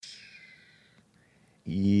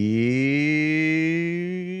Yep.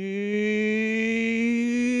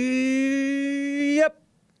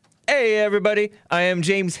 Hey, everybody. I am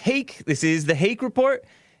James Hake. This is the Hake Report.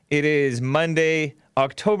 It is Monday,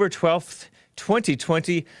 October 12th,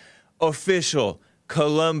 2020, official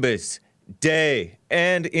Columbus Day.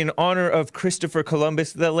 And in honor of Christopher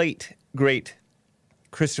Columbus, the late, great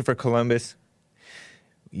Christopher Columbus,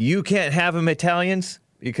 you can't have him, Italians,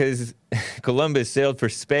 because Columbus sailed for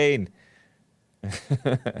Spain.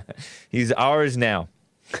 He's ours now.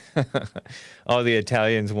 All the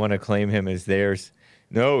Italians want to claim him as theirs.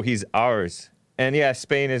 No, he's ours. And yeah,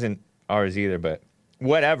 Spain isn't ours either, but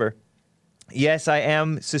whatever. Yes, I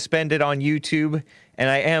am suspended on YouTube, and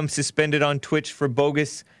I am suspended on Twitch for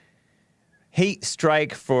bogus hate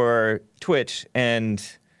strike for Twitch and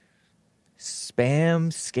spam,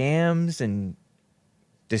 scams, and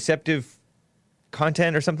deceptive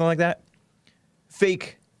content or something like that.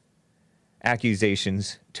 Fake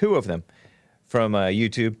accusations, 2 of them from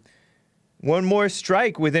YouTube. One more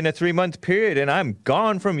strike within a 3-month period, and I'm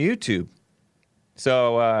gone from YouTube.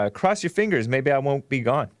 So cross your fingers. Maybe I won't be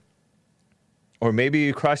gone. Or maybe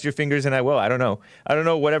you cross your fingers and I will. I don't know. I don't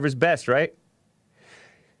know. Whatever's best, right?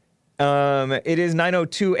 It is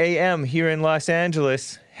 9:02 a.m. here in Los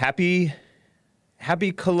Angeles. Happy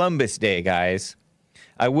Columbus Day, guys.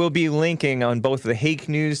 I will be linking on both the Hake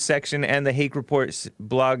News section and the Hake Reports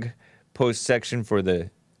blog post section for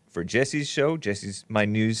Jesse's show, my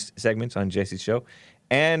news segments on Jesse's show,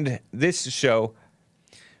 and this show,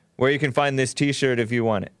 where you can find this t-shirt if you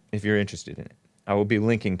want it, if you're interested in it. I will be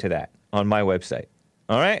linking to that on my website.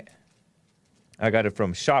 All right? I got it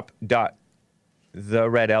from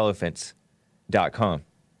shop.theredelephants.com.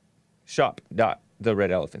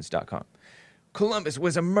 Shop.theredelephants.com. Columbus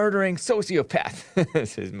was a murdering sociopath,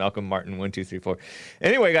 says Malcolm Martin, 1234.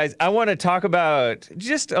 Anyway, guys, I want to talk about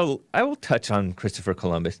I will touch on Christopher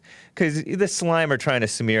Columbus, because the slime are trying to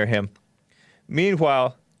smear him.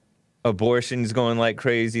 Meanwhile, abortion's going like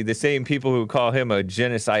crazy. The same people who call him a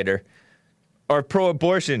genocider are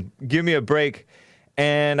pro-abortion. Give me a break.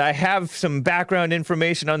 And I have some background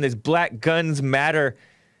information on this Black Guns Matter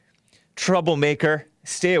troublemaker.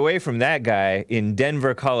 Stay away from that guy in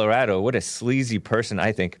Denver, Colorado. What a sleazy person,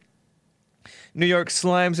 I think. New York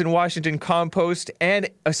Slimes and Washington Compost and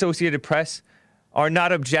Associated Press are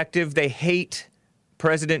not objective. They hate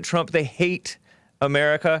President Trump. They hate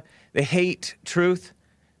America. They hate truth.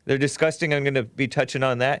 They're disgusting. I'm going to be touching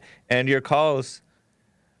on that. And your calls.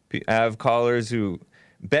 I have callers who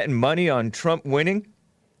betting money on Trump winning.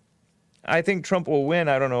 I think Trump will win.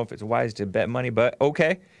 I don't know if it's wise to bet money, but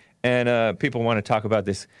okay. And people want to talk about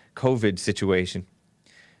this COVID situation,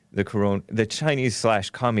 the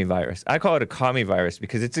Chinese/commie virus. I call it a commie virus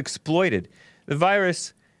because it's exploited. The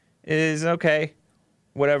virus is okay,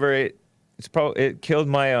 whatever. It killed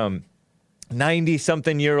my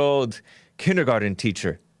 90-something-year-old kindergarten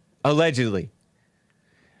teacher, allegedly.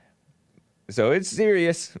 So it's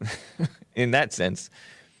serious in that sense.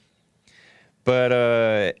 But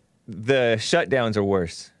the shutdowns are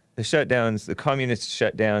worse. The communist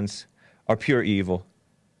shutdowns are pure evil.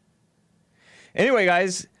 Anyway,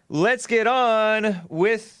 guys, let's get on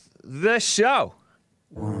with the show.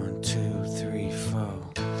 1, 2, 3,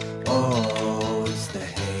 4. Oh, it's the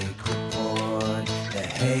Hake Report. The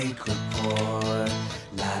Hake Report.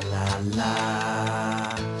 La, la,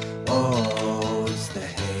 la. Oh, it's the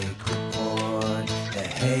Hake Report. The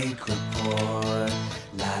Hake Report.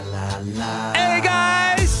 La, la, la. Hey,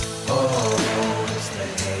 guys! Oh, it's the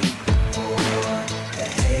Hake Report. The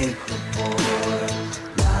Hake Report.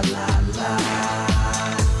 La, la, la.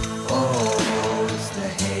 Oh, it's the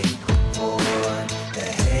Hake Report. The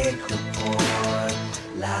Hake Report.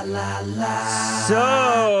 La, la, la.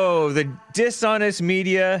 So, the dishonest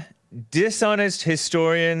media, dishonest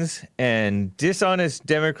historians, and dishonest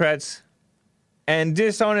Democrats, and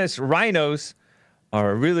dishonest rhinos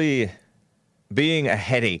are really being a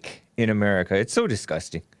headache in America. It's so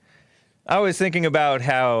disgusting. I was thinking about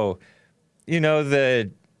how, the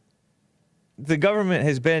government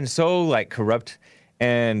has been so, corrupt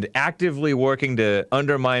and actively working to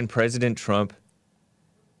undermine President Trump.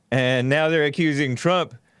 And now they're accusing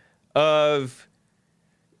Trump of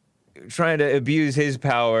trying to abuse his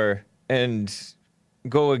power and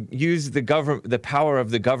go use the power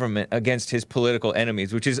of the government against his political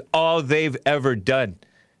enemies, which is all they've ever done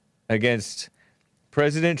against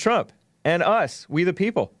President Trump and us, we the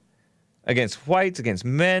people, against whites, against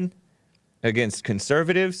men, against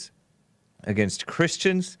conservatives, against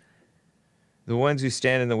Christians, the ones who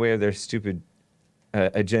stand in the way of their stupid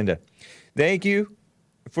agenda. Thank you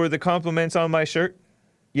for the compliments on my shirt.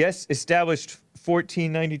 Yes, established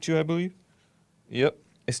 1492, I believe. Yep.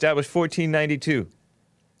 Established 1492.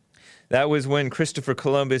 That was when Christopher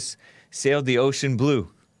Columbus sailed the ocean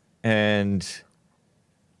blue and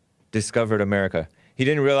discovered America. He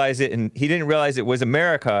didn't realize it, and he didn't realize it was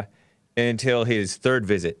America until his third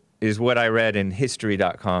visit, is what I read in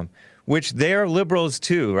history.com, which they're liberals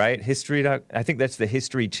too, right? I think that's the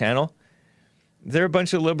History Channel. They're a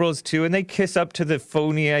bunch of liberals too, and they kiss up to the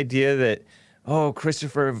phony idea that, oh,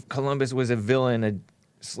 Christopher Columbus was a villain, a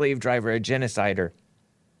slave driver, a genocider.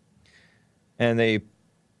 And they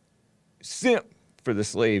simp for the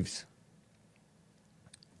slaves.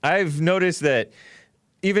 I've noticed that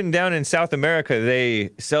even down in South America,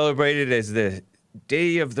 they celebrate it as the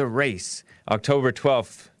Day of the Race, October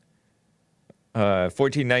 12th,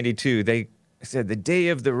 1492. They said the Day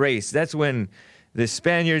of the Race. That's when the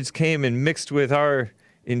Spaniards came and mixed with our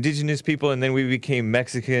indigenous people, and then we became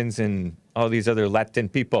Mexicans and all these other Latin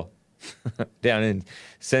people down in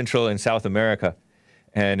Central and South America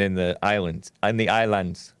and in the islands.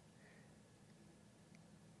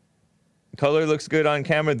 Color looks good on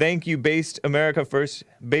camera. Thank you, Based America First.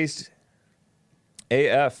 Based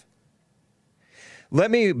AF.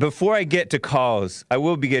 Before I get to calls, I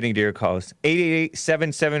will be getting to your calls.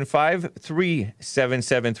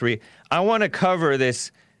 888-775-3773. I want to cover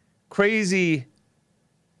this crazy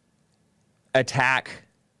attack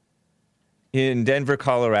in Denver,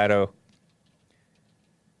 Colorado.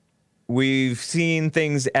 We've seen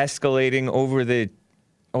things escalating over the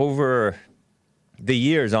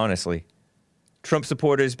years, honestly. Trump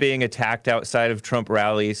supporters being attacked outside of Trump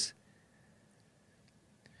rallies.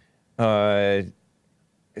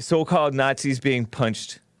 So-called Nazis being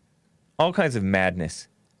punched. All kinds of madness.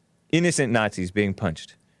 Innocent Nazis being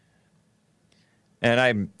punched. And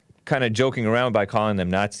I'm kind of joking around by calling them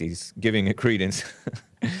Nazis, giving it credence.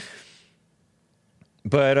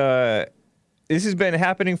 But this has been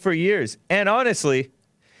happening for years. And honestly,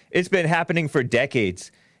 it's been happening for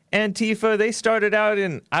decades. Antifa, they started out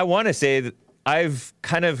in, I want to say that I've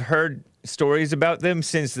kind of heard stories about them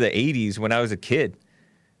since the 80s when I was a kid.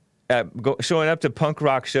 Showing up to punk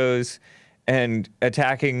rock shows and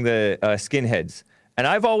attacking the skinheads. And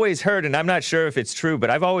I've always heard, and I'm not sure if it's true, but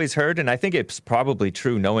I've always heard, and I think it's probably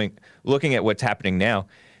true looking at what's happening now,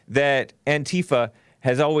 that Antifa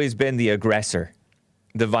has always been the aggressor,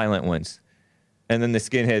 the violent ones. And then the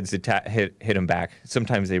skinheads hit them back.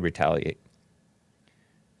 Sometimes they retaliate.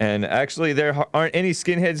 And actually, there aren't any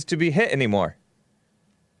skinheads to be hit anymore.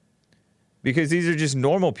 Because these are just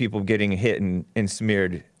normal people getting hit and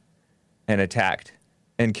smeared and attacked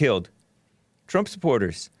and killed. Trump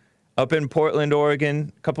supporters up in Portland,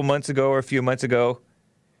 Oregon, a couple months ago or a few months ago.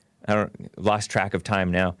 Lost track of time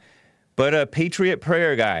now. But a Patriot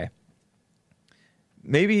Prayer guy.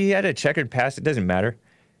 Maybe he had a checkered past, it doesn't matter.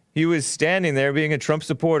 He was standing there being a Trump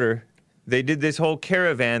supporter. They did this whole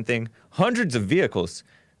caravan thing. Hundreds of vehicles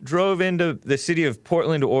drove into the city of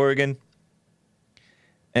Portland, Oregon,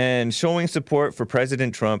 and showing support for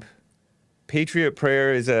President Trump. Patriot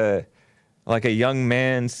Prayer is like a young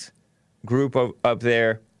man's group up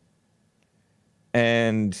there,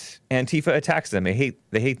 and Antifa attacks them. They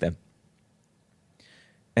hate them.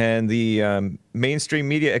 And the mainstream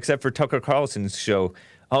media, except for Tucker Carlson's show,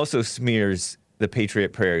 also smears the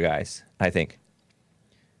Patriot Prayer guys, I think.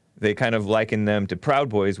 They kind of liken them to Proud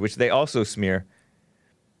Boys, which they also smear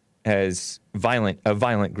as a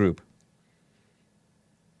violent group.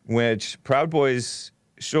 Which Proud Boys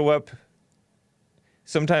show up,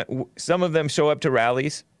 sometimes some of them show up to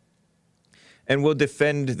rallies and will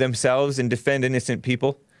defend themselves and defend innocent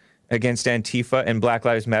people against Antifa and Black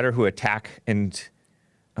Lives Matter, who attack and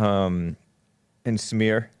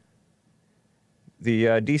smear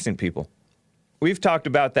the decent people. We've talked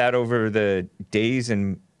about that over the days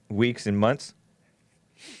and weeks and months.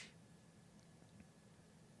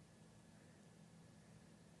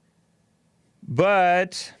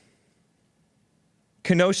 But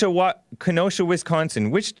Kenosha, Wisconsin.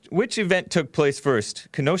 Which event took place first?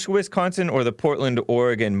 Kenosha, Wisconsin, or the Portland,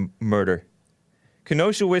 Oregon murder?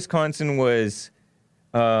 Kenosha, Wisconsin was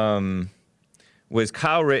Kyle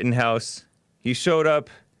Rittenhouse. He showed up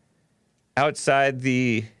outside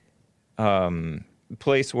the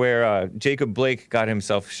place where Jacob Blake got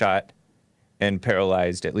himself shot and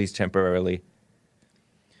paralyzed, at least temporarily.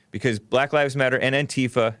 Because Black Lives Matter and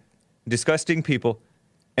Antifa, disgusting people,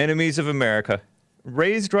 enemies of America,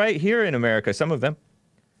 raised right here in America, some of them.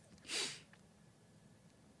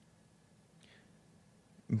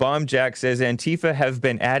 Bomb Jack says Antifa have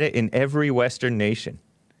been at it in every Western nation.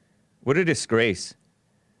 What a disgrace.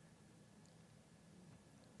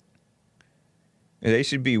 They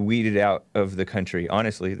should be weeded out of the country,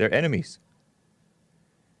 honestly. They're enemies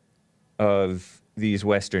of these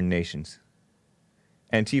Western nations.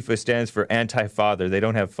 Antifa stands for anti-father. They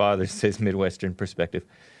don't have fathers, says Midwestern Perspective.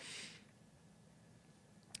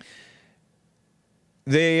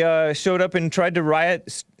 They showed up and tried to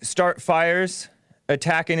riot, start fires,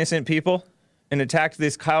 attack innocent people, and attacked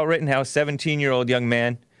this Kyle Rittenhouse, 17-year-old young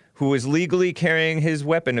man, who was legally carrying his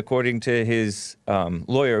weapon, according to his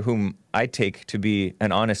lawyer, whom I take to be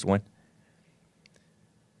an honest one,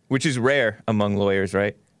 which is rare among lawyers,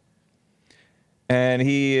 right? And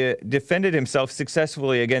he defended himself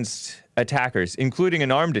successfully against attackers, including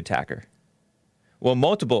an armed attacker. Well,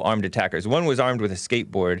 multiple armed attackers. One was armed with a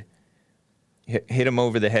skateboard, hit him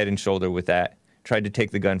over the head and shoulder with that, tried to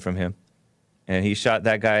take the gun from him. And he shot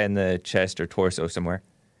that guy in the chest or torso somewhere.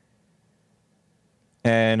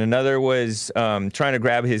 And another was trying to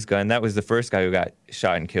grab his gun. That was the first guy who got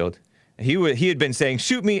shot and killed. He had been saying,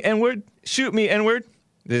 "Shoot me, N-word, shoot me, N-word."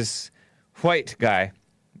 This white guy,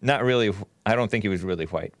 not really, I don't think he was really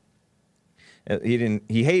white.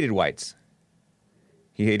 He hated whites.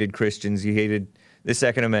 He hated Christians. He hated the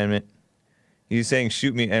Second Amendment. He was saying,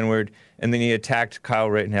 "Shoot me, N-word," and then he attacked Kyle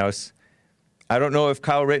Rittenhouse. I don't know if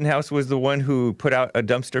Kyle Rittenhouse was the one who put out a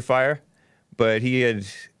dumpster fire, but he had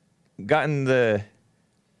gotten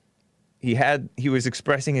he was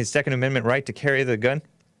expressing his Second Amendment right to carry the gun,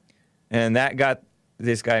 and that got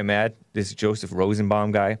this guy mad, this Joseph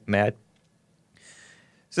Rosenbaum guy mad.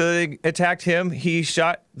 So they attacked him. He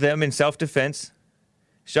shot them in self-defense,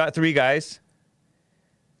 shot 3 guys,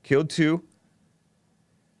 killed 2,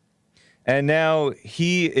 and now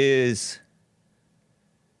he is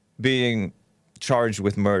being charged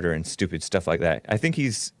with murder and stupid stuff like that. I think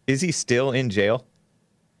is he still in jail?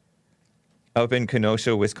 Up in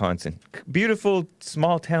Kenosha, Wisconsin. Beautiful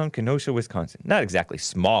small town, Kenosha, Wisconsin. Not exactly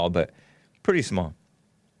small, but pretty small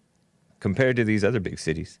compared to these other big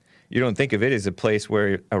cities. You don't think of it as a place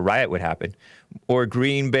where a riot would happen. Or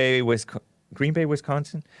Green Bay,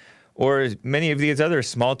 Wisconsin? Or many of these other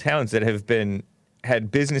small towns that have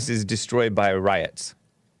had businesses destroyed by riots.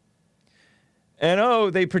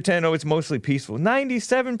 And they pretend, it's mostly peaceful.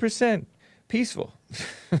 97% peaceful.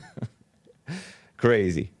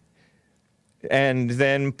 Crazy. And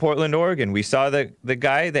then Portland, Oregon, we saw the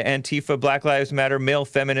guy, the Antifa Black Lives Matter male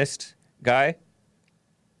feminist guy,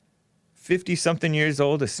 50-something years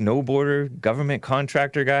old, a snowboarder, government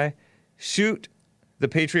contractor guy, shoot the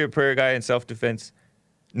Patriot Prayer guy in self-defense.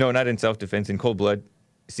 No, not in self-defense, in cold blood,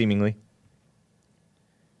 seemingly.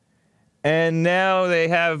 And now they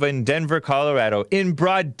have in Denver, Colorado, in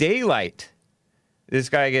broad daylight, this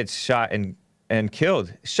guy gets shot and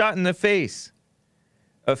killed, shot in the face.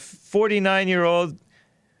 A 49-year-old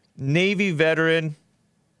Navy veteran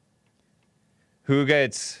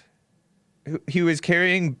he was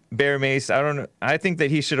carrying bear mace. I don't know. I think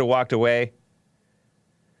that he should have walked away.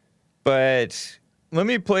 But let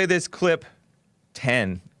me play this clip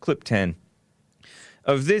 10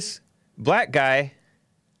 of this black guy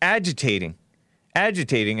agitating,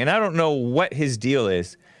 and I don't know what his deal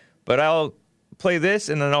is, but I'll play this,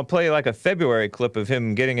 and then I'll play like a February clip of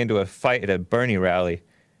him getting into a fight at a Bernie rally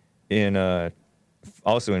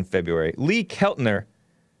also in February. Lee Keltner,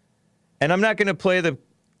 and I'm not going to play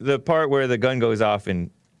the part where the gun goes off, and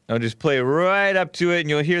I'll just play right up to it, and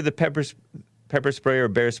you'll hear the pepper spray or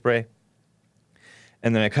bear spray,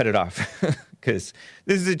 and then I cut it off, because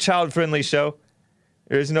this is a child-friendly show.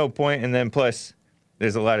 There's no point, and then plus,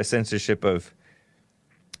 there's a lot of censorship of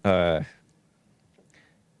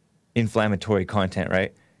inflammatory content,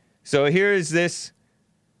 right? So here is this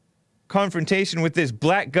confrontation with this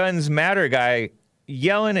Black Guns Matter guy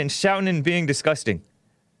yelling and shouting and being disgusting.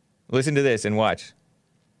 Listen to this and watch.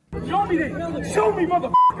 Show me that. Show me,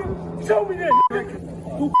 motherfucker. Show me that.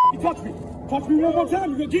 Don't f***ing touch me. Touch me one more time,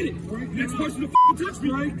 you're gonna get it. Next person to f***ing touch me.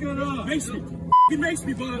 Break it up. Mace me. F***ing mace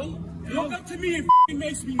me, bud. Walk up to me and f***ing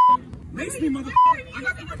mace me. Mace me, motherfucker. I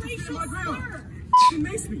got the right to my ground. F***ing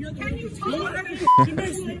mace me. Can you talk? Go ahead and f***ing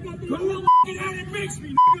mace me. Go f***ing ahead and mace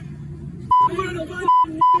me, nigga.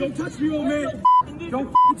 Don't touch me, old man. Don't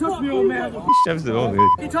f***ing touch me, old man. He shoves it over.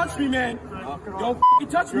 Don't touch me, man. Don't f***ing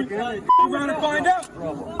touch me. F*** around and find out. F***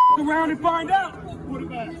 around and find out. What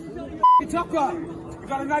about it? Tough guy. You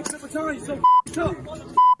got a nice clip of time. You're so tough.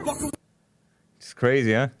 It's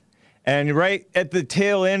crazy, huh? And right at the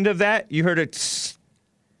tail end of that, you heard a tss,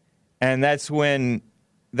 and that's when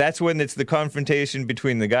it's the confrontation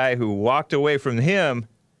between the guy who walked away from him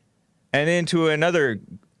and into another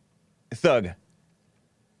thug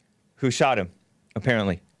who shot him,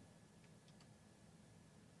 apparently.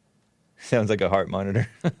 Sounds like a heart monitor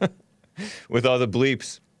with all the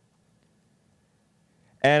bleeps.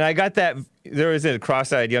 And I got that. There was a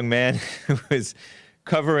cross-eyed young man who was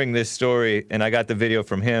covering this story, and I got the video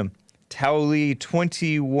from him.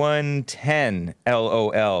 Towley2110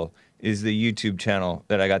 LOL is the YouTube channel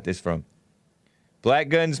that I got this from. Black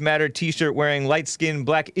Guns Matter t-shirt wearing light-skinned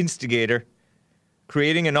black instigator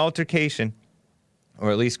creating an altercation,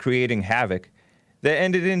 or at least creating havoc, that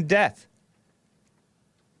ended in death.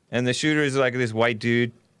 And the shooter is like this white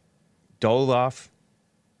dude, Doloff.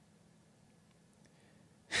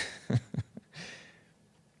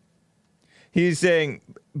 He's saying,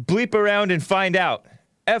 bleep around and find out.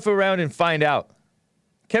 F around and find out.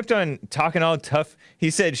 Kept on talking all tough. He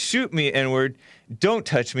said, shoot me, N-word. Don't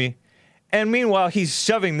touch me. And meanwhile, he's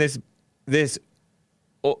shoving this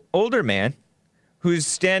older man who's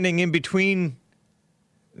standing in between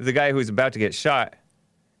the guy who's about to get shot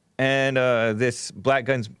and this Black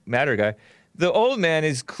Guns Matter guy. The old man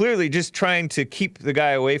is clearly just trying to keep the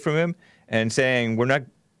guy away from him and saying,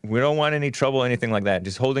 we don't want any trouble, anything like that.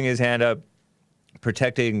 Just holding his hand up,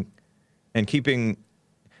 protecting and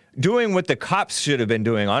doing what the cops should have been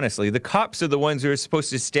doing, honestly. The cops are the ones who are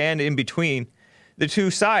supposed to stand in between the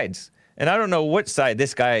two sides. And I don't know what side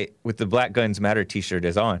this guy with the Black Guns Matter t-shirt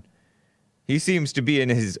is on. He seems to be in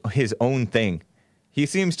his own thing. He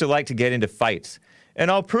seems to like to get into fights.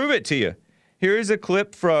 And I'll prove it to you. Here is a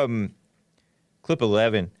clip from, clip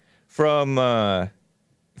 11, from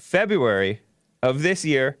February of this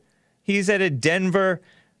year. He's at a Denver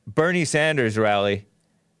Bernie Sanders rally,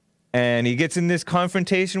 and he gets in this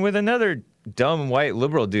confrontation with another dumb white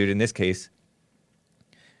liberal dude in this case,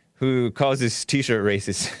 who calls his t-shirt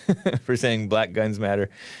racist for saying Black Guns Matter.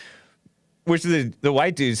 Which the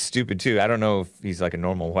white dude's stupid too. I don't know if he's like a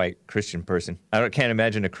normal white Christian person. Can't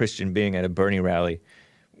imagine a Christian being at a Bernie rally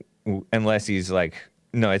unless he's like,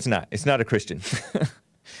 no, it's not. It's not a Christian.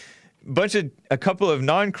 A couple of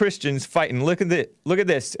non-Christians fighting. Look at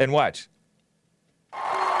this and watch.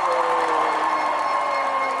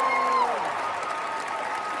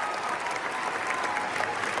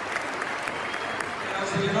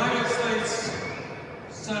 As the United States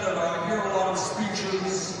Senator, I hear a lot of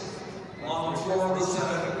speeches on the floor of the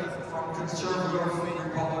Senate from conservative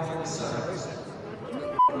Republican senators.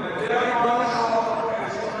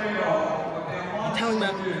 I'm telling you,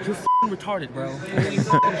 you're f***ing retarded, bro.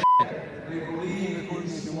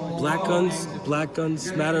 Black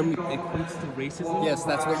guns matter. Equates to racism? Yes,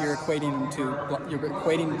 that's what you're equating them to. You're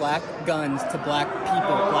equating black guns to black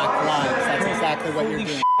people, black lives. That's exactly what you're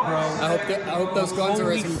doing. Bro. I hope those guns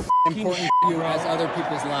are as important to you as other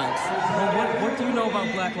people's lives. Bro, what do you know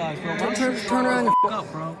about black lives, bro? Turn around and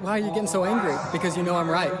up, bro. Why are you getting so angry? Because you know I'm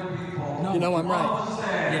right. No. You know I'm right.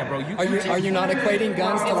 Yeah, bro. Are you not equating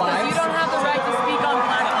guns to lives? You don't have the right to speak on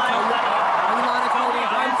black lives. Are you not equating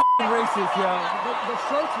guns? I'm racist, yo. The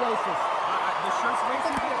shirt's racist. The shirt's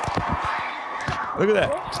racist? Look at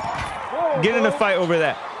that. Get in a fight over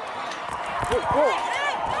that.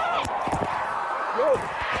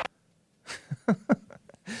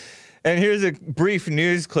 And here's a brief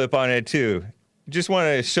news clip on it too. Just want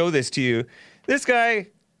to show this to you. This guy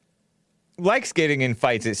likes getting in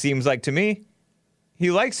fights, it seems like to me. He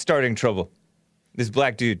likes starting trouble. This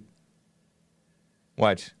black dude.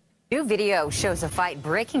 Watch. New video shows a fight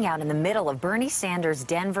breaking out in the middle of Bernie Sanders'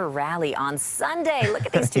 Denver rally on Sunday. Look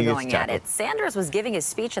at these two going at it. Sanders was giving his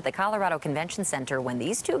speech at the Colorado Convention Center when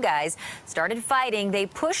these two guys started fighting. They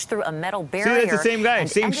pushed through a metal barrier. See, that's the same guy, and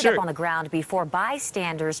same ended shirt. up on the ground before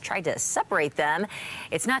bystanders tried to separate them.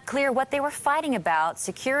 It's not clear what they were fighting about.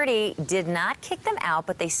 Security did not kick them out,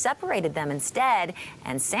 but they separated them instead.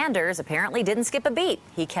 And Sanders apparently didn't skip a beat.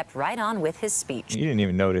 He kept right on with his speech. You didn't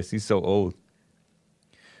even notice. He's so old.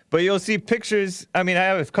 But you'll see pictures. I mean, I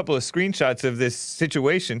have a couple of screenshots of this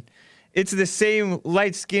situation. It's the same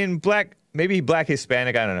light-skinned black, maybe black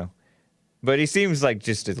Hispanic, I don't know. But he seems like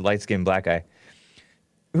just a light-skinned black guy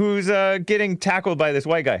who's getting tackled by this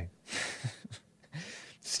white guy.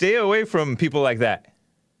 Stay away from people like that.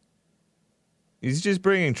 He's just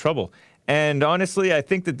bringing trouble. And honestly, I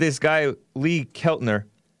think that this guy, Lee Keltner,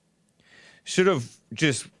 should have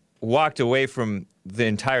just walked away from the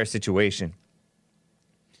entire situation.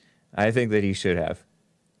 I think that he should have.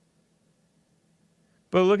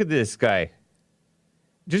 But look at this guy.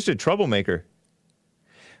 Just a troublemaker.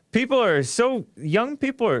 People are so young,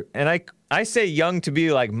 and I say young to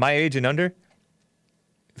be like my age and under.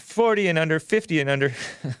 40 and under, 50 and under.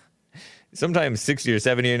 Sometimes 60 or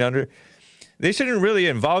 70 and under. They shouldn't really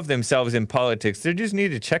involve themselves in politics. They just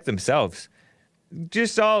need to check themselves.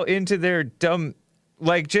 Just all into their dumb...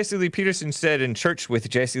 Like Jesse Lee Peterson said in church with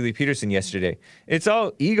Jesse Lee Peterson yesterday, it's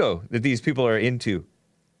all ego that these people are into.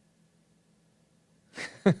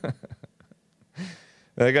 That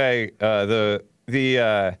guy,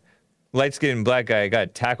 light-skinned black guy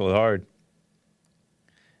got tackled hard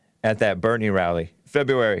at that Bernie rally,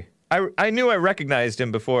 February. I knew I recognized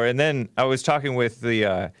him before, and then I was talking with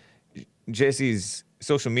the Jesse's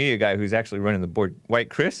social media guy who's actually running the board, White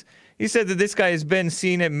Chris. He said that this guy has been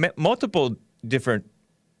seen at multiple different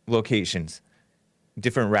locations,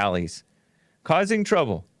 different rallies, causing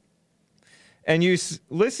trouble. And you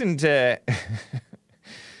listen to...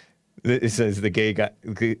 It says the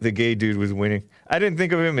gay dude was winning. I didn't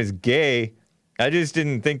think of him as gay. I just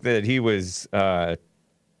didn't think that he was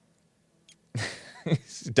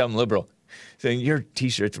dumb liberal, saying your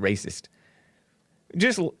T-shirt's racist.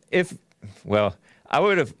 I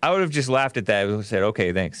would have just laughed at that and said,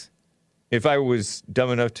 okay, thanks. If I was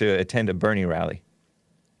dumb enough to attend a Bernie rally.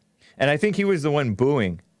 And I think he was the one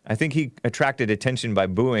booing. I think he attracted attention by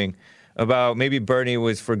booing about maybe Bernie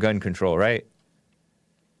was for gun control, right?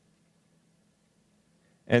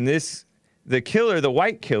 And the killer, the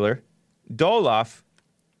white killer, Doloff,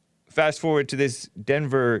 fast forward to this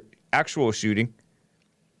Denver actual shooting.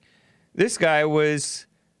 This guy was,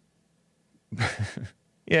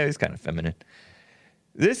 yeah, he's kind of feminine.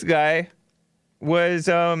 This guy was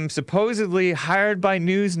supposedly hired by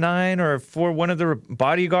News 9 or for one of the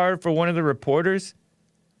bodyguard for one of the reporters.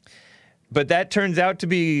 But that turns out to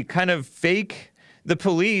be kind of fake. The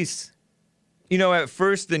police, you know, at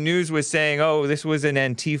first the news was saying, oh, this was an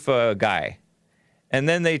Antifa guy. And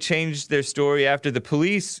then they changed their story after the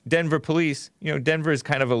police, Denver police, you know, Denver is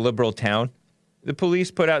kind of a liberal town. The police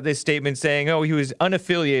put out this statement saying, oh, he was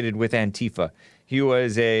unaffiliated with Antifa. He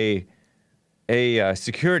was a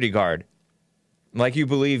security guard. Like you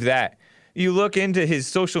believe that. You look into his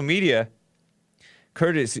social media,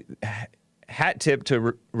 Curtis hat tip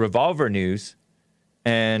to Revolver News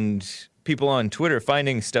and people on Twitter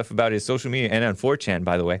finding stuff about his social media, and on 4chan,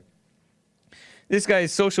 by the way. This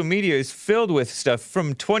guy's social media is filled with stuff.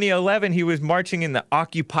 From 2011, he was marching in the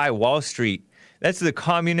Occupy Wall Street. That's the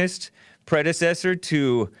communist predecessor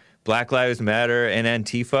to Black Lives Matter and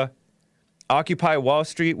Antifa. Occupy Wall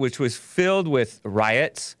Street, which was filled with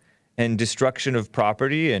riots and destruction of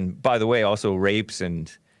property, and by the way, also rapes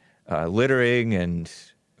and littering and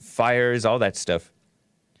fires, all that stuff.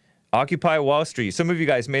 Occupy Wall Street. Some of you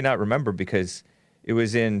guys may not remember because it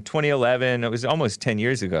was in 2011. It was almost 10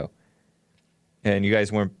 years ago. And you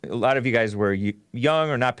guys weren't, a lot of you guys were young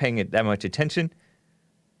or not paying it that much attention.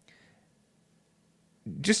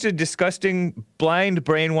 Just a disgusting, blind,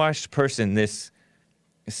 brainwashed person, this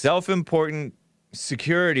self-important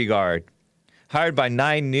security guard hired by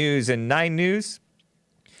 9 News. And 9 News,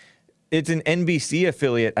 it's an NBC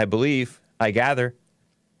affiliate, I believe, I gather.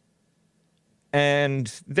 And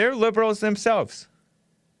they're liberals themselves.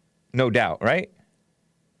 No doubt, right?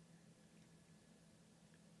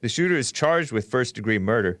 The shooter is charged with first-degree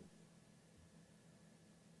murder.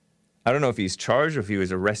 I don't know if he's charged or if he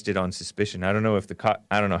was arrested on suspicion. I don't know if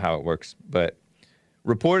I don't know how it works, but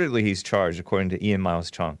reportedly he's charged, according to Ian Miles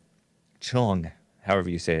Chong, however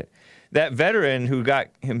you say it. That veteran who got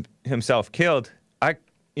himself killed, I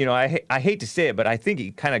hate to say it, but I think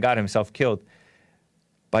he kind of got himself killed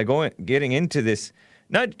by getting into this,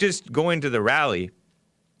 not just going to the rally,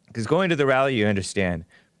 because going to the rally you understand,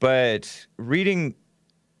 but reading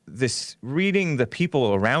the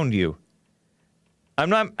people around you. I'm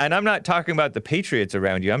not talking about the patriots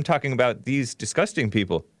around you. I'm talking about these disgusting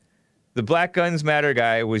people. The Black Guns Matter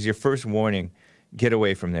guy was your first warning. Get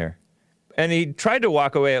away from there. And he tried to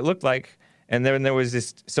walk away, it looked like, and then there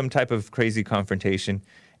was some type of crazy confrontation.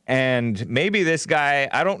 And maybe this guy,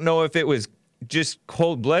 I don't know if it was just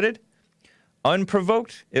cold-blooded,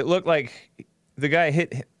 unprovoked. It looked like the guy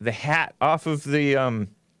hit the hat off of the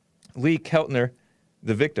Lee Keltner,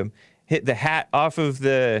 the victim, hit the hat off of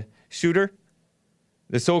the shooter,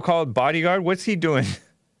 the so-called bodyguard. What's he doing?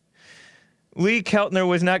 Lee Keltner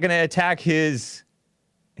was not going to attack his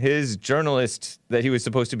journalist that he was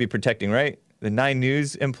supposed to be protecting, right? The 9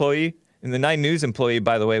 News employee. And the 9 News employee,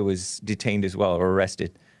 by the way, was detained as well, or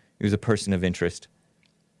arrested. He was a person of interest.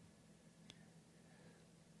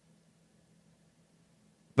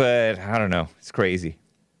 But I don't know. It's crazy.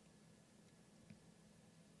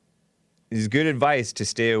 It's good advice to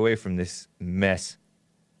stay away from this mess.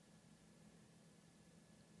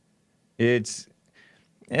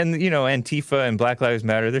 And you know, Antifa and Black Lives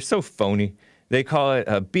Matter, they're so phony. They call it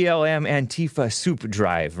a BLM Antifa soup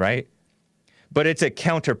drive, right? But it's a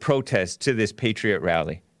counter-protest to this Patriot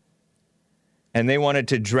rally. And they wanted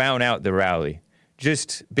to drown out the rally.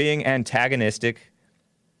 Just being antagonistic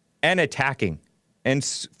and attacking and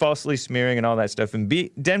falsely smearing and all that stuff. And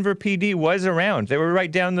Denver PD was around. They were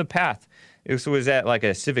right down the path. This was at like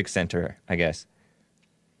a civic center, I guess.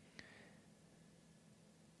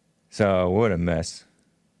 So, what a mess.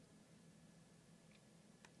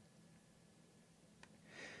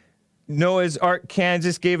 Noah's Ark,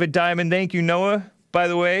 Kansas gave a diamond. Thank you, Noah, by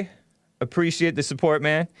the way. Appreciate the support,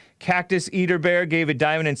 man. Cactus Eater Bear gave a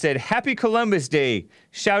diamond and said, Happy Columbus Day.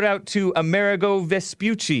 Shout out to Amerigo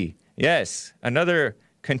Vespucci. Yes, another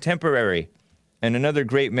contemporary and another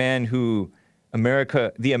great man who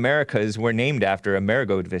the Americas were named after,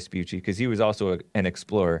 Amerigo Vespucci, because he was also an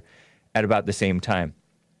explorer at about the same time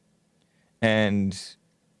and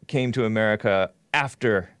came to America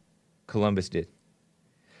after Columbus did.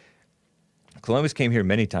 Columbus came here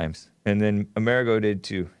many times, and then Amerigo did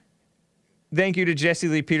too. Thank you to Jesse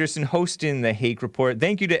Lee Peterson hosting the Hake Report.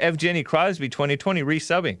 Thank you to Evgeny Crosby 2020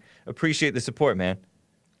 resubbing. Appreciate the support, man.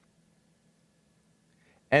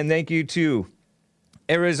 And thank you to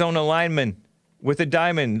Arizona lineman with a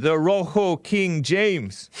diamond, the Rojo King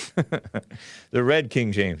James. The Red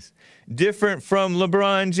King James. Different from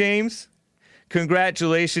LeBron James.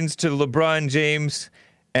 Congratulations to LeBron James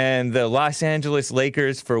and the Los Angeles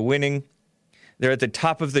Lakers for winning. They're at the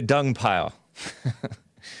top of the dung pile.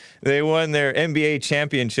 They won their NBA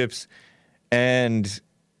championships, and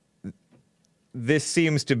this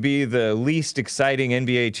seems to be the least exciting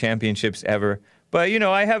NBA championships ever. But, you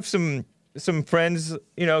know, I have some friends,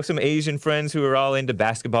 you know, some Asian friends who are all into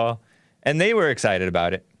basketball, and they were excited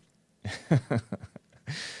about it.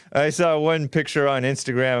 I saw one picture on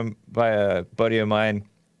Instagram by a buddy of mine,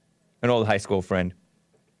 an old high school friend,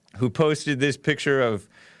 who posted this picture of,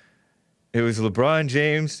 it was LeBron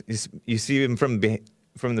James. You see him from the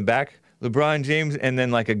back, LeBron James, and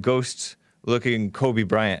then like a ghost-looking Kobe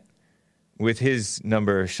Bryant with his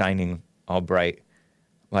number shining all bright,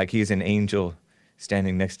 like he's an angel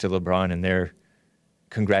standing next to LeBron, and they're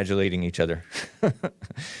congratulating each other.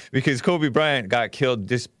 Because Kobe Bryant got killed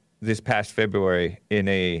this past February in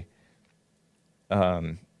a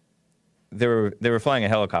they were flying a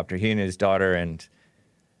helicopter, he and his daughter and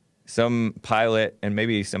some pilot and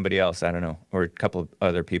maybe somebody else, I don't know, or a couple of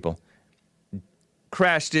other people,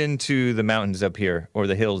 crashed into the mountains up here, or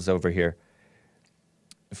the hills over here.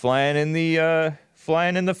 Flying in the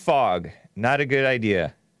fog. Not a good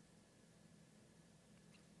idea.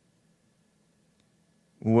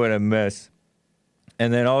 What a mess.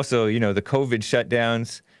 And then also, you know, the COVID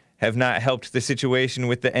shutdowns have not helped the situation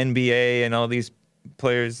with the NBA and all these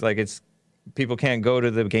players. Like, people can't go to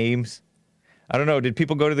the games. I don't know, did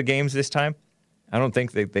people go to the games this time? I don't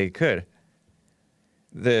think they could.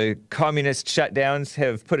 The communist shutdowns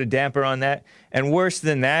have put a damper on that. And worse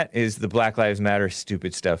than that is the Black Lives Matter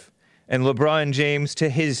stupid stuff. And LeBron James, to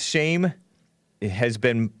his shame, has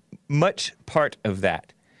been much part of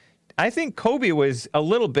that. I think Kobe was a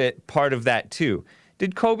little bit part of that too.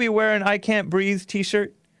 Did Kobe wear an I Can't Breathe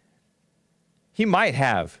t-shirt? He might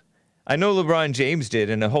have. I know LeBron James did,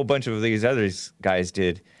 and a whole bunch of these other guys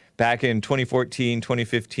did. Back in 2014,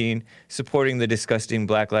 2015, supporting the disgusting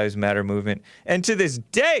Black Lives Matter movement. And to this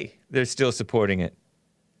day, they're still supporting it.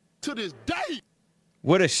 To this day!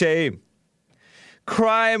 What a shame.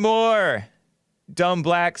 Cry more, dumb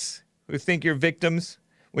blacks who think you're victims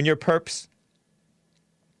when you're perps.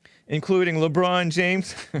 Including LeBron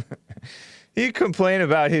James. He complained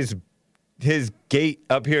about his gate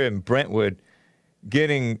up here in Brentwood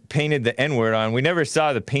getting painted the N-word on. We never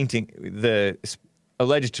saw the painting, the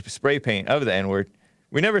alleged spray paint of the N-word.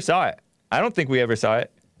 We never saw it. I don't think we ever saw it.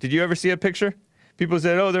 Did you ever see a picture? People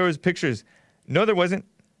said, oh, there was pictures. No, there wasn't.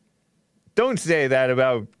 Don't say that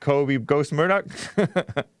about Kobe Ghost Murdoch.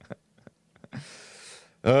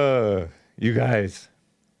 You guys.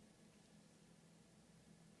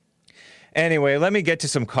 Anyway, let me get to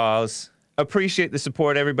some calls. Appreciate the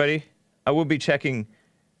support, everybody. I will be checking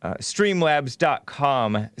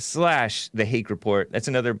streamlabs.com/The Hake Report. That's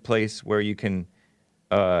another place where you can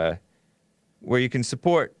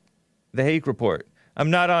support The Hake Report. I'm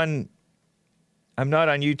not on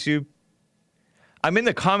YouTube. I'm in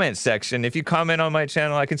the comments section. If you comment on my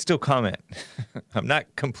channel, I can still comment. I'm not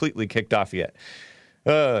completely kicked off yet.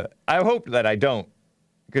 I hope that I don't,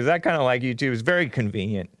 because I kind of like YouTube. It's very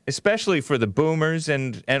convenient, especially for the boomers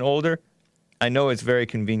and older. I know it's very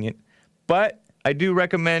convenient, but I do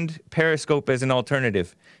recommend Periscope as an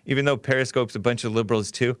alternative, even though Periscope's a bunch of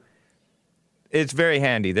liberals too. It's very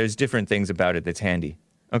handy. There's different things about it that's handy.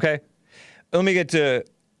 Okay? Let me get to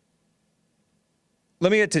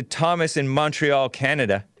Thomas in Montreal,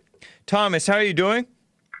 Canada. Thomas, how are you doing?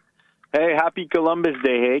 Hey, happy Columbus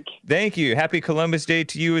Day, Hake. Thank you. Happy Columbus Day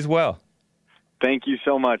to you as well. Thank you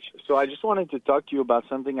so much. So I just wanted to talk to you about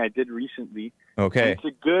something I did recently. Okay. It's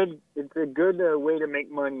a good way to make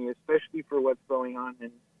money, especially for what's going on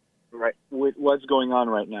with what's going on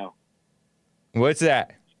right now. What's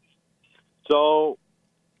that? So,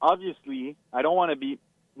 obviously, I don't want to be.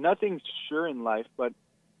 Nothing's sure in life, but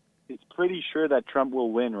it's pretty sure that Trump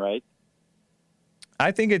will win, right?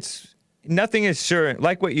 I think nothing is sure.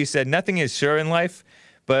 Like what you said, nothing is sure in life.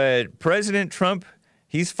 But President Trump,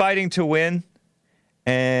 he's fighting to win,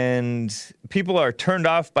 and people are turned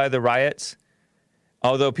off by the riots.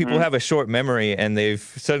 Although people have a short memory and they've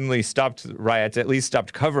suddenly stopped riots, at least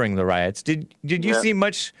stopped covering the riots. Did you see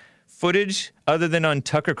much footage other than on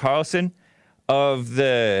Tucker Carlson of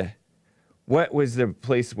what was the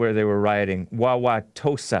place where they were rioting?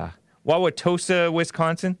 Wauwatosa,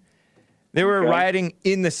 Wisconsin. They were rioting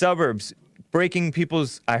in the suburbs, breaking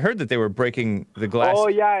I heard that they were breaking the glass. Oh,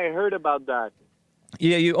 yeah, I heard about that.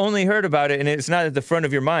 Yeah, you only heard about it, and it's not at the front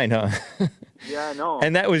of your mind, huh? Yeah, I know.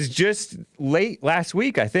 And that was just late last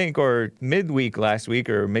week, I think, or midweek last week,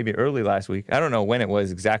 or maybe early last week. I don't know when it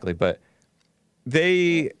was exactly, but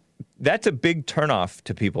that's a big turnoff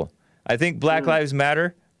to people. I think Black Lives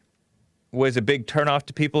Matter was a big turnoff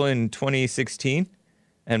to people in 2016,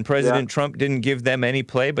 and President Trump didn't give them any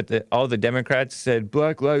play, but all the Democrats said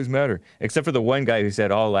Black Lives Matter, except for the one guy who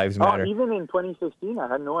said all lives matter. Oh, even in 2016, I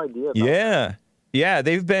had no idea about that. Yeah,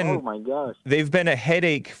 they've been. Oh my gosh. They've been a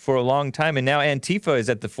headache for a long time, and now Antifa is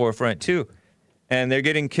at the forefront too, and they're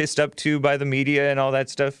getting kissed up to by the media and all that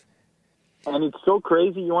stuff. And it's so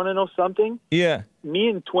crazy. You want to know something? Yeah. Me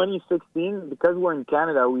in 2016, because we're in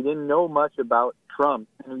Canada, we didn't know much about Trump,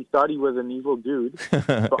 and we thought he was an evil dude.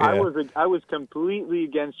 So I was completely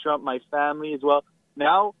against Trump. My family as well.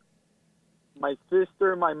 Now, my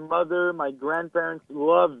sister, my mother, my grandparents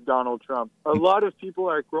love Donald Trump. A lot of people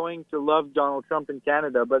are growing to love Donald Trump in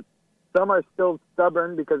Canada, but some are still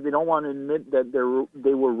stubborn because they don't want to admit that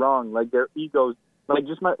they were wrong. Like their egos, like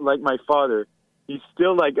my father, he's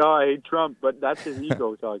still like, oh, I hate Trump, but that's his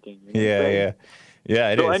ego talking. You know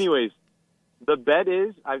yeah. So, anyways, the bet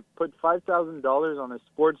is I put $5,000 on a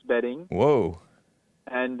sports betting. Whoa.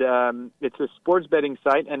 And it's a sports betting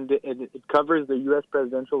site, and it covers the U.S.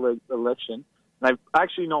 presidential election. And I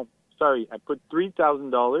put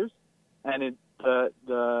 $3,000, and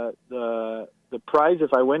the prize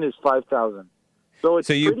if I win is $5,000. So it's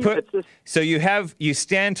you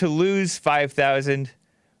stand to lose 5,000,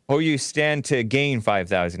 or you stand to gain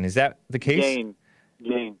 5,000. Is that the case?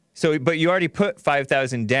 Gain. So, but you already put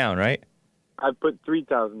 5,000 down, right? I put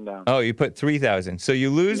 3,000 down. Oh, you put 3,000. So you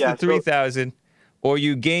lose the 3,000. Or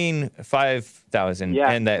you gain 5,000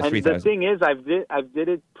 and that 3,000. And the thing is, I did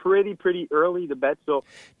it pretty early the bet. So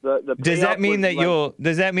the does that mean that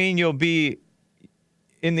you'll be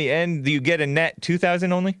in the end? Do you get a net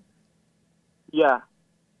 2,000 only? Yeah.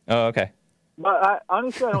 Oh, okay. But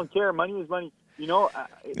honestly, I don't care. Money is money. You know,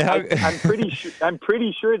 I'm pretty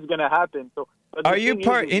sure it's gonna happen. So. Are you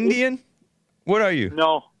part Indian? What are you?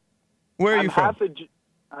 No. Where are you from?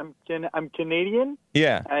 I'm Canadian.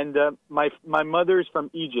 Yeah. And my mother's from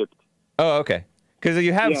Egypt. Oh, okay. Because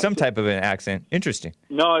you have some type of an accent. Interesting.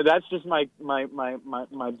 No, that's just my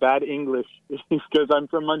bad English. Because I'm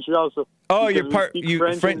from Montreal, so. Oh, you're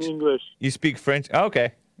French and English. You speak French.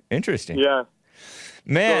 Okay. Interesting. Yeah.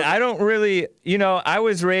 Man, I don't really. I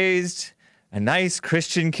was raised a nice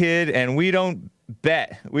Christian kid, and we don't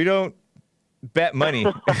bet. We don't bet money.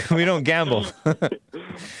 We don't gamble.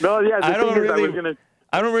 No, yeah.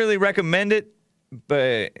 I don't really recommend it,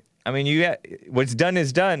 but I mean, what's done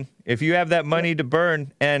is done. If you have that money to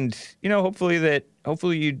burn, and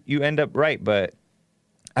hopefully you end up right, but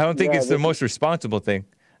I don't think it's the most responsible thing.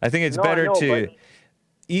 I think it's better to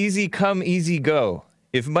easy come, easy go.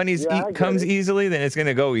 If money comes easily, then it's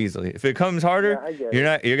gonna go easily. If it comes harder,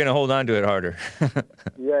 you're gonna hold on to it harder.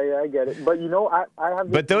 Yeah, I get it. But I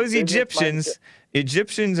have. But those Egyptians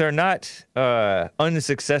are not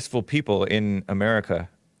unsuccessful people in America.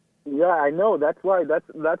 Yeah, I know. That's why.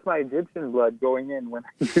 That's my Egyptian blood going in when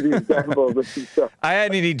I do these gambles and stuff. I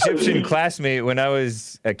had an Egyptian classmate when I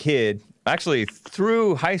was a kid, actually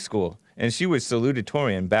through high school, and she was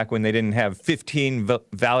salutatorian back when they didn't have 15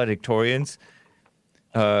 valedictorians.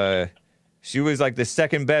 She was like the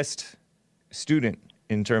second best student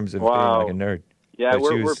in terms of being like a nerd. Yeah,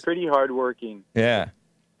 we're pretty hardworking. Yeah.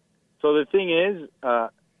 So the thing is,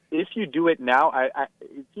 if you do it now,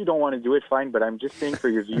 if you don't want to do it, fine. But I'm just saying for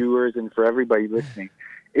your viewers and for everybody listening,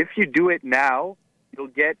 if you do it now, you'll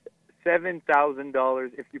get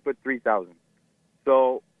 $7,000 if you put 3,000.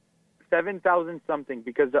 So 7,000 something,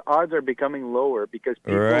 because the odds are becoming lower because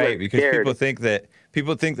people are scared.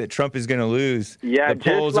 people think that Trump is going to lose. Yeah, the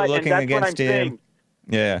polls are looking against him. Saying.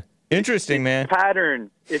 Yeah, interesting, man.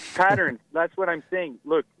 It's patterns. That's what I'm saying.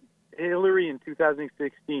 Look, Hillary in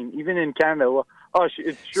 2016, even in Canada. Well,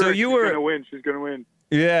 she's going to win. She's going to win.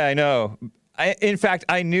 Yeah, I know. In fact,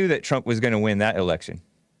 I knew that Trump was going to win that election.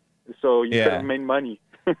 So you Yeah. could have made money.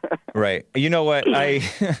 Right. You know what? I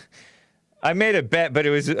I made a bet, but it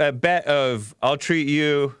was a bet of I'll treat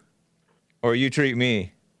you or you treat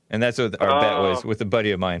me. And that's what our bet was with a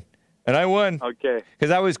buddy of mine. And I won. Okay.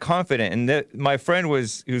 Because I was confident. And my friend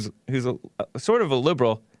who's a sort of a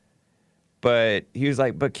liberal, but he was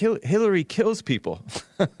like, but Hillary kills people.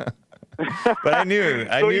 But I knew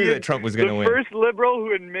that Trump was going to win. The first liberal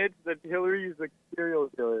who admits that Hillary is a serial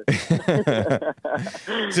killer.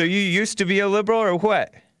 So you used to be a liberal or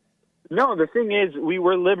what? No, the thing is, we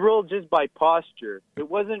were liberal just by posture. It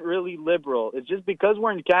wasn't really liberal. It's just because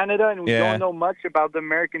we're in Canada and we don't know much about the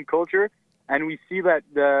American culture, and we see that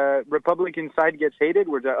the Republican side gets hated,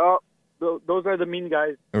 we're just, those are the mean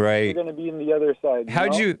guys. Right. We're going to be in the other side.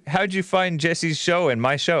 How'd you find Jesse's show and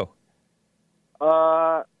my show?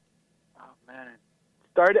 I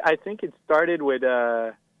think it started with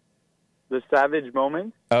the Savage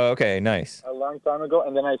Moment. Oh, okay, nice. A long time ago,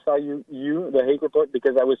 and then I saw you, the Hake Report,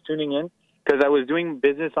 because I was tuning in, because I was doing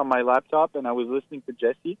business on my laptop, and I was listening to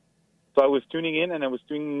Jesse. So I was tuning in, and I was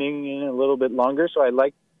tuning in a little bit longer, so I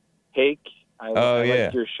liked Hake. I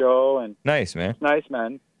liked your show. And nice, man. Nice,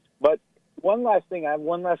 man. But one last thing, I have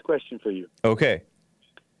one last question for you. Okay.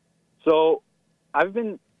 So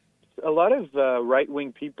a lot of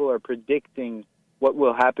right-wing people are predicting what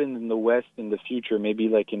will happen in the West in the future, maybe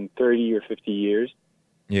like in 30 or 50 years.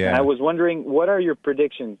 Yeah. And I was wondering, what are your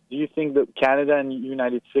predictions? Do you think that Canada and the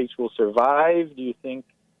United States will survive? Do you think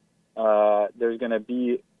there's going to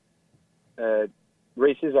be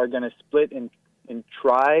races are going to split in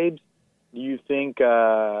tribes? Do you think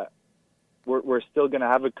we're still going to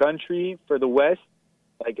have a country for the West,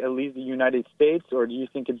 like at least the United States, or do you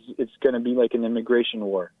think it's going to be like an immigration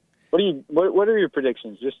war? What are your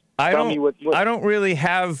predictions? Just tell me what. I don't really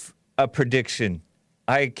have a prediction.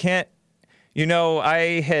 I can't. You know,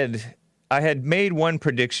 I had made one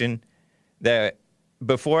prediction that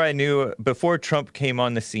before Trump came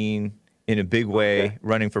on the scene in a big way,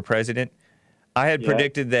 running for president, I had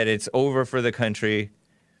predicted that it's over for the country.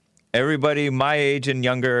 Everybody my age and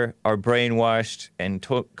younger are brainwashed and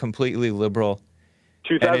completely liberal.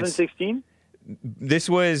 2016? This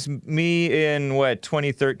was me in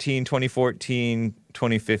 2013, 2014,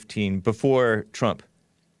 2015, before Trump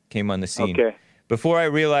came on the scene. Okay. Before I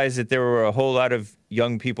realized that there were a whole lot of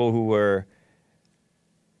young people who were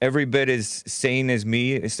every bit as sane as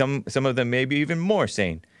me, some of them maybe even more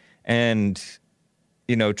sane. And,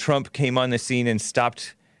 you know, Trump came on the scene and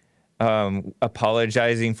stopped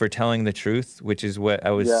apologizing for telling the truth, which is what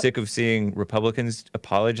I was sick of seeing Republicans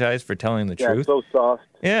apologize for telling the truth. Yeah, so soft.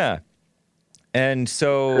 Yeah. And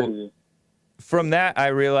so from that, I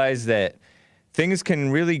realized that things can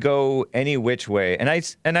really go any which way. And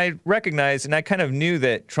I recognized, and I kind of knew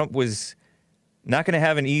that Trump was not going to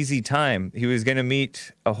have an easy time. He was going to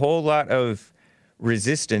meet a whole lot of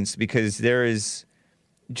resistance because there is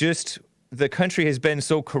just, the country has been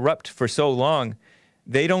so corrupt for so long.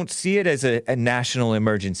 They don't see it as a national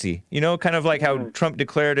emergency. You know, kind of like how Trump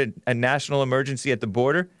declared a national emergency at the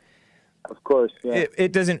border. Of course, yeah.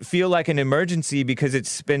 It doesn't feel like an emergency because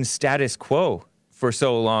it's been status quo for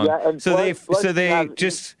so long. Yeah, and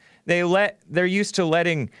they're used to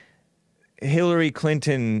letting Hillary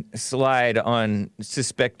Clinton slide on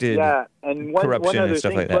suspected and corruption one other and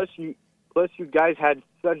stuff thing, like that. Plus you guys had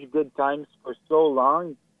such good times for so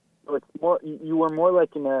long. So it's more, you were more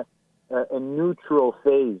like in a neutral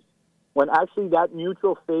phase, when actually that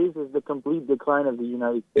neutral phase is the complete decline of the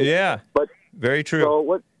United States. Yeah, but very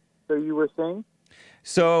true. So you were saying?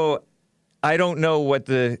 So I don't know what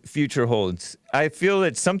the future holds. I feel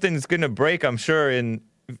that something's going to break, I'm sure, and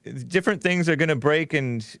different things are going to break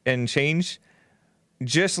and change.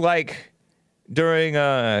 Just like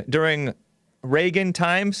during Reagan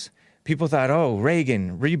times, people thought, oh,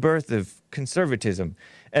 Reagan, rebirth of conservatism.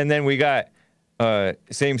 And then we got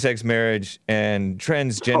same-sex marriage and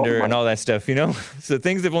transgender and all that stuff, you know? So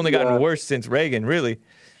things have only gotten worse since Reagan, really.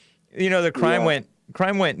 You know, the crime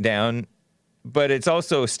went down, but it's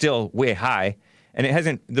also still way high,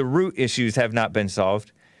 and the root issues have not been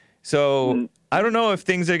solved. So I don't know if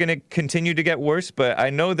things are going to continue to get worse, but I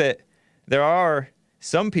know that there are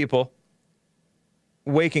some people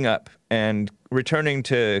waking up and returning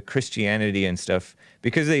to Christianity and stuff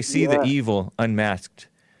because they see the evil unmasked.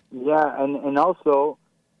 Yeah, and also,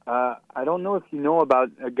 I don't know if you know about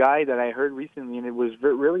a guy that I heard recently, and it was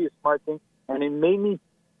really a smart thing, and it made me...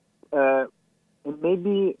 It gave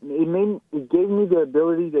me the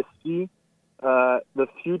ability to see the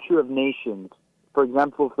future of nations. For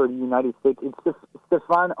example, for the United States, it's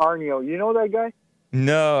Stefan Arnio. You know that guy?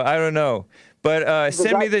 No, I don't know. But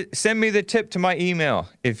send guy- me the tip to my email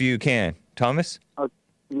if you can, Thomas.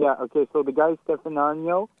 Yeah, okay, so the guy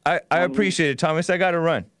Stefano. I appreciate it, Thomas. I got to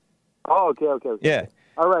run. Oh, okay. Yeah.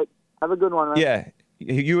 All right. Have a good one, man. Yeah,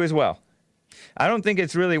 you as well. I don't think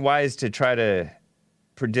it's really wise to try to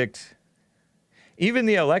predict even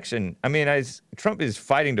the election. I mean, Trump is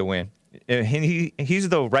fighting to win. And he's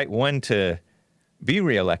the right one to be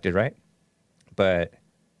reelected, right? But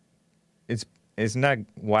it's not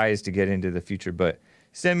wise to get into the future. But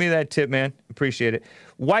send me that tip, man. Appreciate it.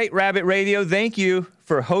 White Rabbit Radio, thank you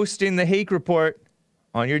for hosting the Hake Report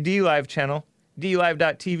on your DLive channel,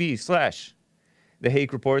 dlive.tv/The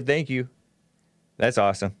Hake Report. Thank you. That's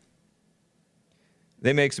awesome.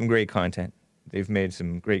 They make some great content. They've made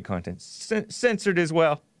some great content. Censored as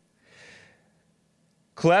well.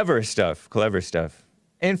 Clever stuff.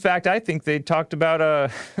 In fact, I think they talked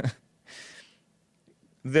about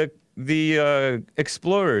the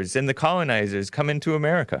explorers and the colonizers coming to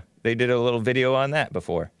America. They did a little video on that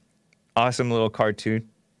before. Awesome little cartoon.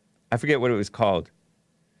 I forget what it was called.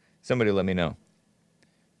 Somebody let me know.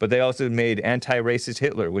 But they also made Anti-Racist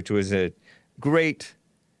Hitler, which was a great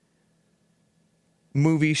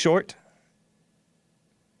movie short.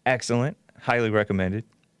 Excellent. Highly recommended.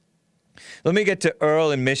 Let me get to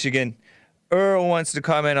Earl in Michigan. Earl wants to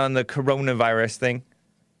comment on the coronavirus thing.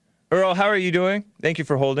 Earl, how are you doing? Thank you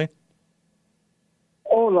for holding.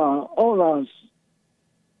 Hola.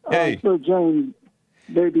 Hey. Sir James,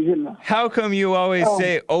 baby Hitler. How come you always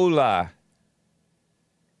say hola?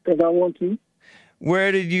 Because I want to.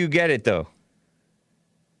 Where did you get it, though?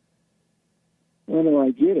 Where do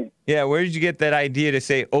I get it? Yeah, where did you get that idea to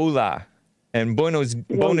say hola and buenos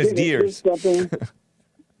dias?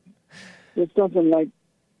 It's something like,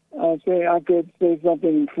 I could say something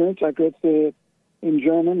in French, I could say it in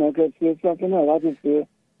German, I could say something else. I just say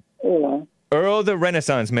hola. Earl the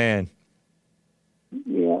Renaissance Man.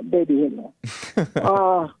 Yeah, baby Hitler.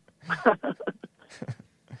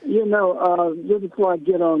 Just before I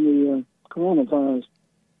get on the coronavirus,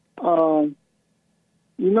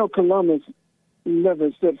 Columbus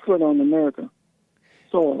never set foot on America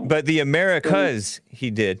soil. But the Americas,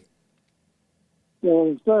 he did.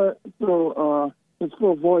 So his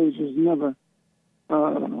full voyages never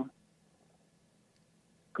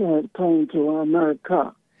came to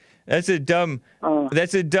America. That's a dumb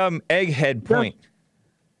egghead point.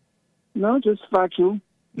 No, just factual.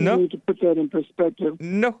 No. You need to put that in perspective.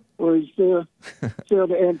 No. Where he sailed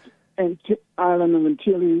the island of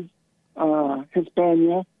Antilles,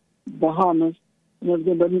 Hispania, Bahamas, and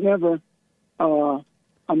everything, but never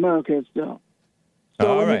America itself. So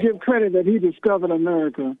All when right. you give credit that he discovered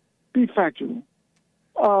America, be factual.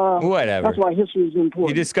 Whatever. That's why history is important.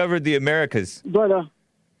 He discovered the Americas.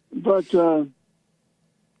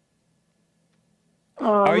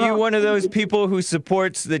 Are you one of those people who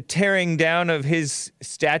supports the tearing down of his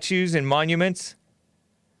statues and monuments?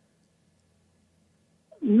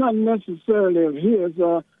 Not necessarily of his.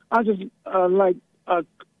 I just like a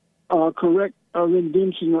correct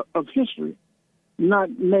rendition of history, not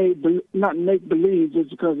make believe just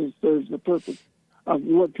because it serves the purpose of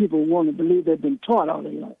what people want to believe they've been taught all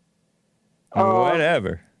their life.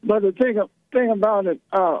 Whatever. But the thing about it,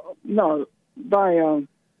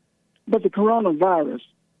 but the coronavirus.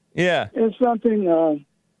 Yeah. It's something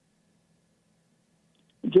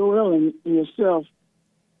Joel and yourself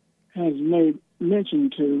has made mention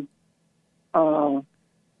to, that,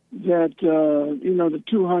 the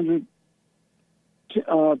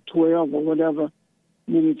 212 or whatever,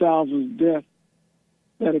 many thousands deaths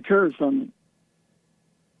that occurred from it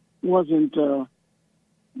wasn't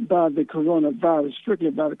by the coronavirus, strictly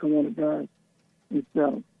by the coronavirus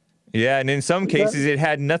itself. Yeah, and in some cases it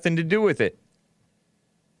had nothing to do with it.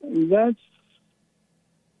 That's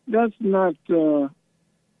not that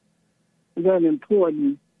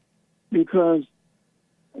important, because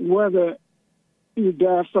whether you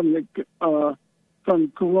die from the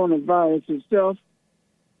coronavirus itself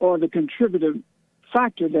or the contributive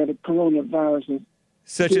factor that a coronavirus is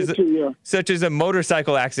such as a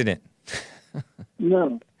motorcycle accident.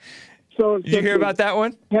 No. So did you hear about that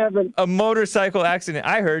one? A motorcycle accident.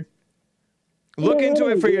 I heard. Look into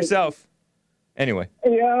it for yourself. Anyway.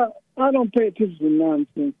 Yeah, I don't pay attention to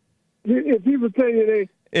nonsense. If people tell you they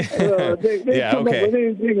yeah, come okay. up with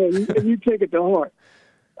anything and you take it to heart.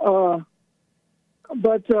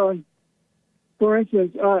 But for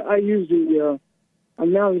instance, I use the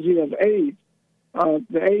analogy of AIDS,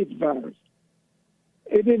 the AIDS virus.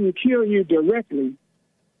 It didn't kill you directly,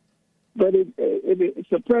 but it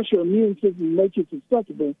suppresses your immune system and makes you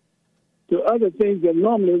susceptible to other things that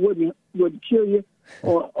normally would kill you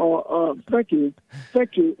or affect you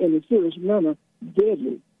in a serious manner,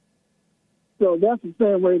 deadly. So that's the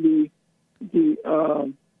same way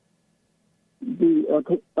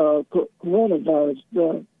coronavirus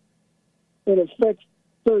does. It affects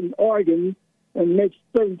certain organs and makes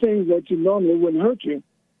certain things that you normally wouldn't hurt you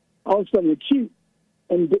all of a sudden acute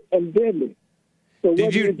and deadly. So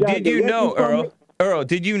Did you know, Earl? Earl,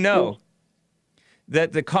 did you know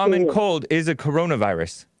that the common cold is a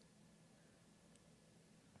coronavirus?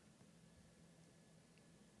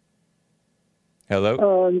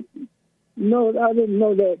 Hello? No, I didn't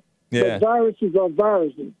know that. Yeah. But viruses are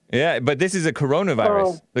viruses. Yeah, but this is a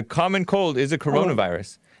coronavirus. The common cold is a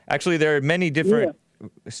coronavirus. Actually, there are many different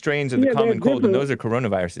strains of the common cold, and those are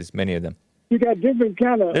coronaviruses, many of them. You got different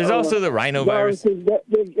kind of. There's also the rhinovirus,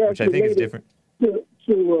 which I think is different. To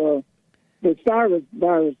the virus,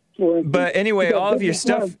 for instance. But anyway, all your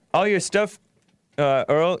stuff,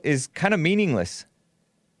 Earl, is kind of meaningless.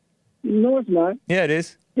 No, it's not. Yeah, it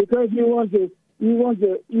is. Because you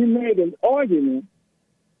made an argument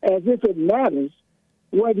as if it matters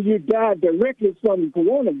whether you died directly from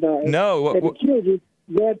coronavirus. No, and it killed you,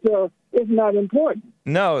 that it's not important.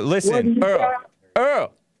 No, listen,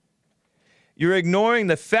 Earl, you're ignoring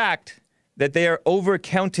the fact that they are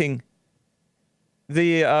overcounting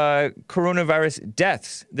the coronavirus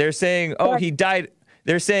deaths. They're saying, he died.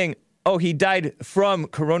 They're saying, he died from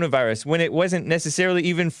coronavirus, when it wasn't necessarily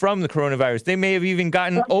even from the coronavirus. They may have even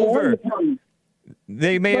gotten over.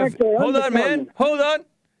 They may have. Hold on, man. Hold on.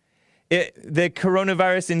 The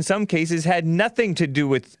coronavirus, in some cases, had nothing to do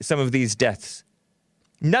with some of these deaths.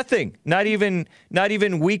 Nothing. Not even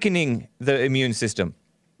weakening the immune system.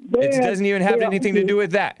 It doesn't even have anything to do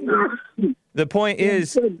with that. The point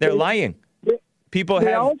is, they're lying. People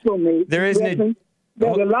have. There is that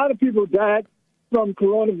a lot of people died from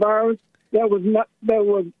coronavirus that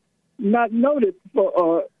was not noted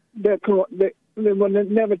for that they were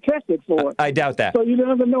never tested for it. I doubt that. So you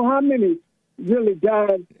never know how many really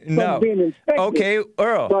died from being infected. Okay,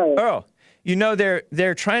 Earl. You know,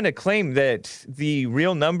 they're trying to claim that the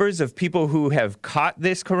real numbers of people who have caught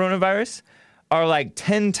this coronavirus are like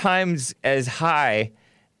 10 times as high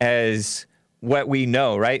as what we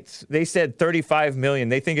know, right? They said 35 million.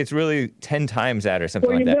 They think it's really 10 times that or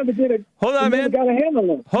something like that. Never did it. Hold on, man. Got a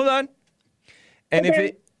handle on it. Hold on. And if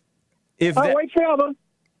wait, Trevor,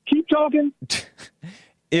 keep talking.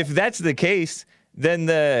 If that's the case, then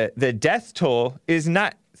the death toll is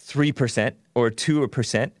not 3% or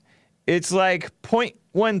 2%. It's like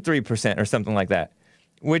 0.13% or something like that,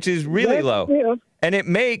 which is really low. And it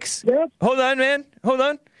makes hold on, man. Hold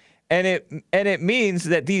on. And it means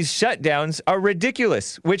that these shutdowns are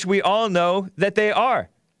ridiculous, which we all know that they are.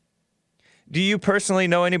 Do you personally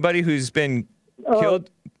know anybody who's been killed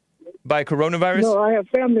by coronavirus? No, I have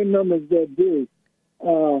family members that do.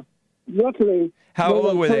 Luckily, how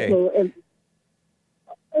old were they? It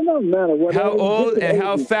doesn't matter what. How old and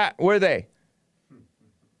how fat were they?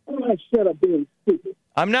 I'm not shut up being stupid.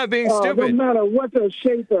 I'm not being stupid. No matter what their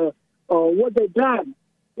shape or what they died,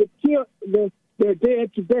 they're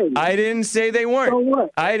dead today. I didn't say they weren't. So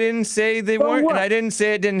what? I didn't say they weren't, and I didn't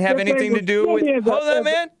say it didn't have anything to do with. Hold on,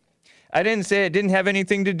 man. I didn't say it didn't have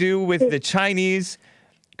anything to do with the Chinese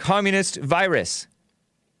communist virus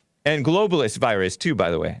and globalist virus too.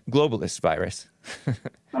 By the way, globalist virus,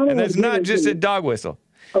 and that's not just a dog whistle.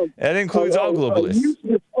 That includes all globalists,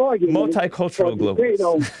 multicultural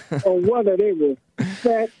globalists. on whether they were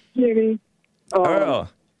fat, skinny, out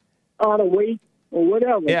of weight, or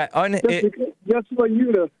whatever. Yeah, just for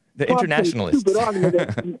you to the internationalists. Stupid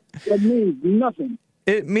argument that means nothing.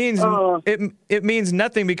 It means it means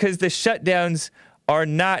nothing because the shutdowns are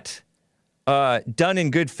not done in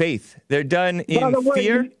good faith. They're done in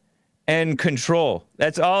fear and control.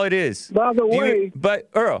 That's all it is. By the way, but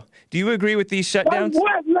Earl, do you agree with these shutdowns?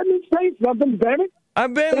 What? Let me say something, Bennett.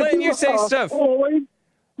 I've been letting you say stuff. Always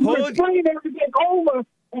explain everything over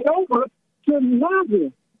and over to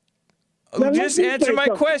Nadia. Just answer my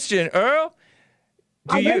question, Earl.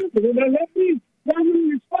 Let me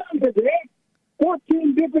respond to that.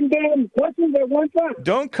 14 different damn questions at one time.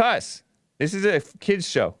 Don't cuss. This is a kids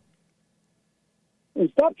show. And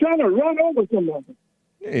stop trying to run over somebody.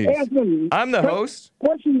 I'm the host.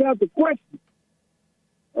 Questions after questions.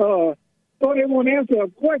 So they won't answer a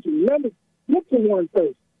question. Let me look for one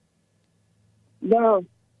first. Now,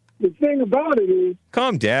 the thing about it is...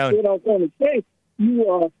 Calm down. What I was going to say,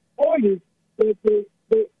 you argue that they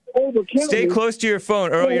overcome... Stay close to your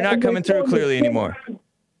phone, Earl. You're not coming through clearly anymore.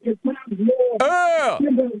 Earl!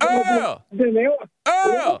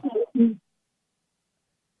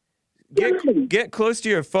 Get close to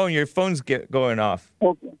your phone. Your phone's going off.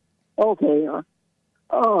 Okay.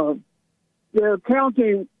 they're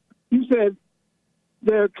counting. You said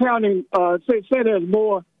they're counting. Say there's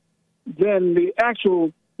more than the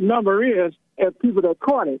actual number is of people that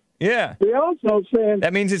caught it. Yeah. They also saying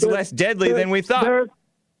That means it's less deadly than we thought.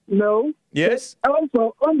 No. Yes? They're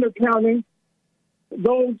also undercounting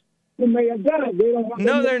those who may have died. They don't want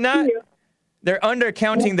No, them they're to not. fear. They're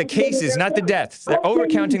undercounting the cases, not the deaths. They're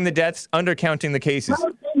overcounting the deaths, undercounting the cases.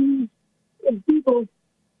 How can you, people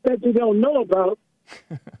that you don't know about,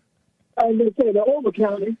 and they say they're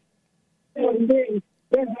overcounting, and then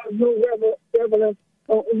they have no evidence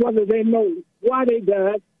of whether they know why they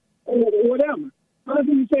died or whatever. How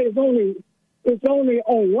can you say it's only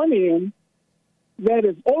on one end that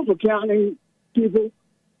is overcounting people,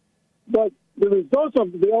 but the results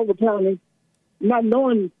of the overcounting, not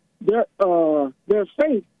knowing their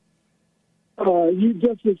fate, you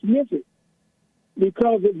just dismiss it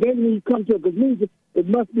because then when you come to a conclusion, it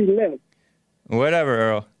must be less. Whatever,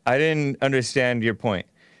 Earl. I didn't understand your point,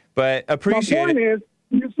 but appreciate My point it. is,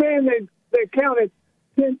 you're saying they counted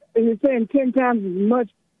 10, and you're saying 10 times as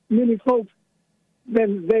many folks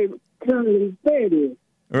than they currently say it is.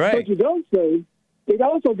 Right. But you don't say it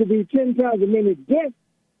also could be 10 times as many deaths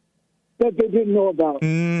that they didn't know about.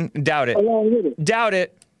 Doubt it. Along with it. Doubt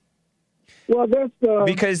it. Well, that's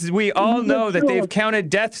because we all know that they've counted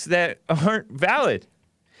deaths that aren't valid.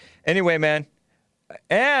 Anyway, man.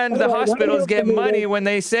 And the hospitals get money when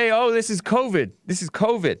they say, "Oh, this is COVID. This is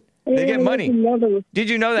COVID." They get money. Did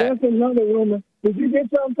you know that? That's another rumor. Did you get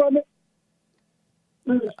something from it?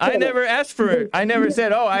 I never asked for it. I never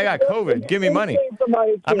said, "Oh, I got COVID. Give me money."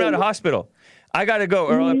 I'm not a hospital. I gotta go,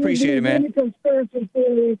 Earl. I appreciate it, man. Any conspiracy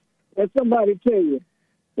theory that somebody tell you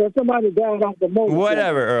that somebody died off the motor.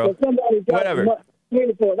 Whatever, Earl. That somebody died Whatever.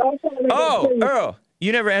 Oh, Earl,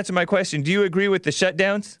 you never answered my question. Do you agree with the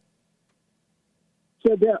shutdowns?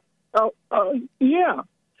 Shut down. Yeah.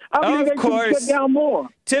 I think they could shut down more.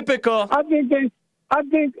 Typical. I think.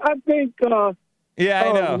 Yeah,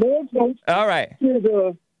 I know. More folks All right.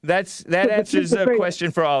 should, That answers the participate. question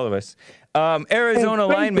for all of us. Arizona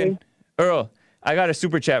And lineman, Earl, I got a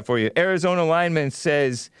super chat for you. Arizona lineman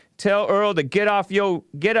says, "Tell Earl to get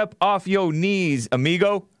up off your knees,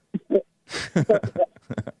 amigo."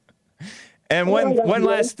 And one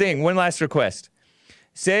last thing, one last request.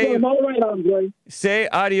 Say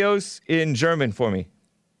adios in German for me.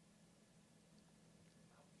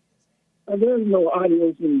 There's no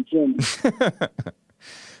adios in German.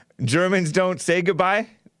 Germans don't say goodbye?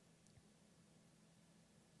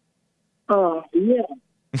 Yeah.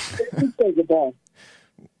 They do say goodbye.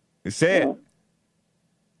 Say it.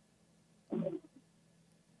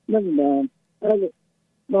 Never mind.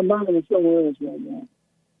 My mind is somewhere else right now.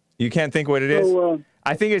 You can't think what it is? So,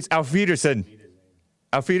 I think it's Auf Wiedersehen.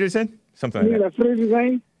 Auf Wiedersehen? Something like that.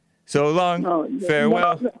 Wiedersehen? So long, yeah.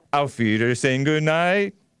 farewell, No. Auf Wiedersehen, good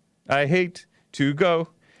night. I hate to go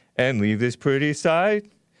and leave this pretty side.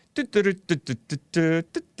 Did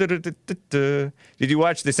you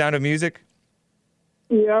watch The Sound of Music?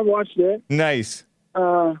 Yeah, I watched that. Nice.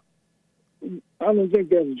 I don't think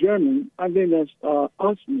that's German. I think that's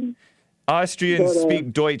Austrian. Austrians But,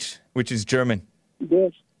 speak Deutsch, which is German.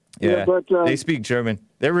 Yes. Yeah, but they speak German.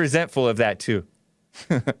 They're resentful of that, too.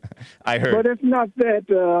 I heard. But it's not that.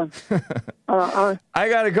 I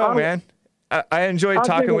got to go, man. I enjoyed I'll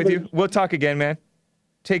talking think with of you. We'll talk again, man.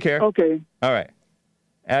 Take care. Okay. All right.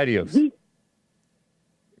 Adios.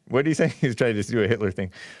 What did he say? He was trying to do a Hitler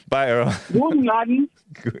thing. Bye, Earl. Guten Abend.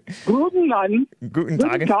 Guten Abend. Guten Guten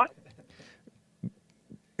Tag. Tag.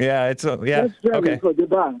 Yeah, it's yeah. That's German Okay. for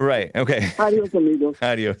goodbye. Right. Okay. Adios, amigos.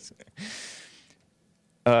 Adios.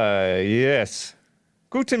 Yes.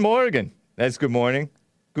 Guten Morgen. That's good morning.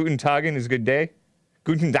 Guten Tagen is good day.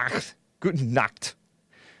 Guten Nacht. Guten Nacht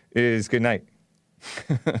is good night.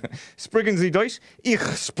 Sprechen Sie Deutsch? Ich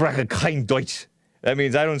spreche kein Deutsch. That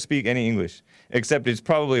means I don't speak any English, except it's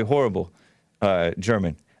probably horrible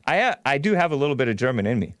German. I do have a little bit of German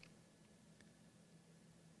in me,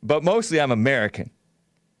 but mostly I'm American.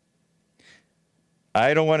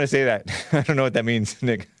 I don't want to say that. I don't know what that means,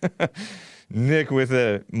 Nick. Nick with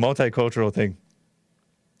a multicultural thing.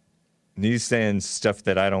 And he's saying stuff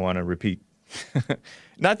that I don't want to repeat.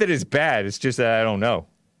 Not that it's bad, it's just that I don't know.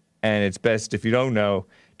 And it's best if you don't know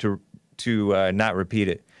to not repeat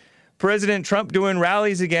it. President Trump doing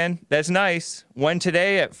rallies again. That's nice. One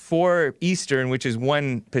today at 4 Eastern, which is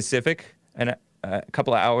 1 Pacific, and a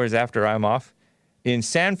couple of hours after I'm off, in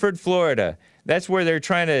Sanford, Florida. That's where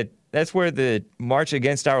that's where the March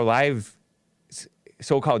Against Our Lives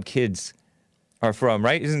so-called kids are from,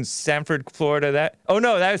 right? Isn't Sanford, Florida that? Oh,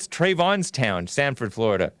 no, that's Trayvon's town, Sanford,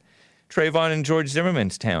 Florida. Trayvon and George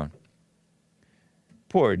Zimmerman's town.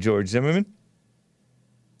 Poor George Zimmerman.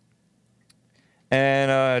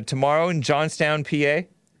 And tomorrow in Johnstown, PA,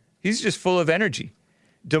 he's just full of energy.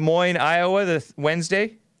 Des Moines, Iowa,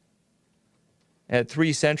 Wednesday at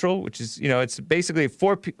 3 Central, which is, it's basically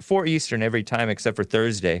 4 Eastern every time except for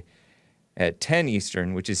Thursday at 10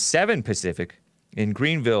 Eastern, which is 7 Pacific in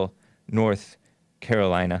Greenville, North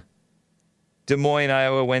Carolina. Des Moines,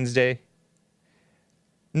 Iowa, Wednesday.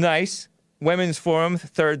 Nice. Women's Forum,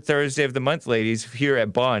 3rd Thursday of the month, ladies, here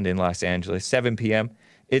at Bond in Los Angeles, 7 p.m.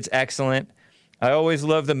 It's excellent. I always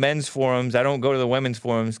love the men's forums. I don't go to the women's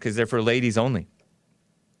forums because they're for ladies only.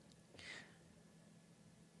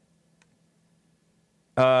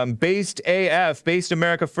 Based AF, Based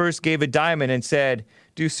America First, gave a diamond and said,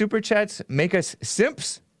 do super chats make us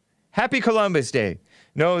simps? Happy Columbus Day.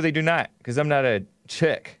 No, they do not, because I'm not a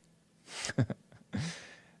chick.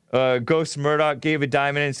 Ghost Murdoch gave a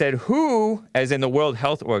diamond and said, WHO, as in the World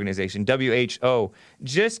Health Organization, WHO,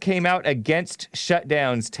 just came out against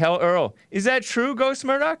shutdowns. Tell Earl. Is that true, Ghost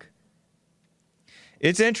Murdoch?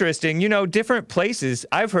 It's interesting. Different places.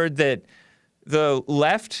 I've heard that the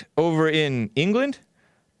left over in England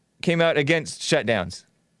came out against shutdowns.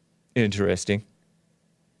 Interesting.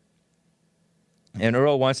 And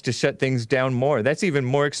Earl wants to shut things down more. That's even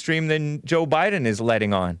more extreme than Joe Biden is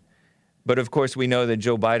letting on. But of course, we know that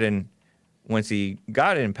Joe Biden, once he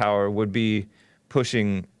got in power, would be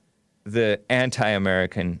pushing the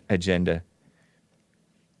anti-American agenda.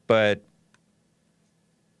 But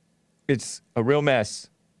it's a real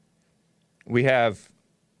mess. We have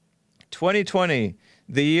 2020,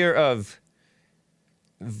 the year of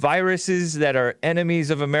viruses that are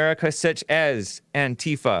enemies of America, such as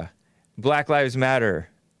Antifa, Black Lives Matter,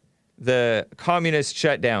 the communist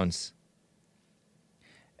shutdowns,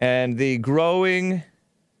 and the growing,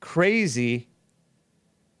 crazy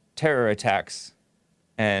terror attacks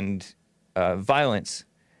and violence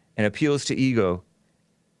and appeals to ego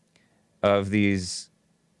of these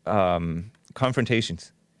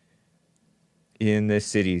confrontations in the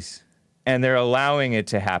cities. And they're allowing it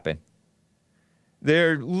to happen.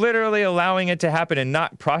 They're literally allowing it to happen and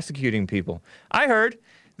not prosecuting people. I heard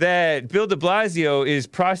that Bill de Blasio is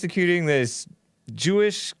prosecuting this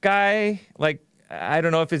Jewish guy, I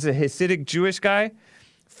don't know if it's a Hasidic Jewish guy,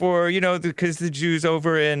 for, because the Jews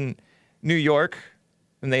over in New York,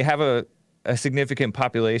 and they have a significant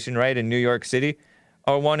population, right, in New York City,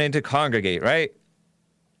 are wanting to congregate, right?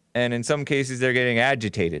 And in some cases, they're getting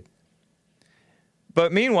agitated.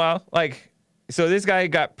 But meanwhile, so this guy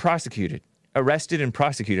got arrested and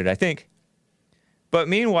prosecuted, I think. But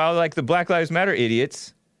meanwhile, the Black Lives Matter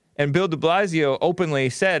idiots, and Bill de Blasio openly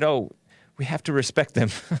said, we have to respect them.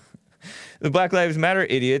 The Black Lives Matter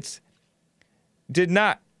idiots did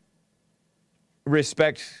not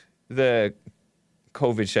respect the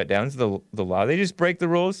COVID shutdowns, the law. They just break the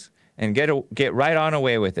rules and get right on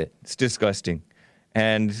away with it. It's disgusting.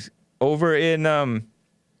 And over in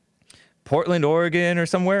Portland, Oregon or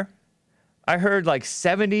somewhere, I heard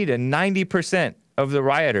 70 to 90% of the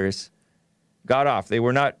rioters got off. They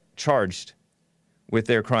were not charged with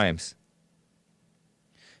their crimes.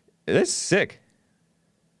 That's sick.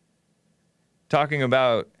 Talking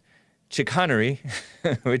about chicanery,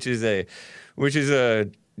 which is a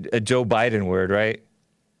Joe Biden word, right?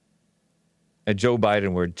 A Joe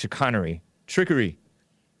Biden word, chicanery, trickery.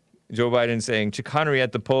 Joe Biden saying chicanery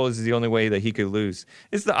at the polls is the only way that he could lose.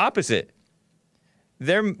 It's the opposite.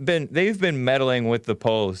 They've been meddling with the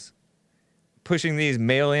polls, pushing these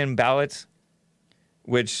mail-in ballots,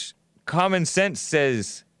 which common sense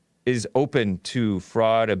says is open to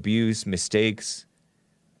fraud, abuse, mistakes,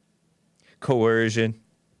 coercion,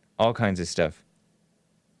 all kinds of stuff.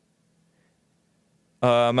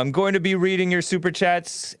 I'm going to be reading your super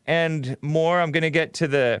chats and more. I'm going to get to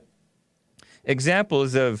the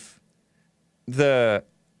examples of the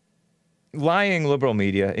lying liberal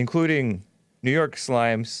media, including New York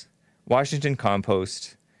Slimes, Washington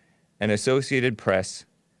Compost, and Associated Press.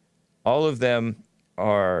 All of them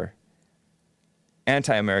are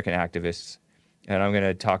anti-American activists, and I'm going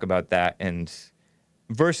to talk about that and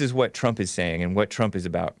versus what Trump is saying and what Trump is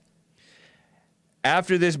about.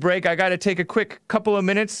 After this break, I got to take a quick couple of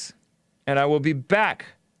minutes, and I will be back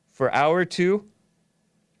for hour 2.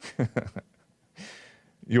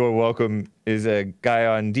 You're welcome is a guy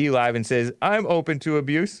on D Live and says, I'm open to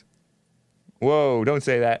abuse. Whoa, don't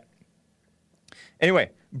say that.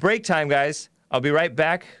 Anyway, break time, guys. I'll be right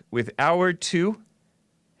back with hour 2.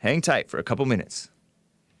 Hang tight for a couple minutes.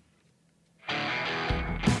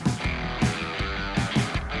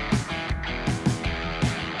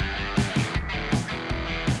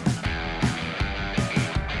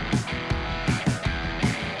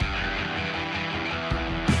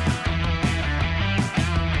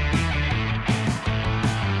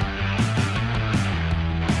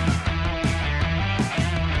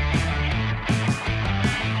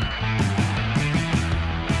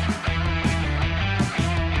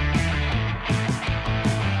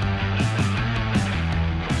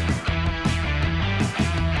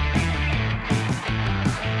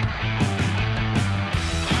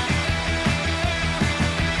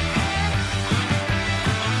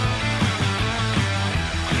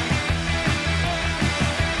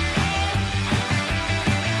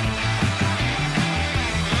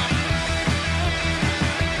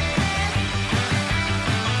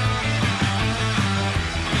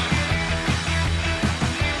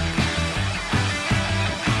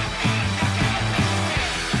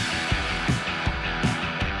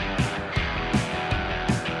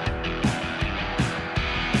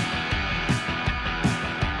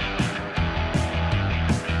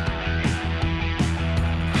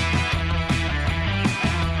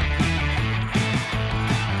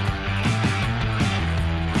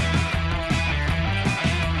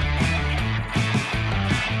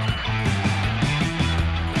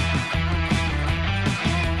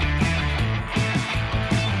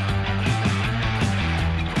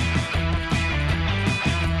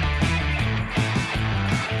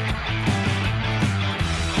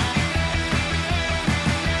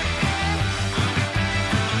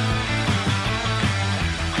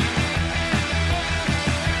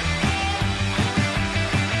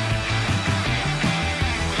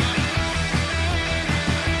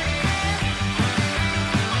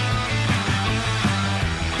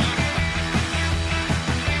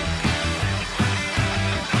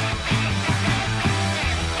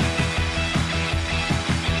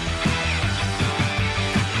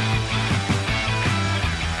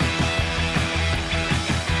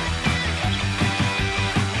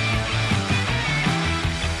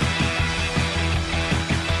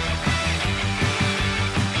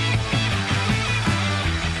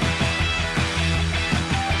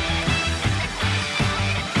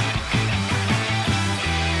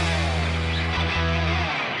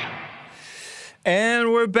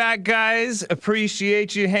 And we're back, guys.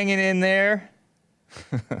 Appreciate you hanging in there.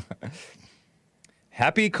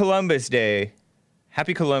 Happy Columbus Day.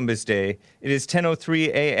 Happy Columbus Day. It is 10:03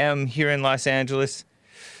 a.m. here in Los Angeles.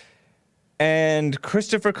 And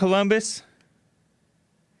Christopher Columbus,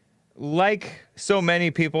 like so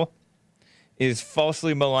many people, is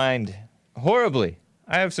falsely maligned horribly.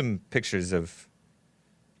 I have some pictures of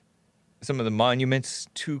some of the monuments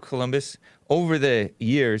to Columbus over the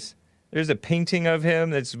years. There's a painting of him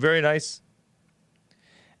that's very nice.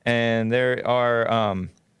 And there are,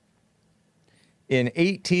 in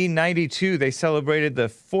 1892, they celebrated the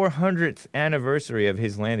 400th anniversary of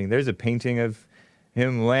his landing. There's a painting of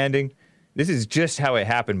him landing. This is just how it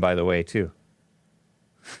happened, by the way, too.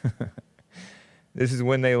 This is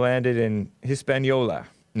when they landed in Hispaniola.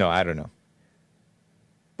 No, I don't know.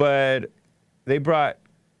 But they brought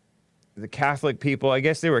the Catholic people. I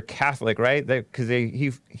guess they were Catholic, right? Because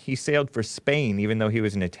he sailed for Spain, even though he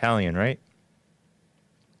was an Italian, right?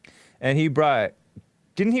 And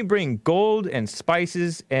didn't he bring gold and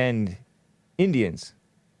spices and Indians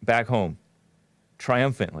back home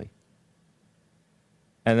triumphantly?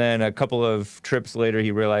 And then a couple of trips later,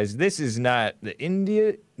 he realized this is not the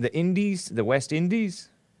Indies, the West Indies,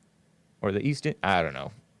 or the East. I don't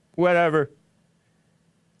know, whatever.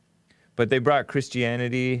 But they brought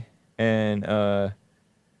Christianity and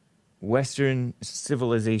Western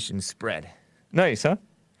civilization spread. Nice, huh?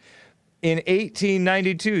 In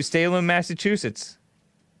 1892, Salem, Massachusetts,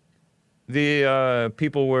 the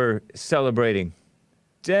people were celebrating.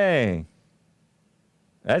 Dang,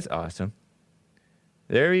 that's awesome.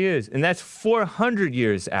 There he is. And that's 400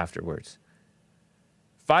 years afterwards.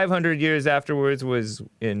 500 years afterwards was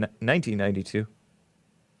in 1992.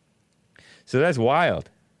 So that's wild.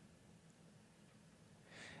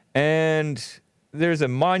 And there's a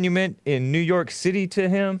monument in New York City to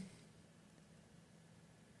him.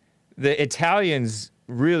 The Italians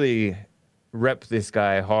really rep this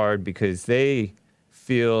guy hard because they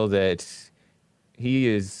feel that he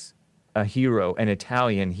is a hero, an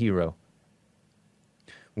Italian hero.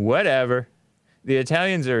 Whatever. The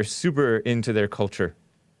Italians are super into their culture.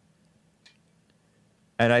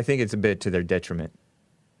 And I think it's a bit to their detriment.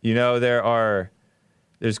 You know,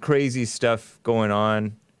 there's crazy stuff going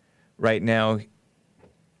on right now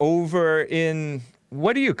over in,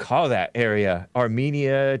 what do you call that area?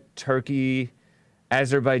 Armenia, Turkey,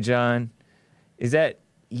 Azerbaijan. Is that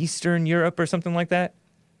Eastern Europe or something like that?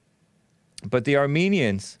 But the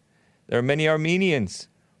Armenians, there are many Armenians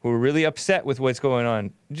who are really upset with what's going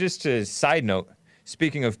on. Just a side note,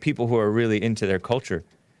 speaking of people who are really into their culture,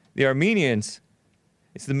 the Armenians,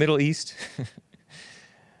 it's the Middle East.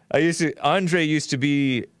 Andre used to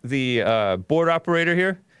be the board operator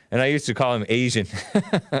here, and I used to call him Asian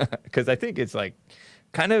because I think it's like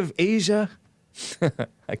kind of Asia.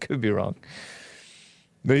 I could be wrong.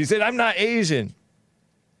 But he said, I'm not Asian.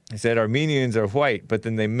 He said Armenians are white, but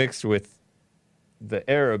then they mixed with the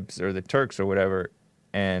Arabs or the Turks or whatever,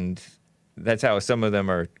 and that's how some of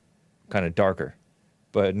them are kind of darker.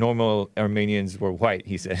 But normal Armenians were white,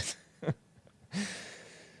 he said.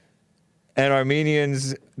 And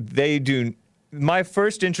Armenians, my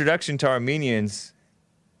first introduction to Armenians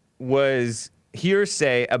was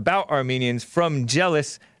hearsay about Armenians from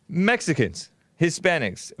jealous Mexicans,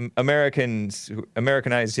 Hispanics,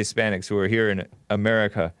 Americanized Hispanics who are here in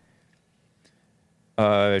America.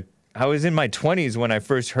 I was in my 20s when I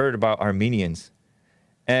first heard about Armenians.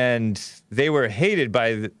 And they were hated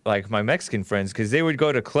by my Mexican friends because they would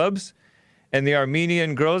go to clubs and the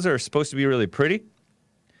Armenian girls are supposed to be really pretty.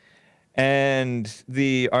 And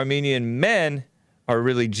the Armenian men are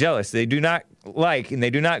really jealous. They do not like and they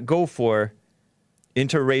do not go for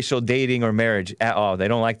interracial dating or marriage at all. They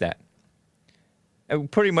don't like that.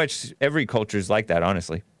 And pretty much every culture is like that,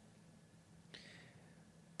 honestly.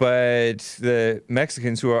 But the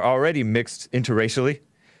Mexicans who are already mixed interracially,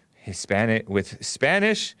 Hispanic with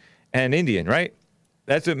Spanish and Indian, right?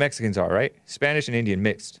 That's what Mexicans are, right? Spanish and Indian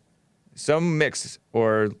mixed. Some mix,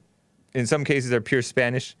 or in some cases they're pure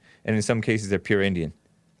Spanish, and in some cases they're pure Indian.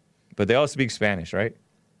 But they all speak Spanish, right?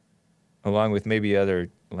 Along with maybe other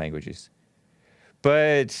languages.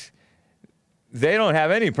 But they don't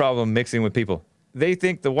have any problem mixing with people. They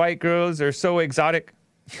think the white girls are so exotic.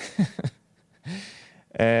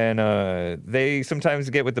 And they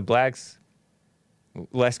sometimes get with the blacks.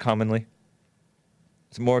 Less commonly.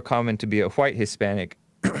 It's more common to be a white Hispanic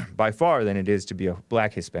by far than it is to be a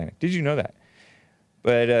black Hispanic. Did you know that?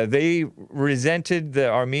 But they resented the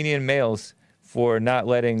Armenian males for not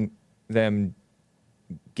letting them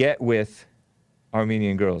get with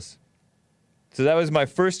Armenian girls. So that was my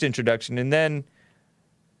first introduction. And then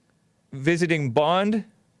visiting Bond.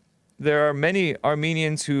 There are many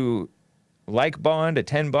Armenians who like Bond,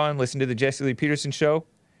 attend Bond, listen to the Jesse Lee Peterson show.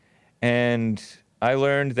 And I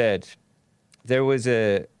learned that there was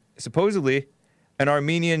supposedly an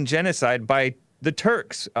Armenian genocide by the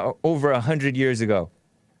Turks over 100 years ago.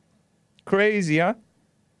 Crazy, huh?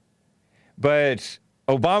 But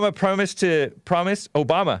Obama promised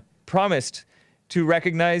to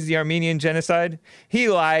recognize the Armenian genocide. He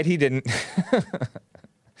lied. He didn't.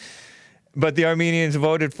 But the Armenians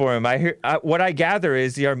voted for him. What I gather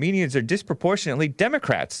is the Armenians are disproportionately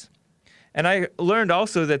Democrats. And I learned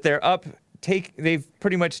also that they've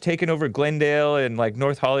pretty much taken over Glendale and like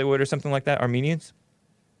North Hollywood or something like that, Armenians.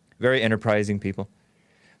 Very enterprising people.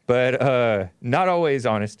 But not always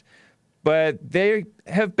honest. But they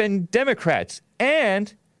have been Democrats.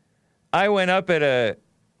 And I went up to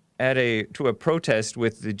a protest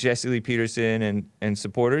with the Jesse Lee Peterson and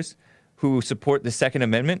supporters who support the Second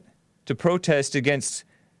Amendment to protest against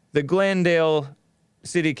the Glendale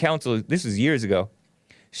City Council. This was years ago.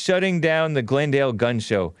 Shutting down the Glendale gun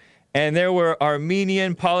show. And there were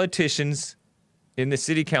Armenian politicians in the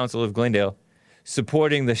city council of Glendale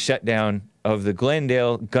supporting the shutdown of the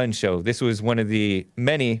Glendale gun show. This was one of the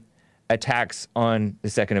many attacks on the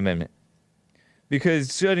Second Amendment.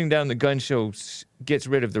 Because shutting down the gun show gets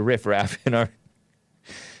rid of the riffraff in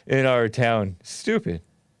our town. Stupid.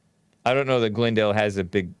 I don't know that Glendale has a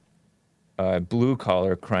big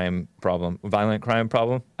blue-collar crime problem, violent crime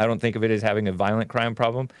problem. I don't think of it as having a violent crime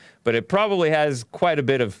problem, but it probably has quite a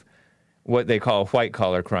bit of what they call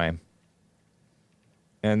white-collar crime.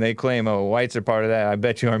 And they claim, oh, whites are part of that. I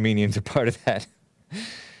bet you Armenians are part of that.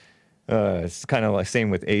 It's kind of the same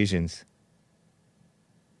with Asians.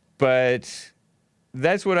 But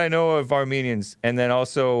that's what I know of Armenians. And then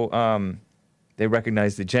also, they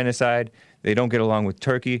recognize the genocide. They don't get along with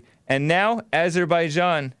Turkey. And now,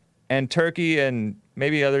 Azerbaijan and Turkey and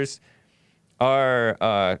maybe others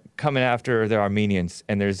are coming after the Armenians.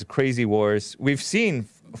 And there's crazy wars. We've seen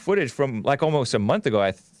footage from like almost a month ago.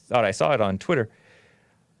 I thought I saw it on Twitter.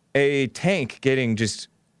 A tank getting just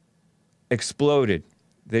exploded.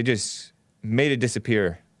 They just made it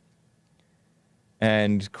disappear.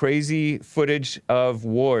 And crazy footage of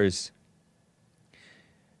wars.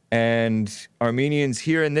 And Armenians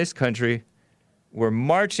here in this country were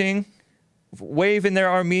marching, waving their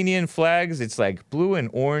Armenian flags. It's like blue and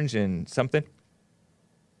orange and something.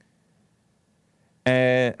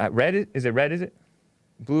 And red, is it red, is it?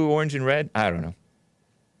 Blue, orange, and red? I don't know.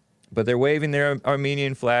 But they're waving their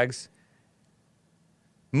Armenian flags.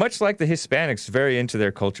 Much like the Hispanics, very into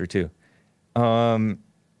their culture too. And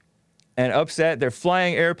upset, they're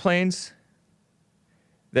flying airplanes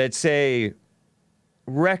that say,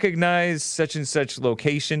 recognize such and such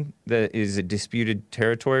location that is a disputed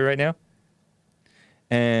territory right now.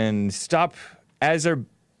 And stop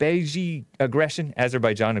Azerbaijan aggression.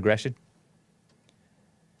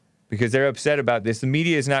 Because they're upset about this. The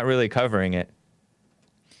media is not really covering it.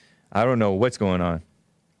 I don't know what's going on.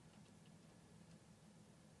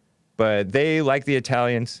 But they, like the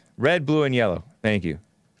Italians, red, blue, and yellow. Thank you.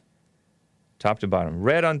 Top to bottom.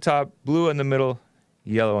 Red on top, blue in the middle,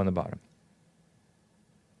 yellow on the bottom.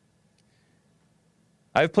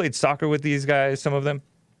 I've played soccer with these guys, some of them.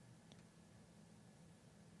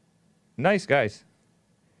 Nice guys.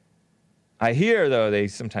 I hear, though, they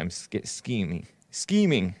sometimes get scheming.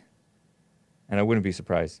 And I wouldn't be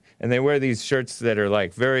surprised. And they wear these shirts that are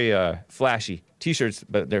like very flashy. T-shirts,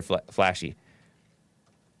 but they're flashy.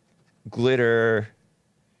 Glitter,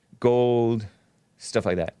 gold, stuff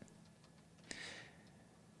like that.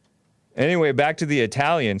 Anyway, back to the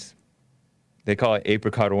Italians. They call it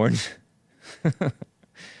apricot orange.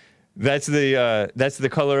 That's the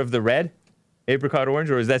color of the red? Apricot orange,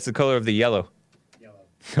 or is that the color of the yellow? Yellow.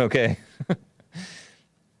 Okay.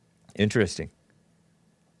 Interesting.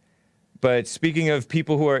 But speaking of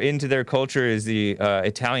people who are into their culture is the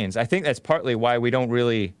Italians. I think that's partly why we don't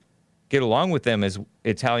really get along with them as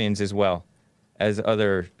Italians as well as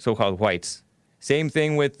other so-called whites. Same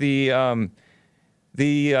thing with the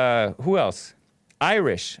who else?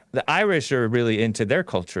 Irish. The Irish are really into their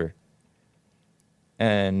culture.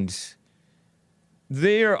 And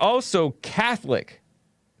they are also Catholic.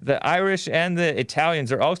 The Irish and the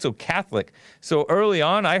Italians are also Catholic. So early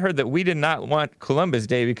on, I heard that we did not want Columbus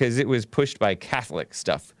Day because it was pushed by Catholic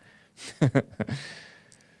stuff.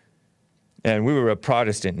 And we were a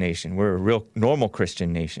Protestant nation. We're a real normal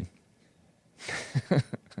Christian nation.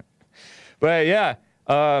 But yeah,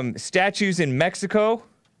 statues in Mexico.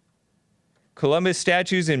 Columbus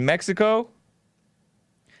statues in Mexico.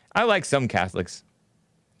 I like some Catholics.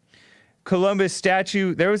 Columbus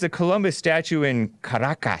statue. There was a Columbus statue in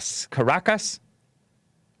Caracas.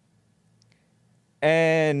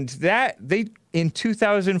 And that in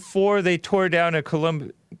 2004 they tore down a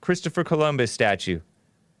Christopher Columbus statue.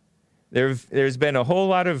 There's been a whole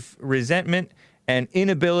lot of resentment and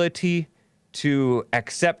inability to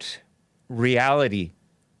accept reality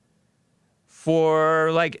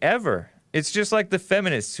for like ever. It's just like the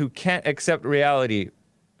feminists who can't accept reality.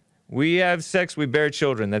 We have sex, we bear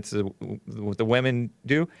children. That's what the women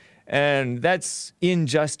do. And that's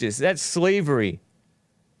injustice. That's slavery.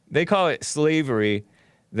 They call it slavery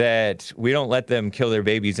that we don't let them kill their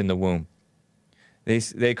babies in the womb.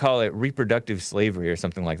 They call it reproductive slavery or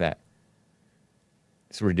something like that.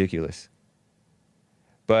 It's ridiculous.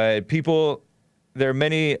 But there are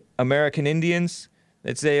many American Indians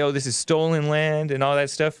that say, oh, this is stolen land and all that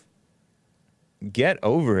stuff. Get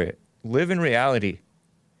over it. Live in reality.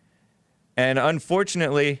 And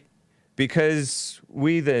unfortunately, because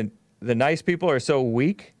we, the nice people, are so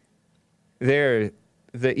weak, the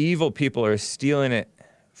evil people are stealing it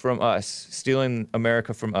from us, stealing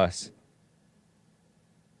America from us.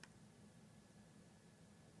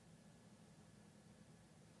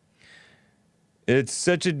 It's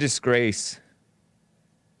such a disgrace.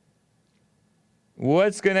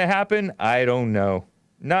 What's going to happen? I don't know.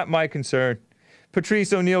 Not my concern.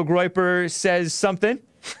 Patrice O'Neill Groyper says something.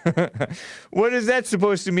 What is that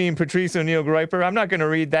supposed to mean, Patrice O'Neill Groyper? I'm not going to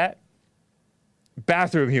read that.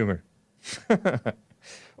 Bathroom humor.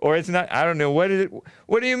 Or it's not, I don't know. What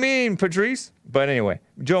do you mean, Patrice? But anyway,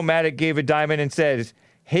 Joe Maddock gave a diamond and says,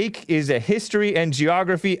 Hake is a history and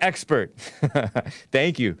geography expert.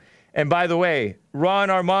 Thank you. And by the way, Ron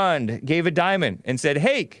Armand gave a diamond and said,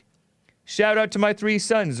 Hake, shout out to my 3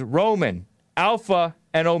 sons, Roman, Alpha,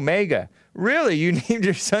 and Omega. Really? You named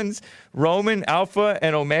your sons Roman, Alpha,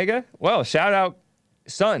 and Omega? Well, shout out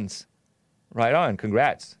sons. Right on.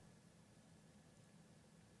 Congrats.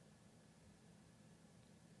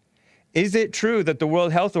 Is it true that the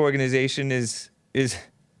World Health Organization is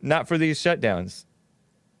not for these shutdowns?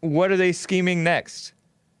 What are they scheming next?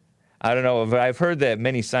 I don't know, but I've heard that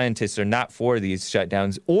many scientists are not for these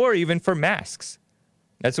shutdowns or even for masks.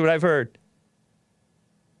 That's what I've heard.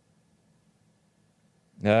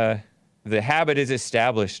 The habit is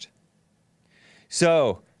established.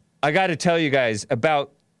 So, I got to tell you guys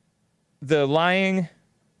about the lying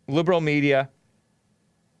liberal media.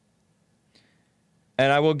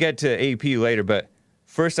 And I will get to AP later, but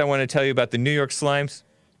first I want to tell you about the New York Slimes.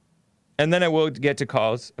 And then I will get to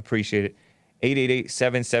calls. Appreciate it.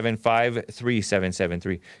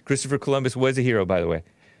 888-775-3773. Christopher Columbus was a hero, by the way.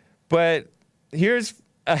 But here's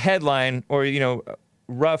a headline, or,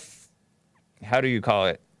 rough, how do you call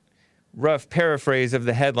it? Rough paraphrase of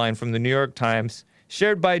the headline from the New York Times,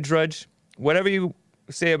 shared by Drudge. Whatever you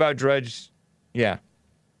say about Drudge, yeah.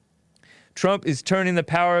 Trump is turning the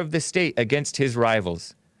power of the state against his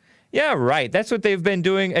rivals. Yeah, right. That's what they've been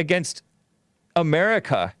doing against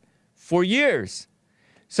America for years.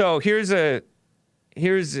 So here's a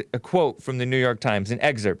quote from the New York Times, an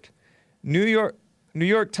excerpt. New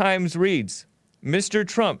York Times reads, Mr.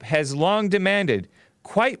 Trump has long demanded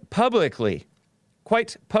quite publicly,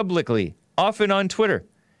 often on Twitter,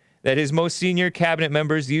 that his most senior cabinet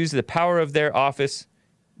members use the power of their office,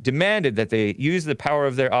 demanded that they use the power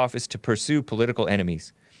of their office to pursue political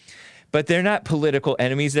enemies. But they're not political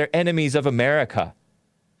enemies, they're enemies of America.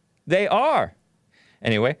 They are.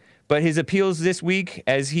 Anyway, but his appeals this week,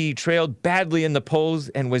 as he trailed badly in the polls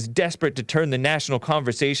and was desperate to turn the national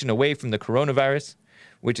conversation away from the coronavirus,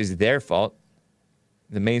 which is their fault,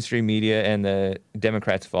 the mainstream media and the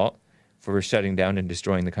Democrats' fault for shutting down and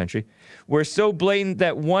destroying the country, were so blatant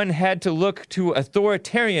that one had to look to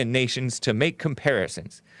authoritarian nations to make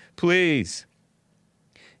comparisons. Please.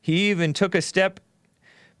 He even took a step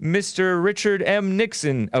Mr. Richard M.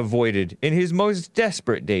 Nixon avoided in his most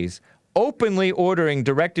desperate days, openly ordering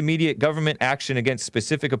direct immediate government action against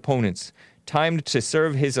specific opponents, timed to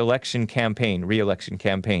serve his re-election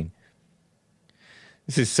campaign.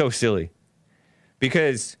 This is so silly.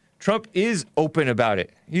 Because Trump is open about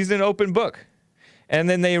it. He's an open book. And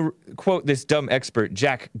then they quote this dumb expert,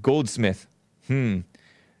 Jack Goldsmith.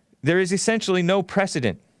 There is essentially no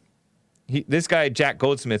precedent. This guy, Jack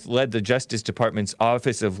Goldsmith, led the Justice Department's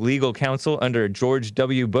Office of Legal Counsel under George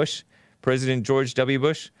W. Bush, President George W.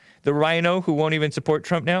 Bush. The rhino who won't even support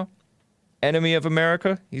Trump now. Enemy of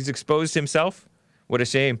America. He's exposed himself. What a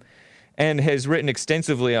shame. And has written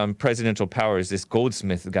extensively on presidential powers, this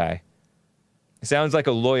Goldsmith guy. Sounds like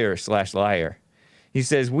a lawyer/liar. He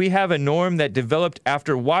says, we have a norm that developed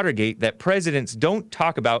after Watergate that presidents don't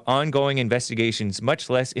talk about ongoing investigations, much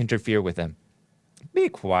less interfere with them. Be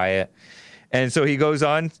quiet. And so he goes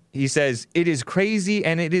on, he says, it is crazy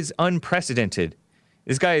and it is unprecedented.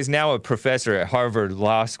 This guy is now a professor at Harvard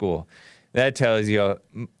Law School. That tells you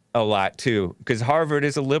a lot, too, because Harvard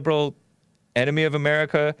is a liberal, enemy of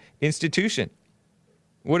America institution.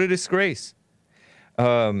 What a disgrace.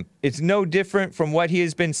 It's no different from what he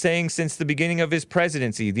has been saying since the beginning of his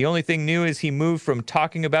presidency. The only thing new is he moved from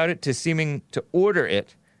talking about it to seeming to order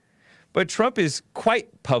it. But Trump is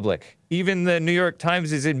quite public. Even the New York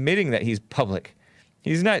Times is admitting that he's public.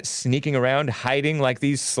 He's not sneaking around hiding like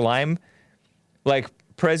these slime, like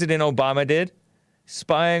President Obama did,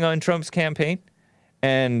 spying on Trump's campaign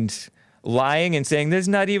and lying and saying there's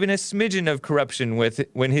not even a smidgen of corruption with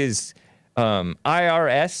when his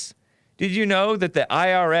IRS. Did you know that the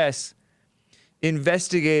IRS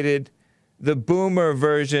investigated the boomer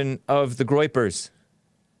version of the Groypers,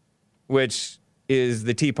 which is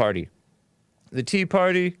the Tea Party? The Tea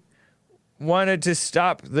Party wanted to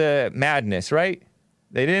stop the madness, right?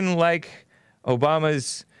 They didn't like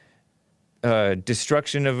Obama's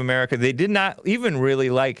destruction of America. They did not even really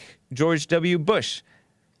like George W. Bush.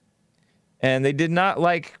 And they did not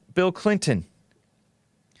like Bill Clinton.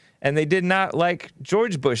 And they did not like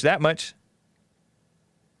George Bush that much.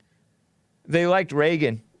 They liked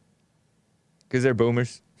Reagan because they're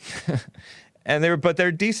boomers. But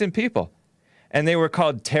they're decent people. And they were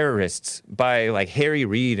called terrorists by like Harry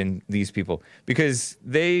Reid and these people because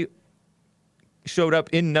they showed up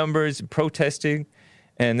in numbers protesting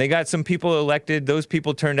and they got some people elected. Those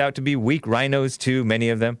people turned out to be weak rhinos too, many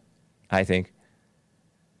of them, I think.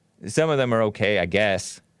 Some of them are okay, I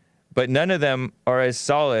guess. But none of them are as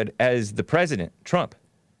solid as the president, Trump,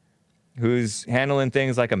 who's handling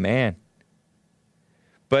things like a man.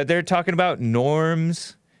 But they're talking about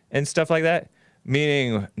norms and stuff like that,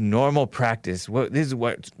 meaning normal practice. Well, this is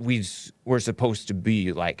what we're supposed to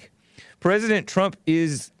be like. President Trump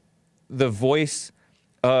is the voice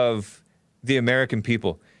of the American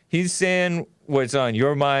people. He's saying what's on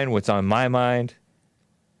your mind, what's on my mind.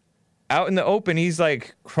 Out in the open, he's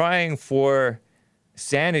like crying for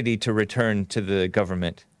sanity to return to the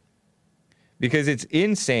government because it's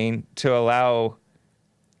insane to allow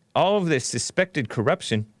all of this suspected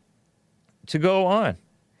corruption to go on.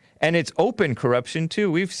 And it's open corruption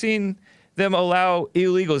too. We've seen them allow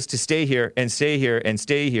illegals to stay here and stay here and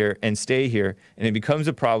stay here and stay here. And it becomes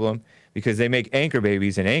a problem because they make anchor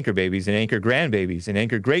babies and anchor babies and anchor grandbabies and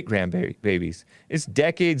anchor great grandbabies. It's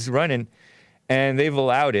decades running and they've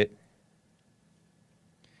allowed it.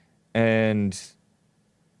 And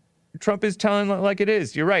Trump is telling it like it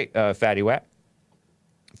is. You're right, Fatty Whack.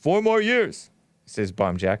 4 more years, says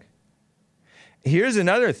Bomb Jack. Here's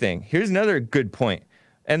another thing. Here's another good point.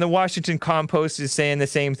 And the Washington Compost is saying the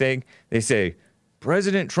same thing. They say,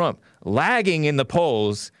 President Trump, lagging in the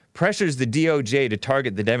polls, pressures the DOJ to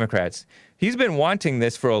target the Democrats. He's been wanting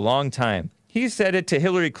this for a long time. He said it to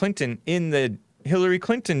Hillary Clinton in the Hillary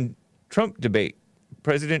Clinton-Trump debate.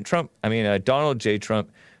 Donald J.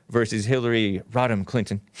 Trump versus Hillary Rodham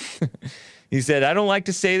Clinton. He said, I don't like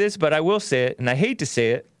to say this, but I will say it, and I hate to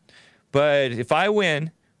say it, but if I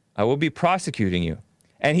win, I will be prosecuting you.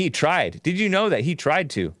 And he tried. Did you know that he tried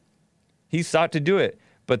to? He sought to do it.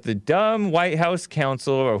 But the dumb White House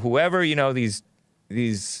counsel or whoever,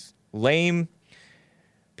 these lame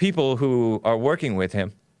people who are working with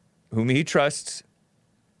him, whom he trusts,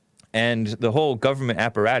 and the whole government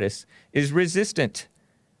apparatus is resistant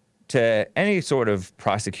to any sort of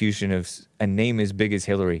prosecution of a name as big as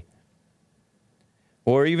Hillary.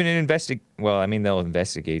 Or even they'll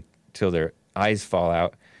investigate till their eyes fall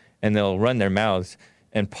out and they'll run their mouths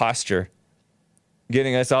and posture,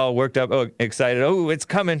 getting us all worked up, excited. Oh, it's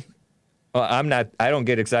coming. Well, I don't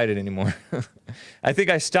get excited anymore. I think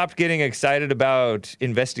I stopped getting excited about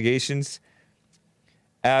investigations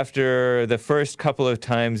after the first couple of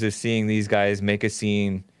times of seeing these guys make a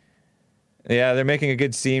scene. Yeah, they're making a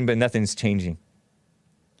good scene, but nothing's changing.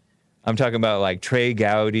 I'm talking about like Trey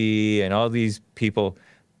Gowdy and all these people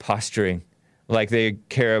posturing like they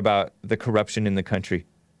care about the corruption in the country,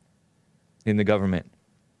 in the government.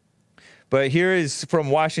 But here is from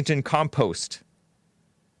Washington Compost.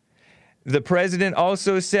 The president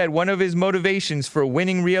also said one of his motivations for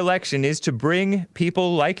winning re-election is to bring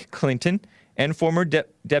people like Clinton and former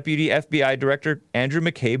Deputy FBI Director Andrew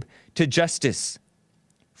McCabe to justice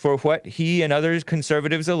for what he and other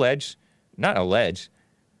conservatives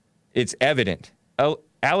it's evident.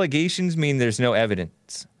 Allegations mean there's no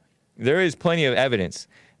evidence. There is plenty of evidence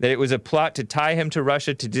that it was a plot to tie him to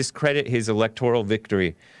Russia to discredit his electoral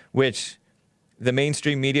victory, which the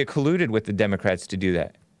mainstream media colluded with the Democrats to do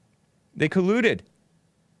that. They colluded.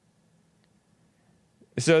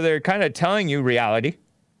 So they're kind of telling you reality.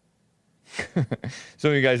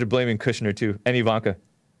 Some of you guys are blaming Kushner too, and Ivanka.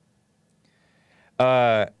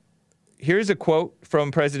 Here's a quote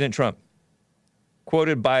from President Trump,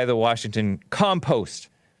 quoted by the Washington Compost.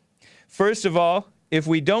 First of all, if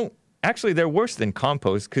we don't, actually they're worse than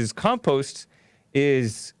compost, because compost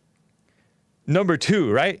is number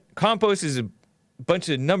 2, right? Compost is a bunch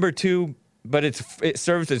of number 2, but it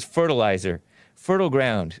serves as fertilizer, fertile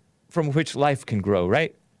ground from which life can grow,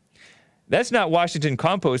 right? That's not Washington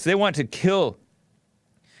Compost. They want to kill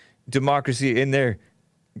democracy in their,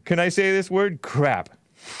 can I say this word? Crap.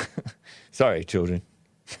 Sorry, children.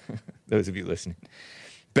 Those of you listening.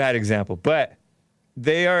 Bad example. But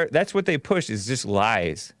that's what they push, is just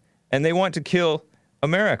lies. And they want to kill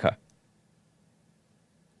America.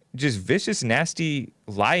 Just vicious, nasty,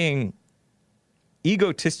 lying,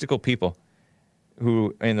 egotistical people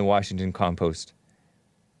who in the Washington Compost,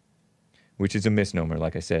 which is a misnomer,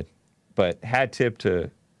 like I said. But hat tip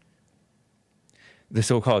to the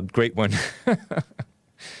so-called great one.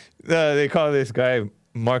 They call this guy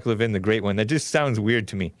Mark Levin the great one. That just sounds weird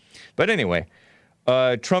to me. But anyway,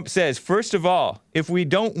 Trump says, first of all, if we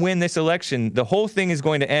don't win this election, the whole thing is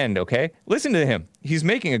going to end, okay? Listen to him. He's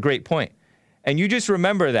making a great point. And you just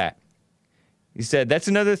remember that. He said, that's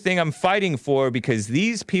another thing I'm fighting for, because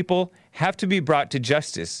these people have to be brought to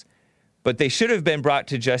justice. But they should have been brought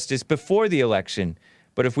to justice before the election.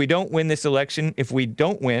 But if we don't win this election, if we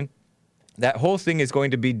don't win, that whole thing is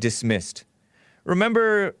going to be dismissed.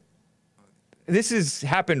 Remember, this has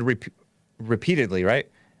happened repeatedly, right?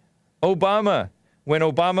 Obama, when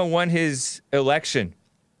Obama won his election,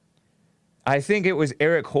 I think it was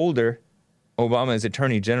Eric Holder, Obama's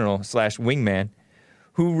attorney general / wingman,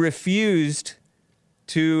 who refused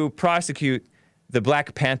to prosecute the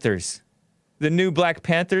Black Panthers. The new Black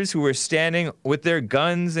Panthers who were standing with their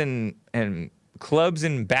guns and clubs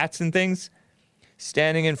and bats and things,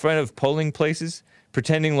 standing in front of polling places,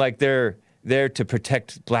 pretending like they're there to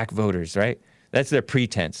protect black voters, right? That's their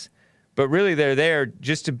pretense. But really they're there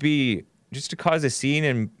just to cause a scene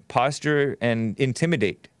and posture and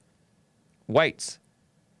intimidate whites.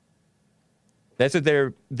 That's what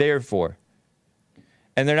they're there for.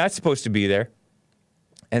 And they're not supposed to be there.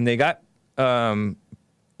 And they got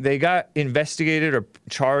investigated or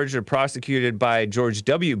charged or prosecuted by George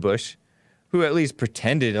W. Bush, who at least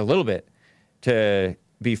pretended a little bit to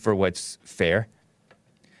be for what's fair.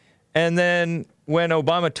 And then when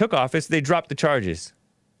Obama took office, they dropped the charges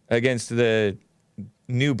against the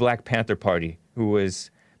new Black Panther Party, who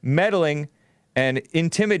was meddling and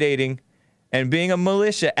intimidating and being a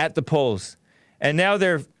militia at the polls. And now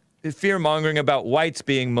they're fear-mongering about whites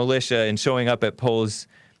being militia and showing up at polls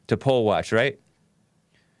to poll watch, right?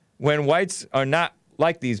 When whites are not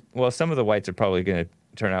like these, well, some of the whites are probably going to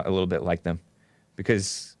turn out a little bit like them,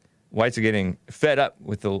 because whites are getting fed up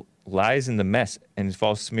with the lies and the mess and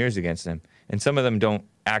false smears against them. And some of them don't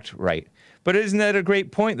act right. But isn't that a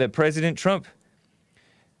great point that President Trump,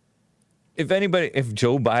 if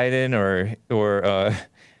Joe Biden or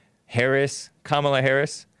Kamala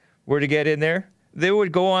Harris were to get in there, they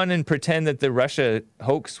would go on and pretend that the Russia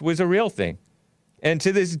hoax was a real thing. And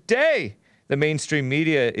to this day, the mainstream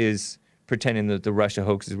media is pretending that the Russia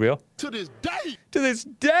hoax is real. To this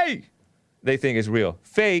day, they think it's real.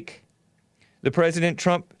 Fake. The President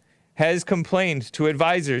Trump has complained to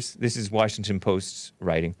advisors, this is Washington Post's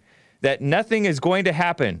writing, that nothing is going to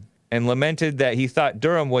happen, and lamented that he thought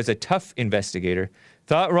Durham was a tough investigator.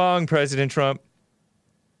 Thought wrong, President Trump.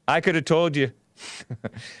 I could have told you.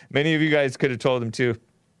 Many of you guys could have told him too.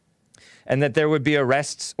 And that there would be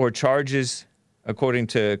arrests or charges according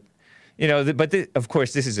to, of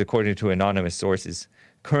course, this is according to anonymous sources.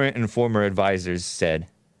 Current and former advisors said.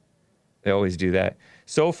 They always do that.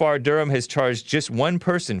 So far, Durham has charged just one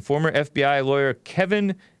person, former FBI lawyer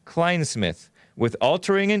Kevin Kleinsmith, with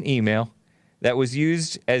altering an email that was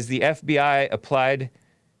used as the FBI applied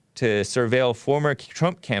to surveil former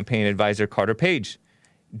Trump campaign advisor Carter Page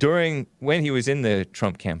when he was in the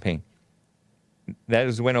Trump campaign. That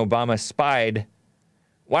was when Obama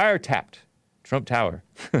wiretapped Trump Tower,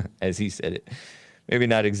 as he said it. Maybe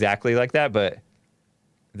not exactly like that, but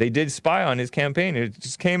they did spy on his campaign. It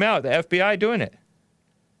just came out, the FBI doing it.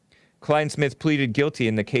 Kleinsmith pleaded guilty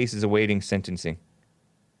and the case is awaiting sentencing.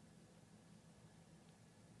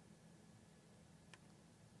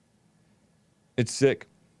 It's sick.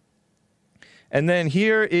 And then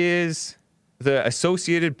here is the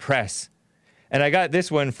Associated Press. And I got this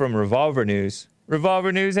one from Revolver News.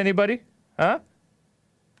 Revolver News, anybody? Huh?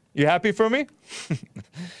 You happy for me?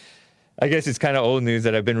 I guess it's kind of old news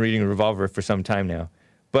that I've been reading Revolver for some time now.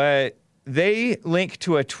 But they link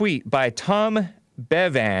to a tweet by Tom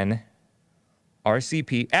Bevan,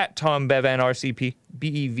 RCP, at Tom Bevan, RCP,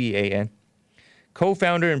 Bevan,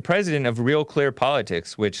 co-founder and president of Real Clear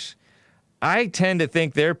Politics, which I tend to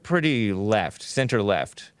think they're pretty left, center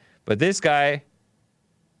left. But this guy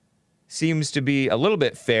seems to be a little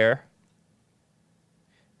bit fair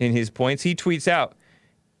in his points. He tweets out,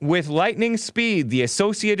 with lightning speed, the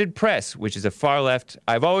Associated Press, which is a far left,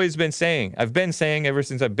 I've been saying ever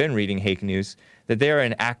since I've been reading Hake News, that they are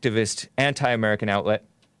an activist, anti-American outlet.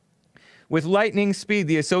 With lightning speed,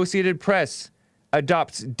 the Associated Press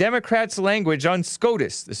adopts Democrats' language on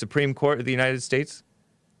SCOTUS, the Supreme Court of the United States.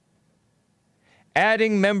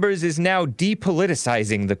 Adding members is now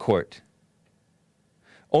depoliticizing the court.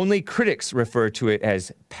 Only critics refer to it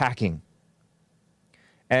as packing.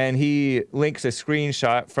 And he links a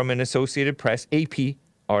screenshot from an Associated Press, AP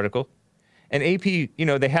article. And AP, you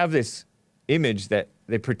know, they have this image that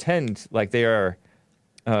they pretend like they are,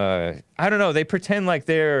 they pretend like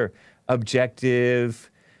they're objective,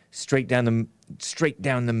 straight down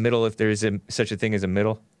the middle, if there's such a thing as a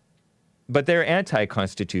middle. But they're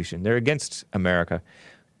anti-Constitution. They're against America.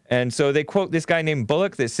 And so they quote this guy named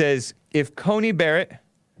Bullock that says, if Coney Barrett,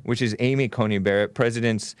 which is Amy Coney Barrett,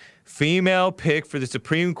 president's female pick for the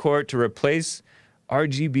Supreme Court to replace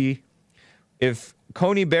RGB, if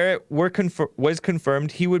Coney Barrett was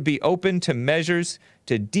confirmed, he would be open to measures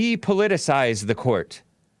to depoliticize the court.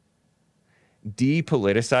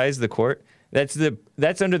 Depoliticize the court?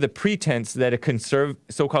 That's under the pretense that a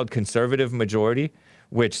so-called conservative majority,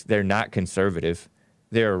 which they're not conservative,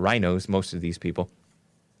 they're rhinos, most of these people,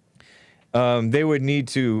 they would need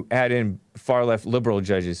to add in far-left liberal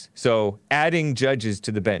judges. So adding judges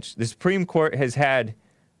to the bench. The Supreme Court has had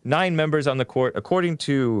 9 members on the court, according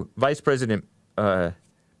to Vice President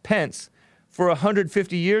Pence, for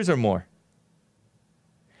 150 years or more.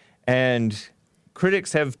 And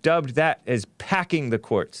critics have dubbed that as packing the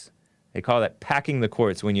courts. They call that packing the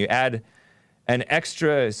courts when you add an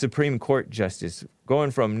extra Supreme Court justice,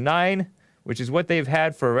 going from 9, which is what they've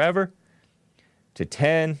had forever, to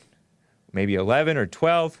 10, maybe 11 or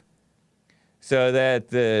 12, so that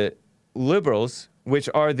the liberals, which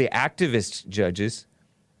are the activist judges,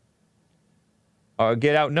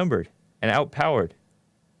 get outnumbered and outpowered.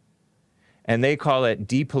 And they call it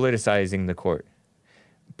depoliticizing the court.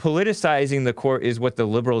 Politicizing the court is what the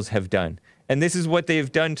liberals have done. And this is what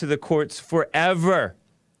they've done to the courts forever.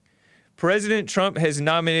 President Trump has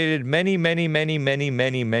nominated many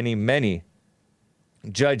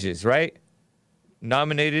judges, right?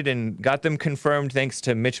 Nominated and got them confirmed thanks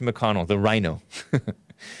to Mitch McConnell, the rhino.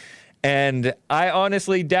 And I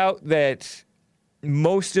honestly doubt that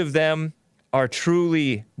most of them are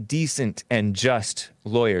truly decent and just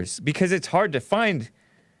lawyers, because it's hard to find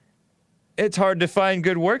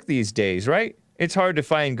good work these days, right? It's hard to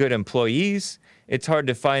find good employees. It's hard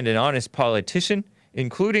to find an honest politician,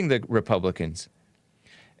 including the Republicans.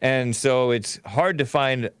 And so it's hard to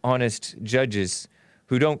find honest judges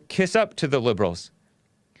who don't kiss up to the liberals.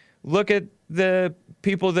 Look at the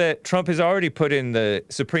people that Trump has already put in the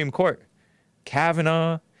Supreme Court.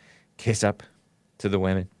 Kavanaugh, kiss up to the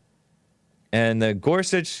women. And the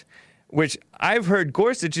Gorsuch, which I've heard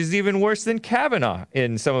Gorsuch is even worse than Kavanaugh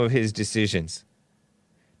in some of his decisions.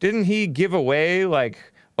 Didn't he give away, like,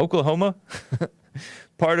 Oklahoma?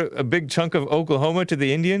 A big chunk of Oklahoma to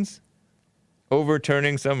the Indians?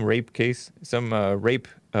 Overturning some rape case, a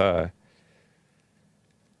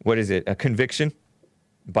conviction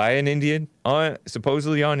by an Indian,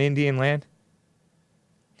 supposedly on Indian land?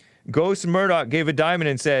 Ghost Murdoch gave a diamond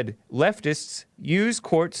and said, leftists use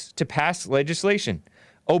courts to pass legislation.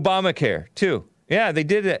 Obamacare, too. Yeah, they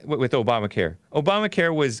did it with Obamacare.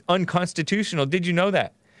 Obamacare was unconstitutional. Did you know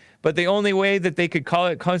that? But the only way that they could call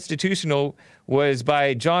it constitutional was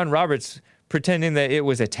by John Roberts pretending that it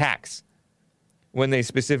was a tax, when they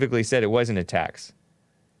specifically said it wasn't a tax.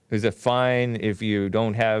 It was a fine if you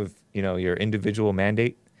don't have, your individual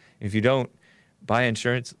mandate. If you don't buy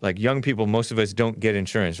insurance, like young people, most of us don't get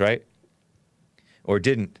insurance, right? Or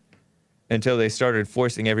didn't, until they started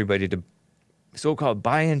forcing everybody to so-called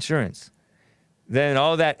buy insurance. Then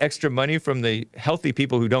all that extra money from the healthy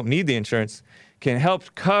people who don't need the insurance can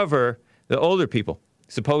help cover the older people,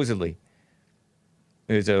 supposedly.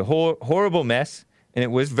 It was a horrible mess, and it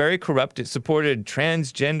was very corrupt. It supported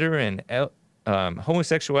transgender and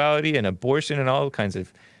homosexuality and abortion and all kinds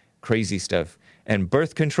of crazy stuff. And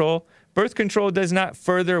birth control. Birth control does not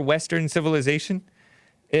further Western civilization.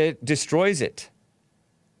 It destroys it.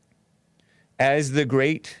 As the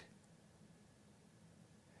great,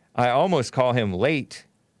 I almost call him late,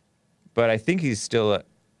 but I think he's still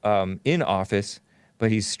in office,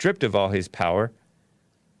 but he's stripped of all his power.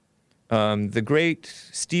 The great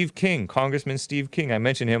Steve King, Congressman Steve King, I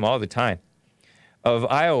mention him all the time, of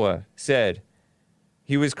Iowa, said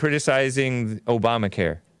he was criticizing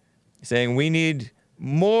Obamacare, saying we need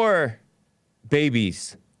more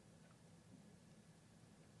babies,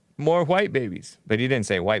 more white babies. But he didn't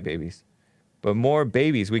say white babies, but more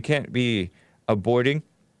babies. We can't be aborting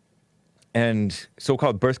and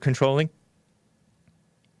so-called birth controlling.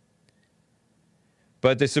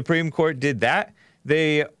 But the Supreme Court did that.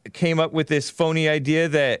 They came up with this phony idea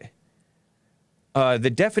that the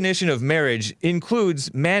definition of marriage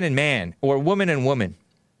includes man and man or woman and woman,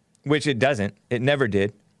 which it doesn't. It never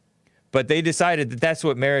did. But they decided that that's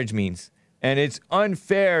what marriage means. And it's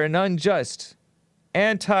unfair and unjust.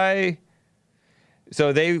 So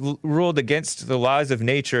they ruled against the laws of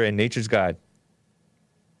nature and nature's God.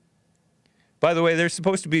 By the way,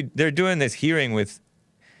 they're doing this hearing with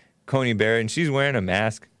Coney Barrett, and she's wearing a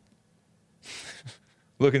mask.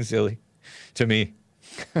 Looking silly to me.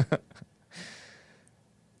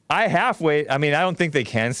 I don't think they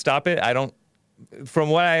can stop it. From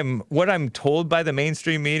what I'm told by the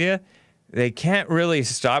mainstream media, they can't really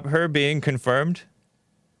stop her being confirmed.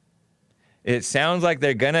 It sounds like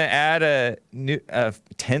they're going to add a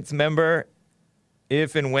 10th member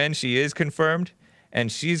if and when she is confirmed,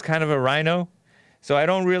 and she's kind of a rhino. So I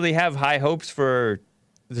don't really have high hopes for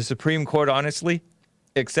the Supreme Court, honestly,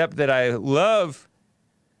 except that I love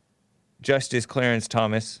Justice Clarence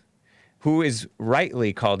Thomas, who is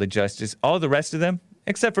rightly called a justice. All the rest of them,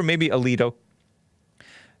 except for maybe Alito,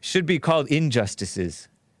 should be called injustices,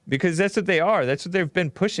 because that's what they are. That's what they've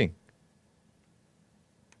been pushing.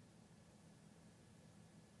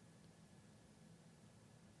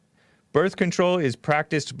 Birth control is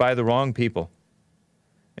practiced by the wrong people.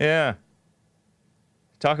 Yeah.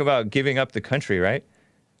 Talk about giving up the country, right?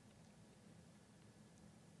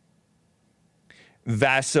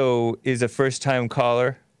 Vaso is a first-time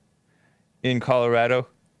caller in Colorado.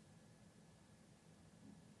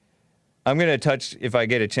 I'm going to touch, if I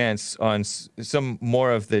get a chance, on some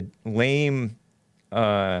more of the lame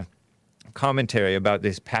commentary about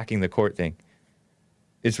this packing the court thing.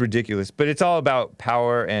 It's ridiculous, but it's all about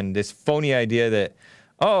power and this phony idea that,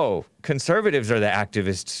 oh, conservatives are the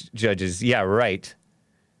activist judges. Yeah, right.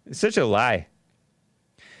 It's such a lie.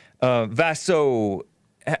 Vaso,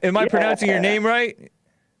 am I pronouncing your name right?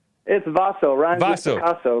 It's Vaso, rhymes with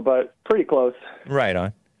Picasso, but pretty close. Right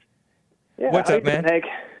on. Yeah, what's up, man? Hank?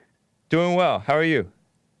 Doing well. How are you?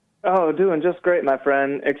 Oh, doing just great, my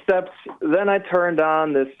friend. Except then I turned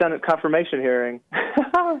on the Senate confirmation hearing.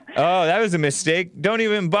 Oh, that was a mistake. Don't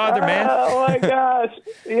even bother, man. Oh, my gosh.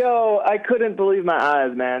 Yo, I couldn't believe my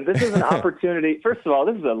eyes, man. This is an opportunity. First of all,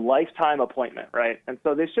 this is a lifetime appointment, right? And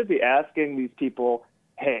so they should be asking these people,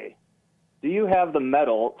 hey, do you have the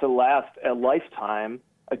mettle to last a lifetime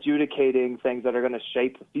adjudicating things that are going to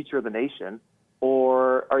shape the future of the nation?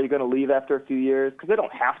 Or are you going to leave after a few years? Because they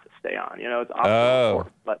don't have to stay on. You know, it's optional.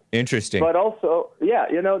 But interesting. But also, yeah,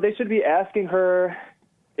 you know, they should be asking her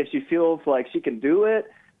if she feels like she can do it.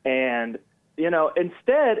 And, you know,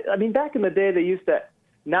 instead, I mean, back in the day, they used to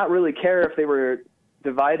not really care if they were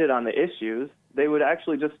divided on the issues. They would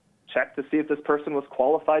actually just check to see if this person was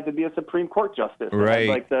qualified to be a Supreme Court justice. Right.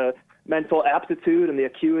 Like the mental aptitude and the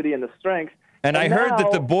acuity and the strength. And I heard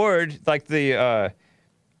that the board, like the...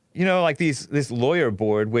 you know, like this lawyer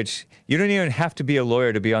board, which you don't even have to be a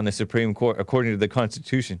lawyer to be on the Supreme Court, according to the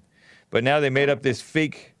Constitution. But now they made up this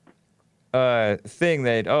fake thing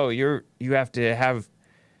that, oh, you have to have...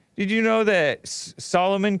 Did you know that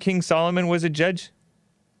King Solomon was a judge?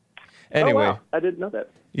 Anyway. Oh, wow. I didn't know that.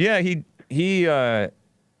 Yeah, he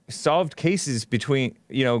solved cases between,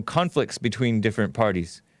 conflicts between different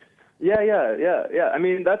parties. Yeah. I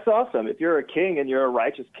mean, that's awesome. If you're a king and you're a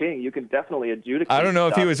righteous king, you can definitely adjudicate. I don't know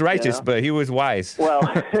if he was righteous, you know? but he was wise. Well,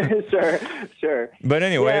 sure. But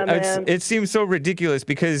anyway, yeah, it seems so ridiculous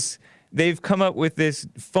because they've come up with this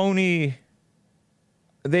phony...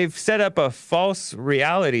 They've set up a false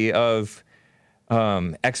reality of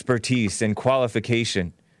expertise and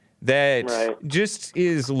qualification that just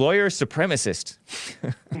is lawyer supremacist.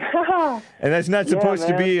 And that's not supposed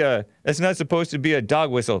to be a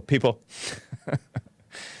dog whistle, people.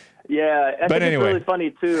 Yeah, I think anyway. It's really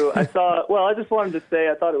funny too. I just wanted to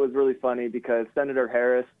say I thought it was really funny because Senator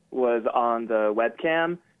Harris was on the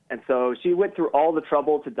webcam, and so she went through all the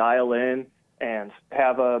trouble to dial in and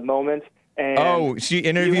have a moment. And she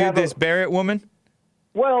interviewed this Barrett woman?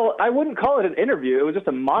 Well, I wouldn't call it an interview. It was just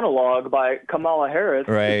a monologue by Kamala Harris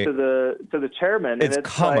to the chairman. It's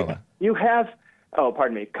Kamala. Like, you have,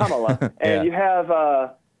 Kamala, and you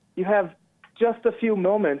have just a few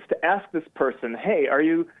moments to ask this person, hey, are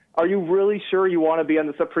you are you really sure you want to be on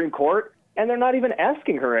the Supreme Court? And they're not even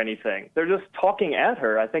asking her anything. They're just talking at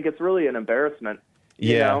her. I think it's really an embarrassment.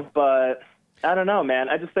 You know? But I don't know, man.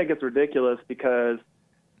 I just think it's ridiculous because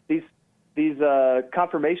these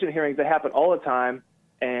confirmation hearings, they happen all the time,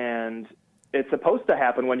 and it's supposed to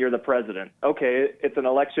happen when you're the president. Okay, it's an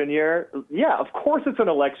election year. Yeah, of course it's an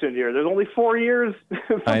election year. There's only 4 years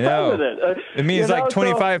for I know. president. It means like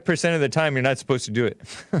 25% of the time you're not supposed to do it.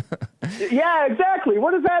 Yeah, exactly.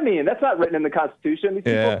 What does that mean? That's not written in the Constitution. These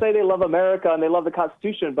people say they love America and they love the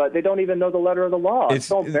Constitution, but they don't even know the letter of the law. It's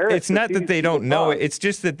so embarrassing. It's not that they don't know it. It's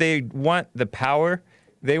just that they want the power.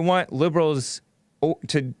 They want liberals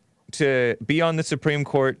to be on the Supreme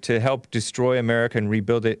Court to help destroy America and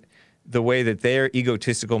rebuild it the way that their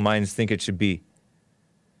egotistical minds think it should be.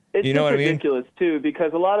 It's you know what I mean? ridiculous, too,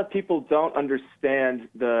 because a lot of people don't understand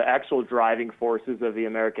the actual driving forces of the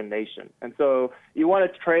American nation. And so you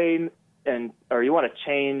want to or you want to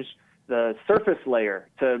change the surface layer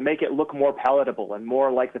to make it look more palatable and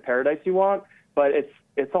more like the paradise you want, but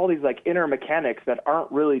it's all these like inner mechanics that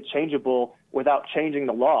aren't really changeable without changing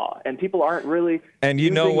the law, and people aren't really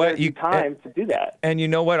using their time to do that. And you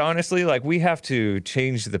know what? Honestly, like we have to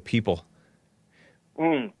change the people.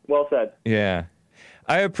 Well said. Yeah,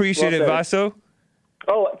 I appreciate it, Vaso.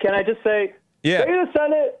 Oh, can I just say? Yeah. Say the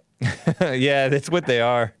Senate. Yeah, that's what they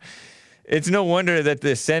are. It's no wonder that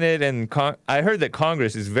the Senate and I heard that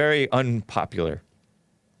Congress is very unpopular,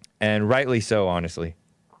 and rightly so, honestly.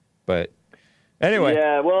 But anyway.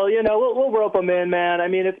 Yeah, well, we'll rope them in, man. I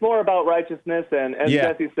mean, it's more about righteousness, and as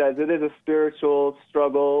Jesse says, it is a spiritual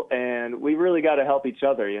struggle, and we really got to help each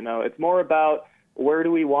other, It's more about where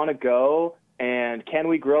do we want to go, and can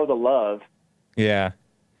we grow the love? Yeah.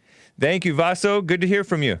 Thank you, Vaso. Good to hear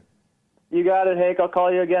from you. You got it, Hank. I'll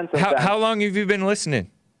call you again sometime. How long have you been listening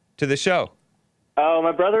to the show? Oh,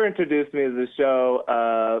 my brother introduced me to the show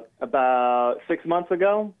about 6 months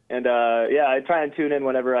ago, and I try and tune in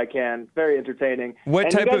whenever I can. Very entertaining. You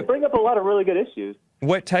guys bring up a lot of really good issues.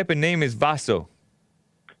 What type of name is Vaso?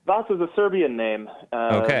 Vaso is a Serbian name.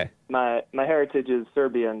 Okay. My heritage is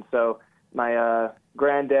Serbian, so my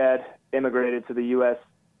granddad immigrated to the U.S.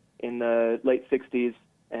 in the late 60s,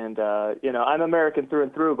 and I'm American through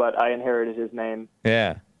and through, but I inherited his name.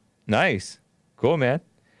 Yeah. Nice. Cool, man.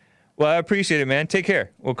 Well, I appreciate it, man. Take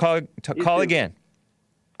care. We'll call again.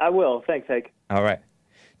 I will. Thanks, Hank. All right.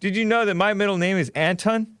 Did you know that my middle name is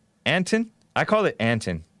Anton? Anton? I call it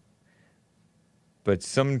Anton. But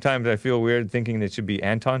sometimes I feel weird thinking that it should be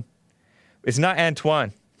Anton. It's not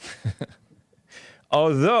Antoine.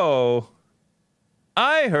 Although,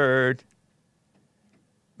 I heard...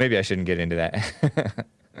 Maybe I shouldn't get into that.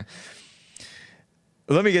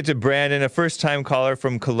 Let me get to Brandon, a first-time caller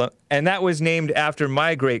from Columbus. And that was named after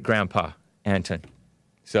my great-grandpa, Anton.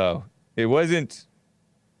 So it wasn't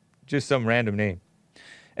just some random name.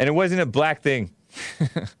 And it wasn't a black thing.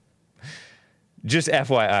 Just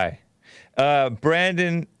FYI.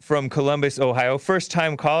 Brandon from Columbus, Ohio.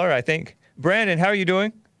 First-time caller, I think. Brandon, how are you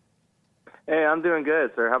doing? Hey, I'm doing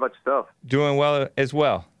good, sir. How about yourself? Doing well as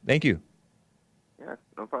well. Thank you. Yeah,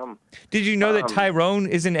 no problem. Did you know that Tyrone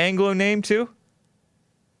is an Anglo name, too?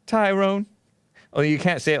 Tyrone. Oh, you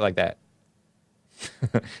can't say it like that.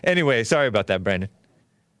 Anyway, sorry about that, Brandon.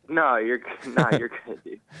 No, you're good,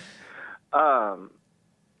 dude.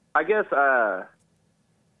 I guess, I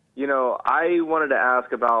wanted to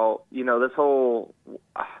ask about, this whole,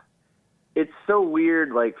 it's so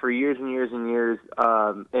weird, like, for years and years and years,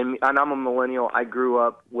 and I'm a millennial. I grew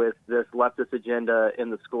up with this leftist agenda in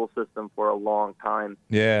the school system for a long time.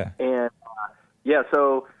 Yeah. And,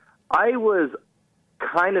 so I was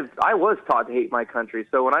taught to hate my country.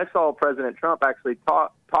 So when I saw President Trump actually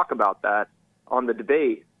talk about that on the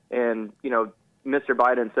debate, and, Mr.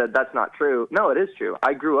 Biden said that's not true. No, it is true.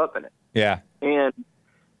 I grew up in it. Yeah. And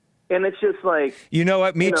it's just like... You know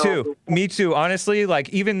what? Me too. Me too. Honestly, like,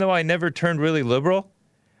 even though I never turned really liberal,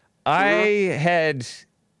 I had,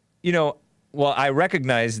 I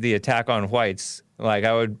recognized the attack on whites. Like,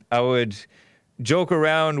 I would joke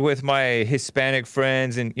around with my Hispanic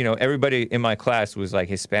friends, and, everybody in my class was, like,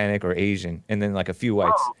 Hispanic or Asian, and then, like, a few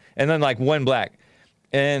whites, and then, like, one black.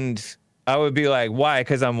 And I would be like, why?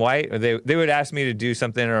 Because I'm white? Or they would ask me to do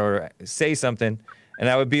something or say something, and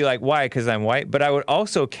I would be like, why? Because I'm white? But I would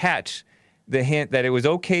also catch the hint that it was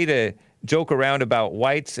okay to joke around about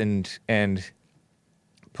whites and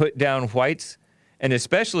put down whites, and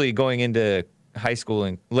especially going into high school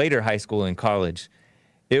and later high school and college.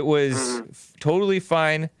 It was totally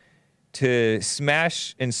fine to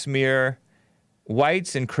smash and smear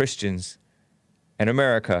whites and Christians and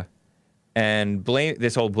America and blame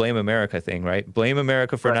this whole blame America thing, right? Blame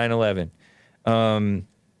America for 9/11.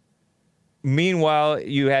 meanwhile,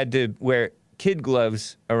 you had to wear kid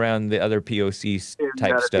gloves around the other POC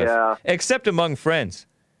type stuff. Yeah. Except among friends.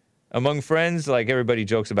 Among friends, like everybody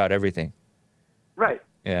jokes about everything. Right.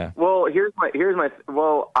 Yeah. Well,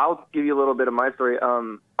 I'll give you a little bit of my story.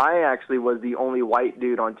 I actually was the only white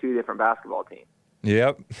dude on 2 different basketball teams.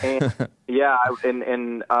 Yep. And, yeah,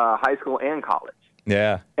 in high school and college.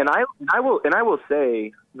 Yeah. And I will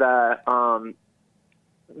say that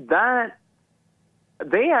that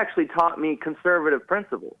they actually taught me conservative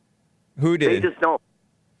principles. Who did? They just don't.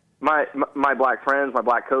 My black friends, my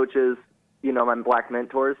black coaches, my black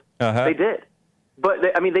mentors. Uh-huh. They did. But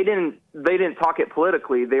they didn't talk it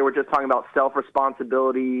politically. They were just talking about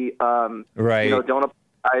self-responsibility. Right. Don't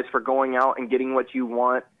apologize for going out and getting what you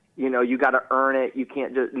want. You got to earn it. You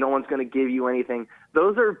can't just. No one's going to give you anything.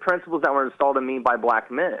 Those are principles that were installed in me by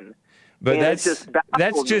black men. But and that's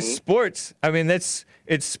just me. sports. I mean, it's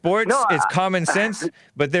sports. No, it's common sense.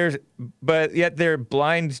 But yet they're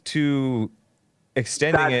blind to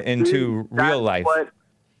extending it into real life.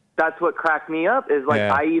 That's what cracked me up is like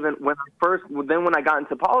Yeah. when I got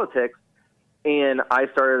into politics and I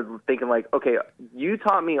started thinking like, okay, you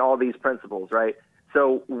taught me all these principles, right?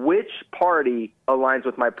 So which party aligns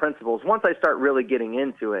with my principles once I start really getting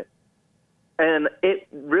into it? And it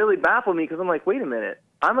really baffled me because I'm like, wait a minute,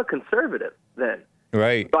 I'm a conservative then.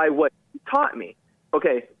 Right. By what you taught me.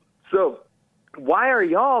 Okay, so why are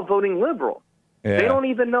y'all voting liberal? Yeah. They don't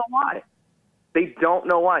even know why. They don't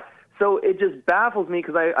know why. So it just baffles me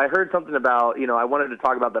because I heard something about, I wanted to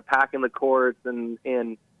talk about the pack in the courts and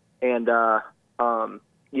the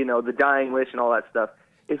dying wish and all that stuff.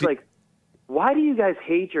 It's like, why do you guys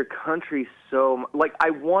hate your country so much? Like, I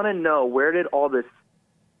want to know, where did all this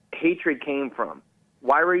hatred came from?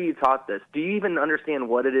 Why were you taught this? Do you even understand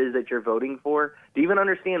what it is that you're voting for? Do you even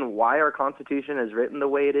understand why our Constitution is written the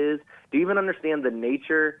way it is? Do you even understand the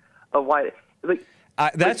nature of why?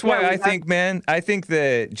 That's why I think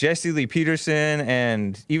that Jesse Lee Peterson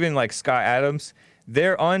and even like Scott Adams,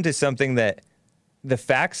 they're onto something that the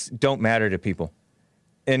facts don't matter to people.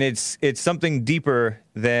 And it's something deeper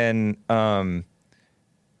than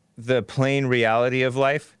the plain reality of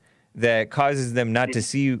life that causes them not to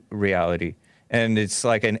see reality. And it's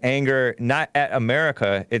like an anger, not at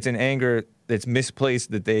America, it's an anger that's misplaced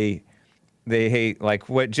that they hate. Like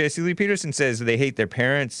what Jesse Lee Peterson says, they hate their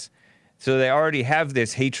parents. So they already have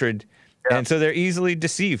this hatred, and so they're easily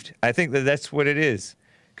deceived. I think that's what it is.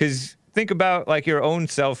 Because think about like your own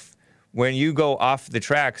self when you go off the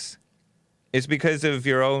tracks. It's because of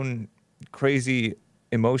your own crazy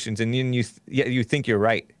emotions, and then you think you're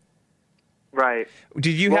right. Right.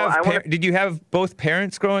 Did you did you have both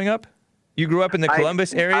parents growing up? You grew up in the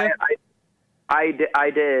Columbus area? I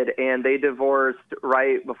did, and they divorced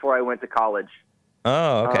right before I went to college.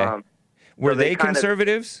 Oh, okay. Were they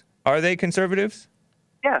conservatives? Are they conservatives?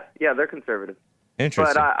 Yeah, they're conservative.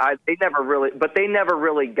 Interesting. But they never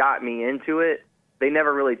really got me into it. They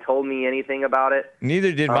never really told me anything about it.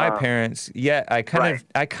 Neither did my parents. Yet I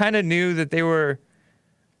kind of knew that they were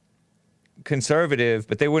conservative,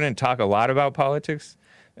 but they wouldn't talk a lot about politics.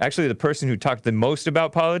 Actually, the person who talked the most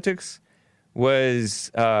about politics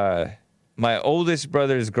was my oldest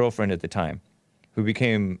brother's girlfriend at the time, who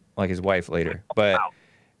became like his wife later. But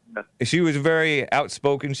she was very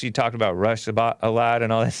outspoken. She talked about Rush a lot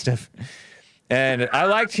and all that stuff. And I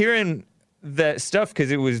liked hearing that stuff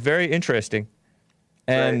because it was very interesting.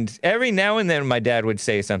 And every now and then my dad would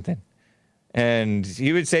say something. And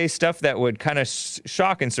he would say stuff that would kind of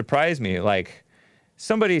shock and surprise me. Like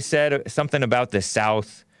somebody said something about the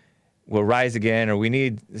South will rise again, or we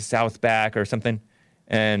need the South back or something.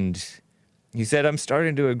 And he said, I'm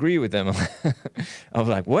starting to agree with them. I was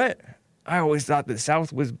like, what? I always thought the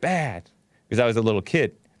South was bad because I was a little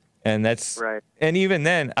kid. And that's right. And even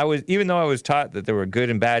then, even though I was taught that there were good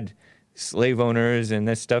and bad slave owners and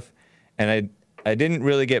this stuff, and I didn't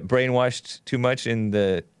really get brainwashed too much in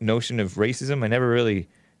the notion of racism. I never really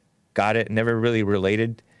got it, never really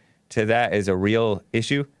related to that as a real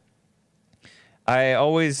issue. I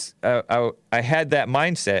always, I had that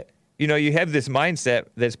mindset. You have this mindset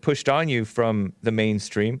that's pushed on you from the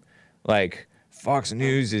mainstream, like Fox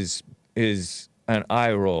News is an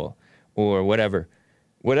eye roll or whatever,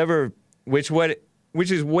 which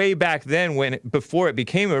is way back then before it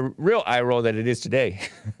became a real eye roll that it is today.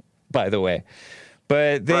 By the way,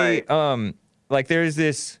 but they like there's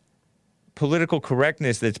this political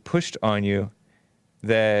correctness that's pushed on you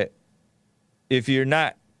that if you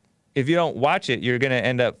don't watch it, you're going to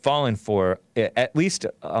end up falling for it, at least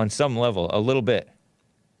on some level, a little bit.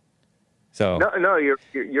 So no,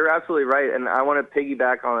 you're absolutely right, and I want to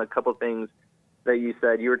piggyback on a couple things that you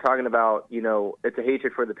said. You were talking about, it's a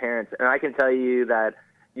hatred for the parents. And I can tell you that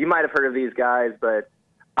you might have heard of these guys, but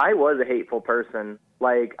I was a hateful person.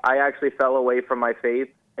 Like, I actually fell away from my faith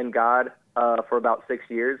in God for about 6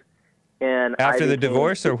 years. And after the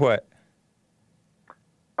divorce or what?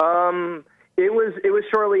 It was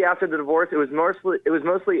shortly after the divorce. It was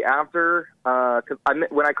mostly after, cause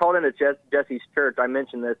when I called into Jesse's church, I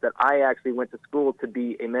mentioned this, that I actually went to school to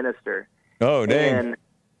be a minister. Oh, dang. And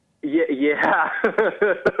yeah.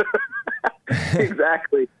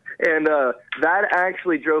 Exactly. And that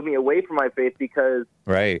actually drove me away from my faith because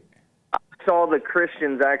right. I saw the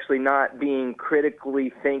Christians actually not being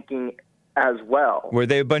critically thinking as well. Were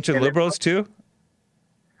they a bunch of liberals too?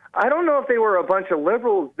 I don't know if they were a bunch of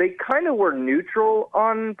liberals. They kind of were neutral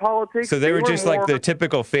on politics. So they were just like the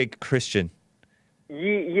typical fake Christian.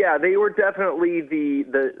 Yeah, they were definitely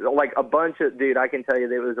the like a bunch of, dude, I can tell you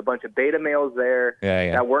there was a bunch of beta males there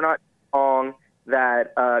that were not strong,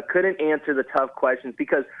 that couldn't answer the tough questions,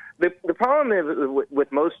 because the problem is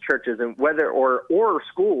with most churches, and whether or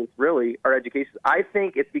schools really, or education, I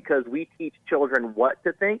think it's because we teach children what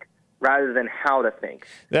to think rather than how to think.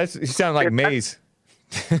 You sound like Maze.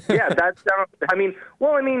 Yeah,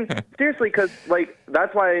 seriously, because like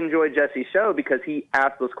that's why I enjoy Jesse's show, because he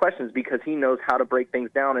asks those questions, because he knows how to break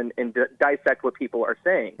things down and dissect what people are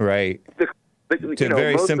saying. Right.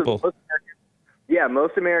 Very simple.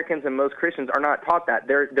 Most Americans and most Christians are not taught that.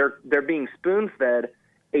 They're being spoon-fed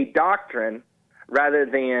a doctrine rather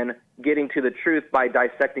than getting to the truth by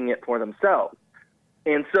dissecting it for themselves.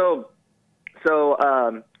 And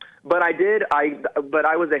but I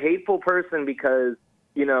was a hateful person because,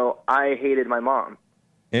 I hated my mom.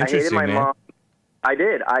 Interesting, I hated my mom. I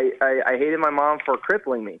did. I hated my mom for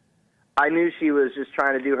crippling me. I knew she was just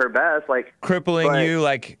trying to do her best, like crippling you,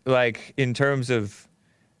 like in terms of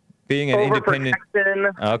being an independent.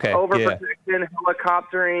 Okay. Overprotection,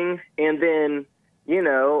 helicoptering, and then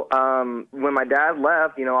when my dad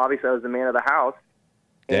left, obviously I was the man of the house.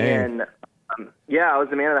 Dang. And I was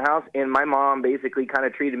the man of the house, and my mom basically kind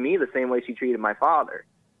of treated me the same way she treated my father.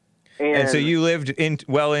 And so you lived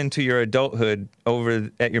well into your adulthood over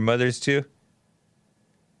at your mother's too?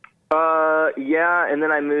 Yeah, and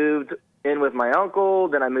then I moved in with my uncle,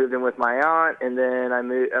 then I moved in with my aunt, and then I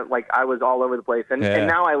moved, I was all over the place. And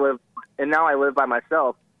now I live by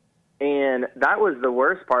myself. And that was the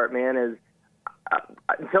worst part, man, is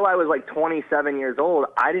until I was like 27 years old,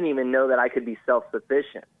 I didn't even know that I could be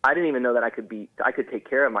self-sufficient. I didn't even know that I could take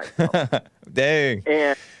care of myself. Dang.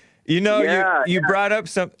 And you brought up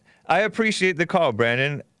some. I appreciate the call,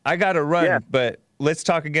 Brandon. I got to run, but let's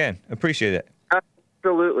talk again. Appreciate it.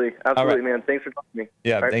 Absolutely, right. Man. Thanks for talking to me.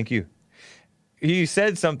 Yeah, thank you. He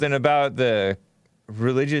said something about the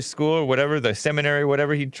religious school or whatever, the seminary,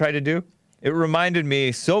 whatever he tried to do. It reminded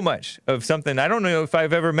me so much of something I don't know if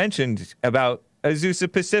I've ever mentioned about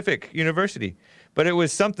Azusa Pacific University, but it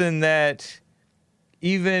was something that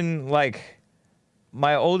even like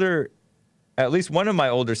at least one of my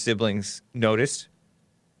older siblings noticed,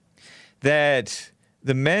 that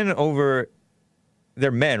the men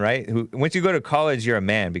they're men, right? Once you go to college, you're a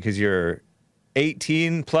man because you're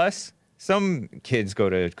 18 plus. Some kids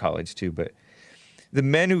go to college too, but the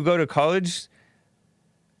men who go to college,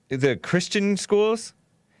 the Christian schools,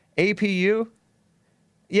 APU,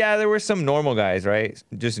 yeah, there were some normal guys, right?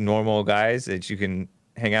 Just normal guys that you can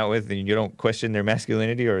hang out with and you don't question their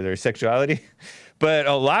masculinity or their sexuality. But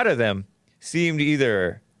a lot of them seemed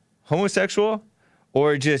either homosexual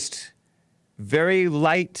or just very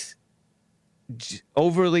light,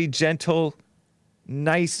 overly gentle,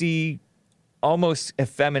 nicey, almost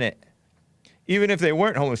effeminate. Even if they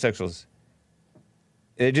weren't homosexuals,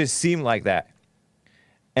 it just seemed like that.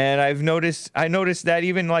 And I noticed that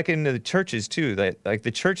even like in the churches too, that like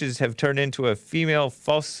the churches have turned into a female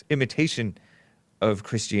false imitation of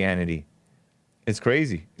Christianity. It's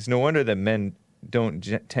crazy. It's no wonder that men don't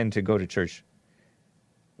tend to go to church,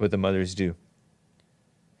 but the mothers do.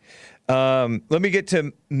 Let me get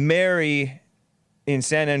to Mary in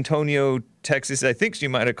San Antonio, Texas. I think she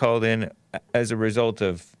might have called in as a result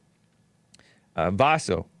of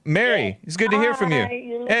Vaso. Mary, it's good to hear from you.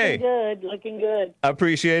 You're looking good. I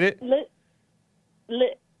appreciate it.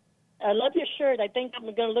 I love your shirt. I think I'm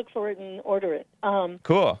going to look for it and order it.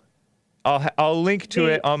 Cool. I'll link to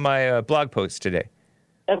it on my blog post today.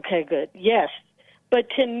 Okay, good. Yes. But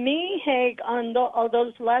to me, Hag, on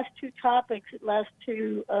those last two topics, last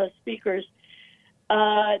two speakers,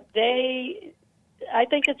 I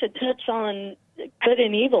think it's a touch on good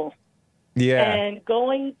and evil. Yeah. And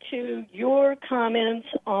going to your comments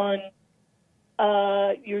on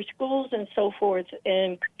your schools and so forth,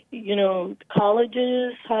 and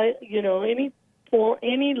colleges, any for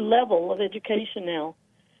any level of education now.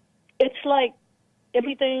 It's like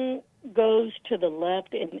everything goes to the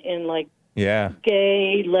left in like Yeah.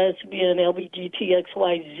 gay, lesbian, LGBTQ,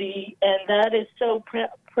 XYZ, and that is so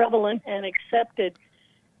prevalent and accepted.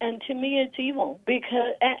 And to me, it's evil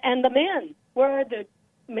because and the men, where are the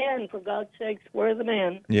men? For God's sakes, where are the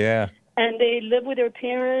men? Yeah. And they live with their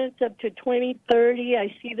parents up to 20, 30.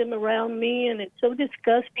 I see them around me, and it's so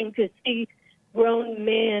disgusting to see grown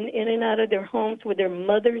men in and out of their homes with their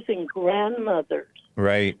mothers and grandmothers.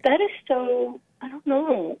 Right. That is so, I don't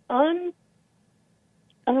know, I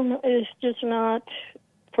don't know, it's just not,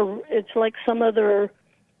 it's like some other,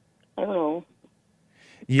 I don't know,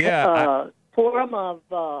 Yeah. form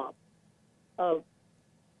of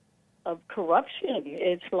corruption.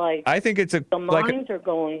 It's like I think it's the minds are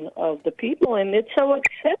going of the people, and it's so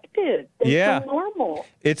accepted. It's so normal.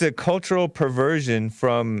 It's a cultural perversion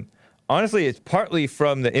from, honestly, it's partly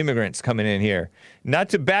from the immigrants coming in here. Not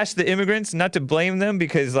to bash the immigrants, not to blame them,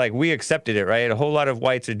 because like we accepted it, right? A whole lot of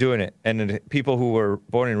whites are doing it, and the people who were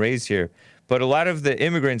born and raised here. But a lot of the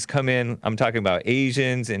immigrants come in, I'm talking about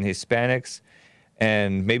Asians and Hispanics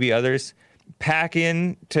and maybe others, pack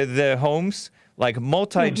in to the homes like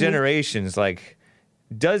multi-generations, like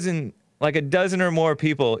a dozen or more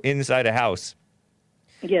people inside a house.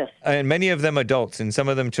 Yes. And many of them adults and some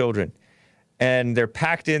of them children. And they're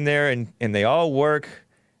packed in there and they all work,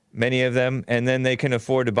 many of them, and then they can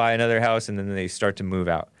afford to buy another house and then they start to move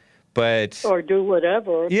out. But or do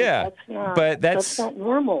whatever. Yeah, but that's not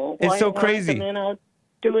normal. It's so why crazy. Are the men out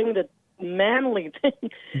doing the manly thing?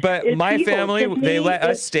 But It's my evil. family, To they me, let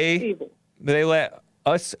us it's stay. evil. They let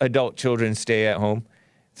us adult children stay at home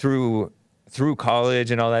through college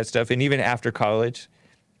and all that stuff, and even after college.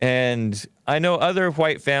 And I know other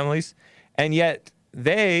white families, and yet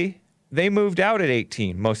they moved out at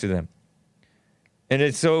 18, most of them. And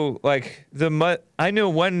it's so like I know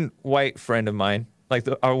one white friend of mine, like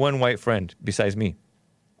our one white friend besides me.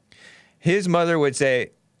 His mother would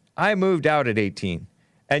say, "I moved out at 18,"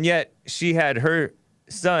 and yet she had her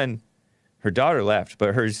son. Her daughter left,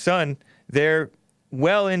 but her son, they're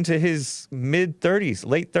well into his mid-30s,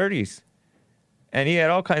 late 30s. And he had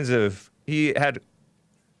all kinds of, he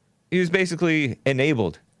was basically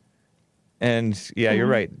enabled. And yeah, you're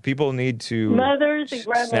right. People need to Mothers and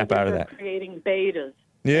snap out of grandmothers are that. creating betas.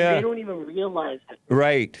 Yeah. And they don't even realize it.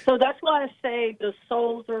 Right. So that's why I say the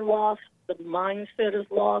souls are lost, the mindset is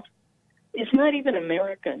lost. It's not even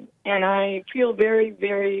American. And I feel very,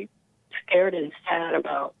 very scared and sad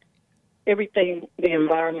about everything, the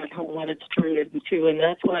environment, what it's turned into. And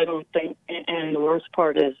that's why I don't think, and the worst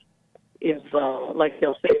part is like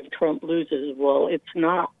they'll say, if Trump loses, well, it's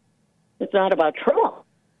not about Trump.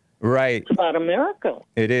 Right. It's about America.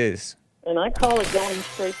 It is. And I call it going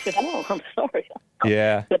straight to hell. I'm sorry.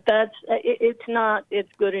 Yeah. But it's not, it's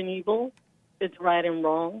good and evil. It's right and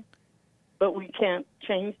wrong. But we can't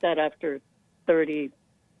change that after 30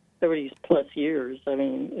 plus years. I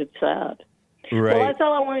mean, it's sad. Right. Well, that's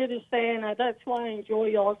all I wanted to say, and that's why I enjoy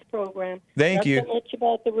y'all's program. Thank you. Not so much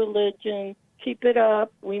about the religion. Keep it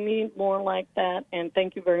up. We need more like that, and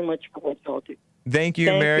thank you very much for what y'all do. Thank you,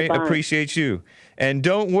 Thank Mary. you, bye. Appreciate you. And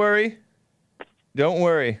don't worry.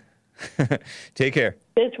 Take care.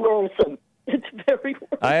 It's worrisome. It's very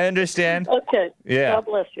worrisome. I understand. Okay. Yeah. God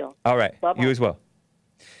bless y'all. All right. Bye-bye. You as well.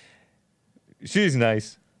 She's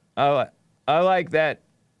nice. I like that.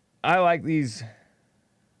 I like these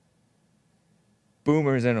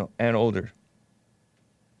boomers and older.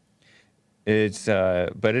 It's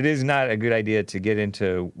but it is not a good idea to get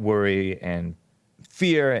into worry and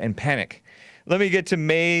fear and panic. Let me get to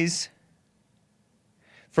Maze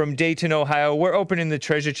from Dayton, Ohio. We're opening the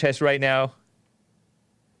treasure chest right now.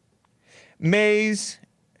 Maze,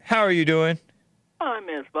 how are you doing? I'm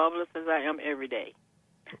as marvelous as I am every day.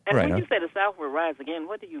 And Right when on. you say the South will rise again,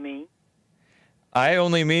 what do you mean? I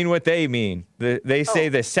only mean what they mean. They say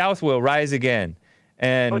the South will rise again.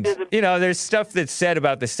 And, does it- you know, there's stuff that's said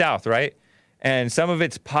about the South, right? And some of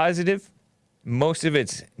it's positive. Most of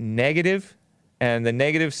it's negative. And the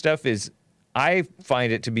negative stuff is, I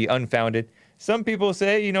find it to be unfounded. Some people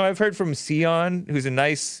say, you know, I've heard from Sion, who's a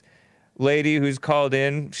nice lady who's called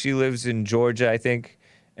in. She lives in Georgia, I think.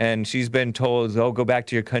 And she's been told, oh, go back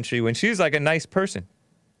to your country, when she was like a nice person.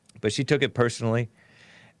 But she took it personally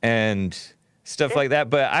and stuff like that.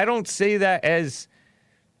 But I don't say that as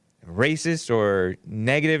racist or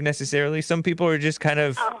negative necessarily. Some people are just kind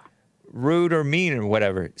of rude or mean or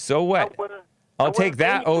whatever. So what? I'll take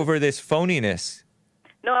that over this phoniness.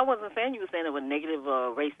 No, I wasn't saying you were saying it was negative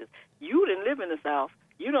racist. You didn't live in the South.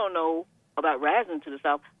 You don't know about rising to the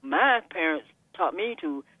South. My parents taught me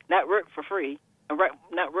to not work for free and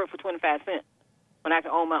not work for 25 cents. when I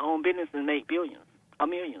can own my own business and make billions or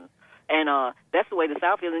millions. And that's the way the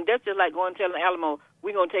South is. And that's just like going and telling Alamo,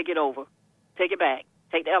 we're going to take it over, take it back,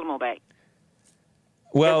 take the Alamo back.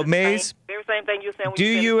 Well, Maze, Very same thing you're saying. When do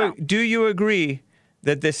you said the South. do you agree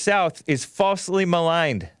that the South is falsely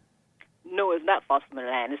maligned? No, it's not false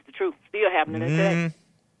land. It's the truth. Still happening today.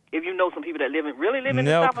 If you know some people that really live in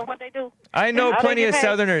the Nope. South and what they do. I know and how they plenty get of paid.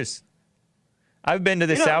 Southerners. I've been to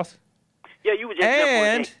the You know- South. Yeah, you were just there for a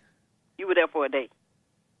And day. You were there for a day.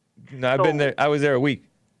 no, I've been there. I was there a week.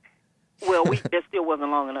 Well, a week, that still wasn't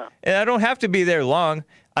long enough. And I don't have to be there long.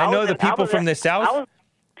 I know the people from the South,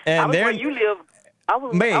 and where they're you live.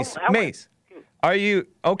 Maze. Are you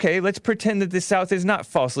okay? Let's pretend that the South is not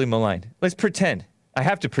falsely maligned. Let's pretend. I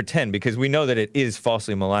have to pretend because we know that it is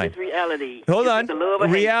falsely maligned. It's reality. Hold It's on. the love of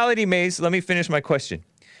hate. Reality, Maze. Let me finish my question.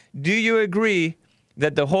 Do you agree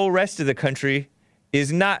that the whole rest of the country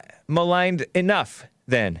is not maligned enough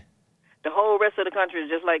then? The whole rest of the country is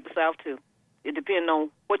just like the South, too. It depends on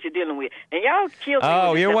what you're dealing with. And y'all kill me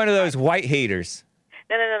Oh, with this you're left one of and those white haters.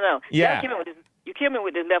 right. No. Yeah. Y'all kill me with this. You kill me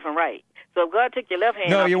with this left and right. So if God took your left hand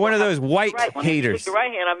No, off, you're one of gonna those have to use white the right one. If he haters. took your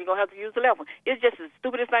right hand off, you're going to have to use the left one. It's just the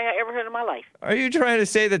stupidest thing I ever heard in my life. Are you trying to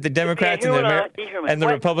say that the Democrats and the, human. and the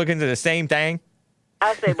What? Republicans are the same thing?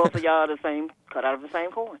 I say both of y'all are the same, cut out of the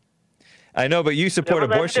same coin. I know, but you support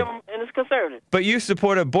Liberals abortion. and it's conservative. But you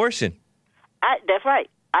support abortion. That's right.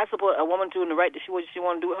 I support a woman doing the right to what she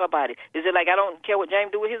want to do with her body. Is it like I don't care what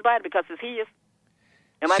James do with his body because it's his?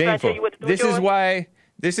 Am I trying to tell you what to do with This is yours? why.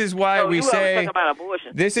 This is why No, we you always say. talk about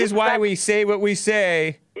abortion. This is why we say what we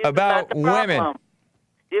say This is about not the problem. women.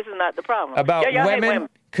 This is not the problem. About Yeah, y'all hate women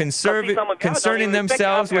some of y'all don't concerning even respect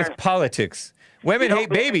themselves y'all with parents. politics. Women You hate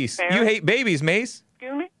don't respect babies. You parents. hate babies, Mace.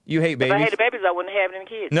 Excuse me? You hate If I babies. hated babies, I wouldn't have any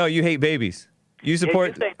kids. No, you hate babies. You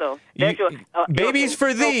support Yeah, you say so. you- That's your, babies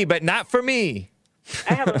for thee, but not for me.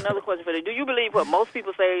 I have another question for you. Do you believe what most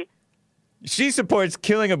people say? She supports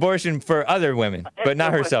killing abortion for other women, but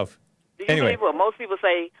not herself. Do you Anyway, believe what most people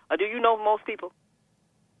say? Or do you know most people?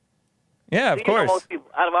 yeah, Do of you know course, most people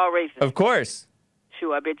out of all races? of course.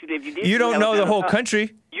 Sure, I bet you did. If you did, You don't have know a the better whole thought.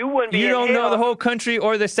 country. You wouldn't be You in don't know hell. the whole country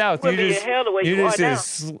or the South. wouldn't You're be just in hell the way you just are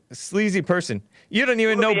a now. sleazy person. You don't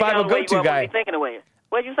even You know wouldn't be in hell Bible the way you go-to are, wouldn't guy. be thinking away.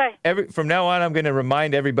 What'd you say? From now on, I'm going to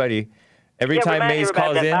remind everybody every Yeah, time remind Maze everybody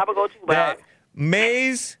calls that in Bible go-to that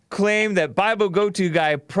Maze claimed that Bible go-to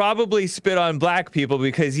guy probably spit on black people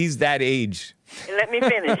because he's that age. And let me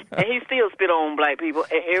finish. And he still spit on black people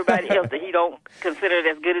and everybody else that he don't consider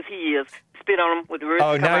as good as he is. Spit on them with the words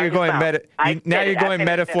Oh, that come now out you're of his going mouth. now you're going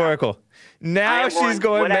metaphorical. Now she's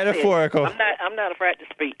going what I said. metaphorical. I'm not afraid to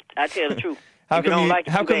speak. I tell the truth. How If you come don't you like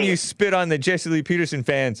it, how too come bad. you spit on the Jesse Lee Peterson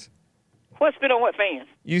fans? What spit on what fans?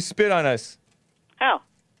 You spit on us How?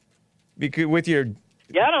 because with your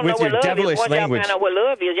Y'all don't know with what your love devilish is. Once language. y'all find out what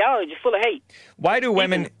love is, y'all are just full of hate. Why do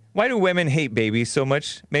women hate babies so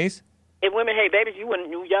much, Mace? If women hate babies,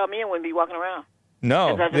 y'all men wouldn't be walking around.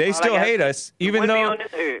 No, That's they all I still got. hate us, You even wouldn't be though on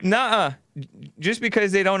this earth. nuh-uh. Just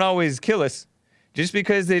because they don't always kill us, just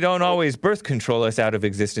because they don't always birth control us out of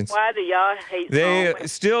existence, Why do y'all hate they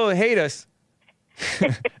still hate us.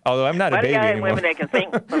 Although I'm not Why a do baby y'all hate anymore. women that can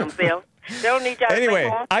think for themselves? They don't need y'all to Anyway,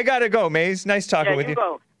 think for them. I gotta go, Maze. Nice talking Yeah, with you you.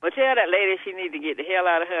 go. But tell that lady she need to get the hell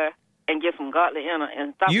out of her and get some godly in her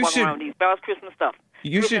and stop You walking should- around with these false Christmas stuff.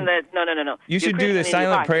 You Christian should- no. You Your should do Christian the in your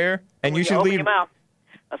silent heart. prayer, and When you should open lead. your mouth,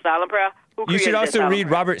 a silent prayer. Who You created should that also silent read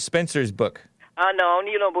prayer? Robert Spencer's book. I don't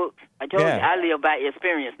need no books. I told Yeah. you I live by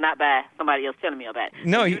experience, not by somebody else telling me about it.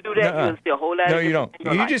 No, if you do that, nuh-uh. you'll see a whole lot No, of you don't. difference in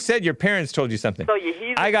your You life. just said your parents told you something. So you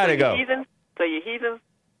heathens, I gotta go. So you heathens,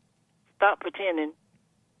 stop pretending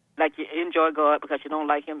like you enjoy God because you don't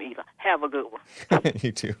like Him either. Have a good one.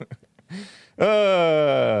 You too.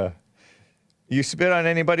 You spit on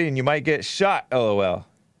anybody and you might get shot, LOL.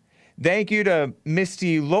 Thank you to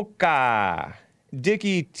Misty Loca.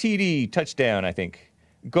 Dickie TD, touchdown, I think.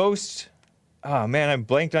 Ghost, oh man, I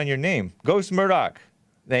blanked on your name. Ghost Murdoch.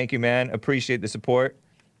 Thank you, man. Appreciate the support.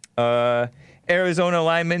 Arizona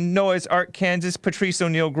Lyman, Noah's Ark, Kansas, Patrice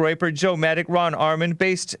O'Neill Groiper, Joe Maddock, Ron Armand,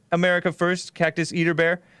 Based America First, Cactus Eater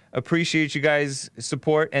Bear. Appreciate you guys'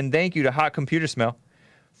 support. And thank you to Hot Computer Smell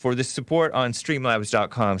for the support on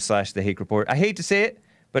streamlabs.com/The Hake Report. I hate to say it,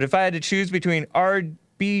 but if I had to choose between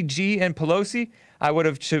RBG and Pelosi, I would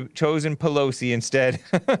have chosen Pelosi instead.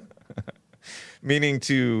 Meaning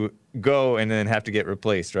to go and then have to get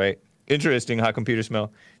replaced, right? Interesting, Hot Computer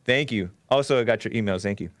Smell. Thank you. Also, I got your emails.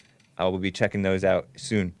 Thank you. I will be checking those out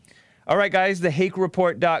soon. All right, guys,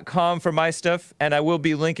 thehakereport.com for my stuff, and I will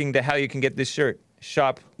be linking to how you can get this shirt.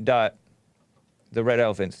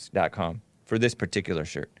 Shop.theredelephants.com for this particular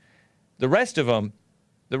shirt. The rest of them,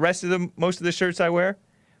 most of the shirts I wear,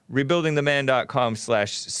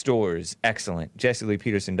 rebuildingtheman.com/stores. Excellent.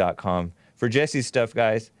 JesseLeePeterson.com. For Jesse's stuff,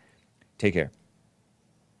 guys, take care.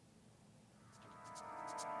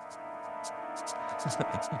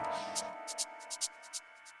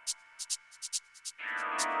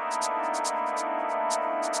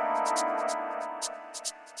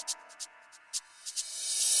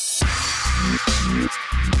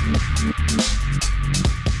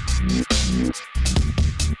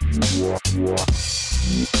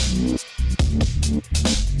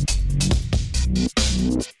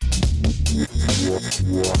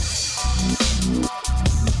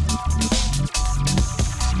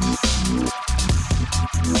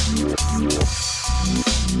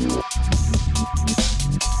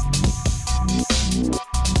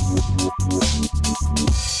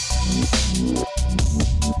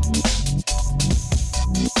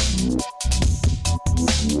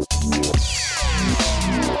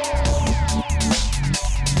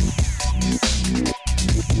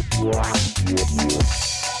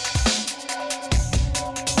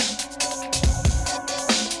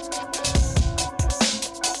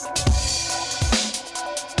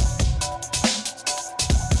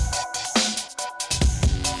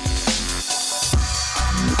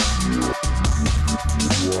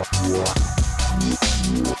 What?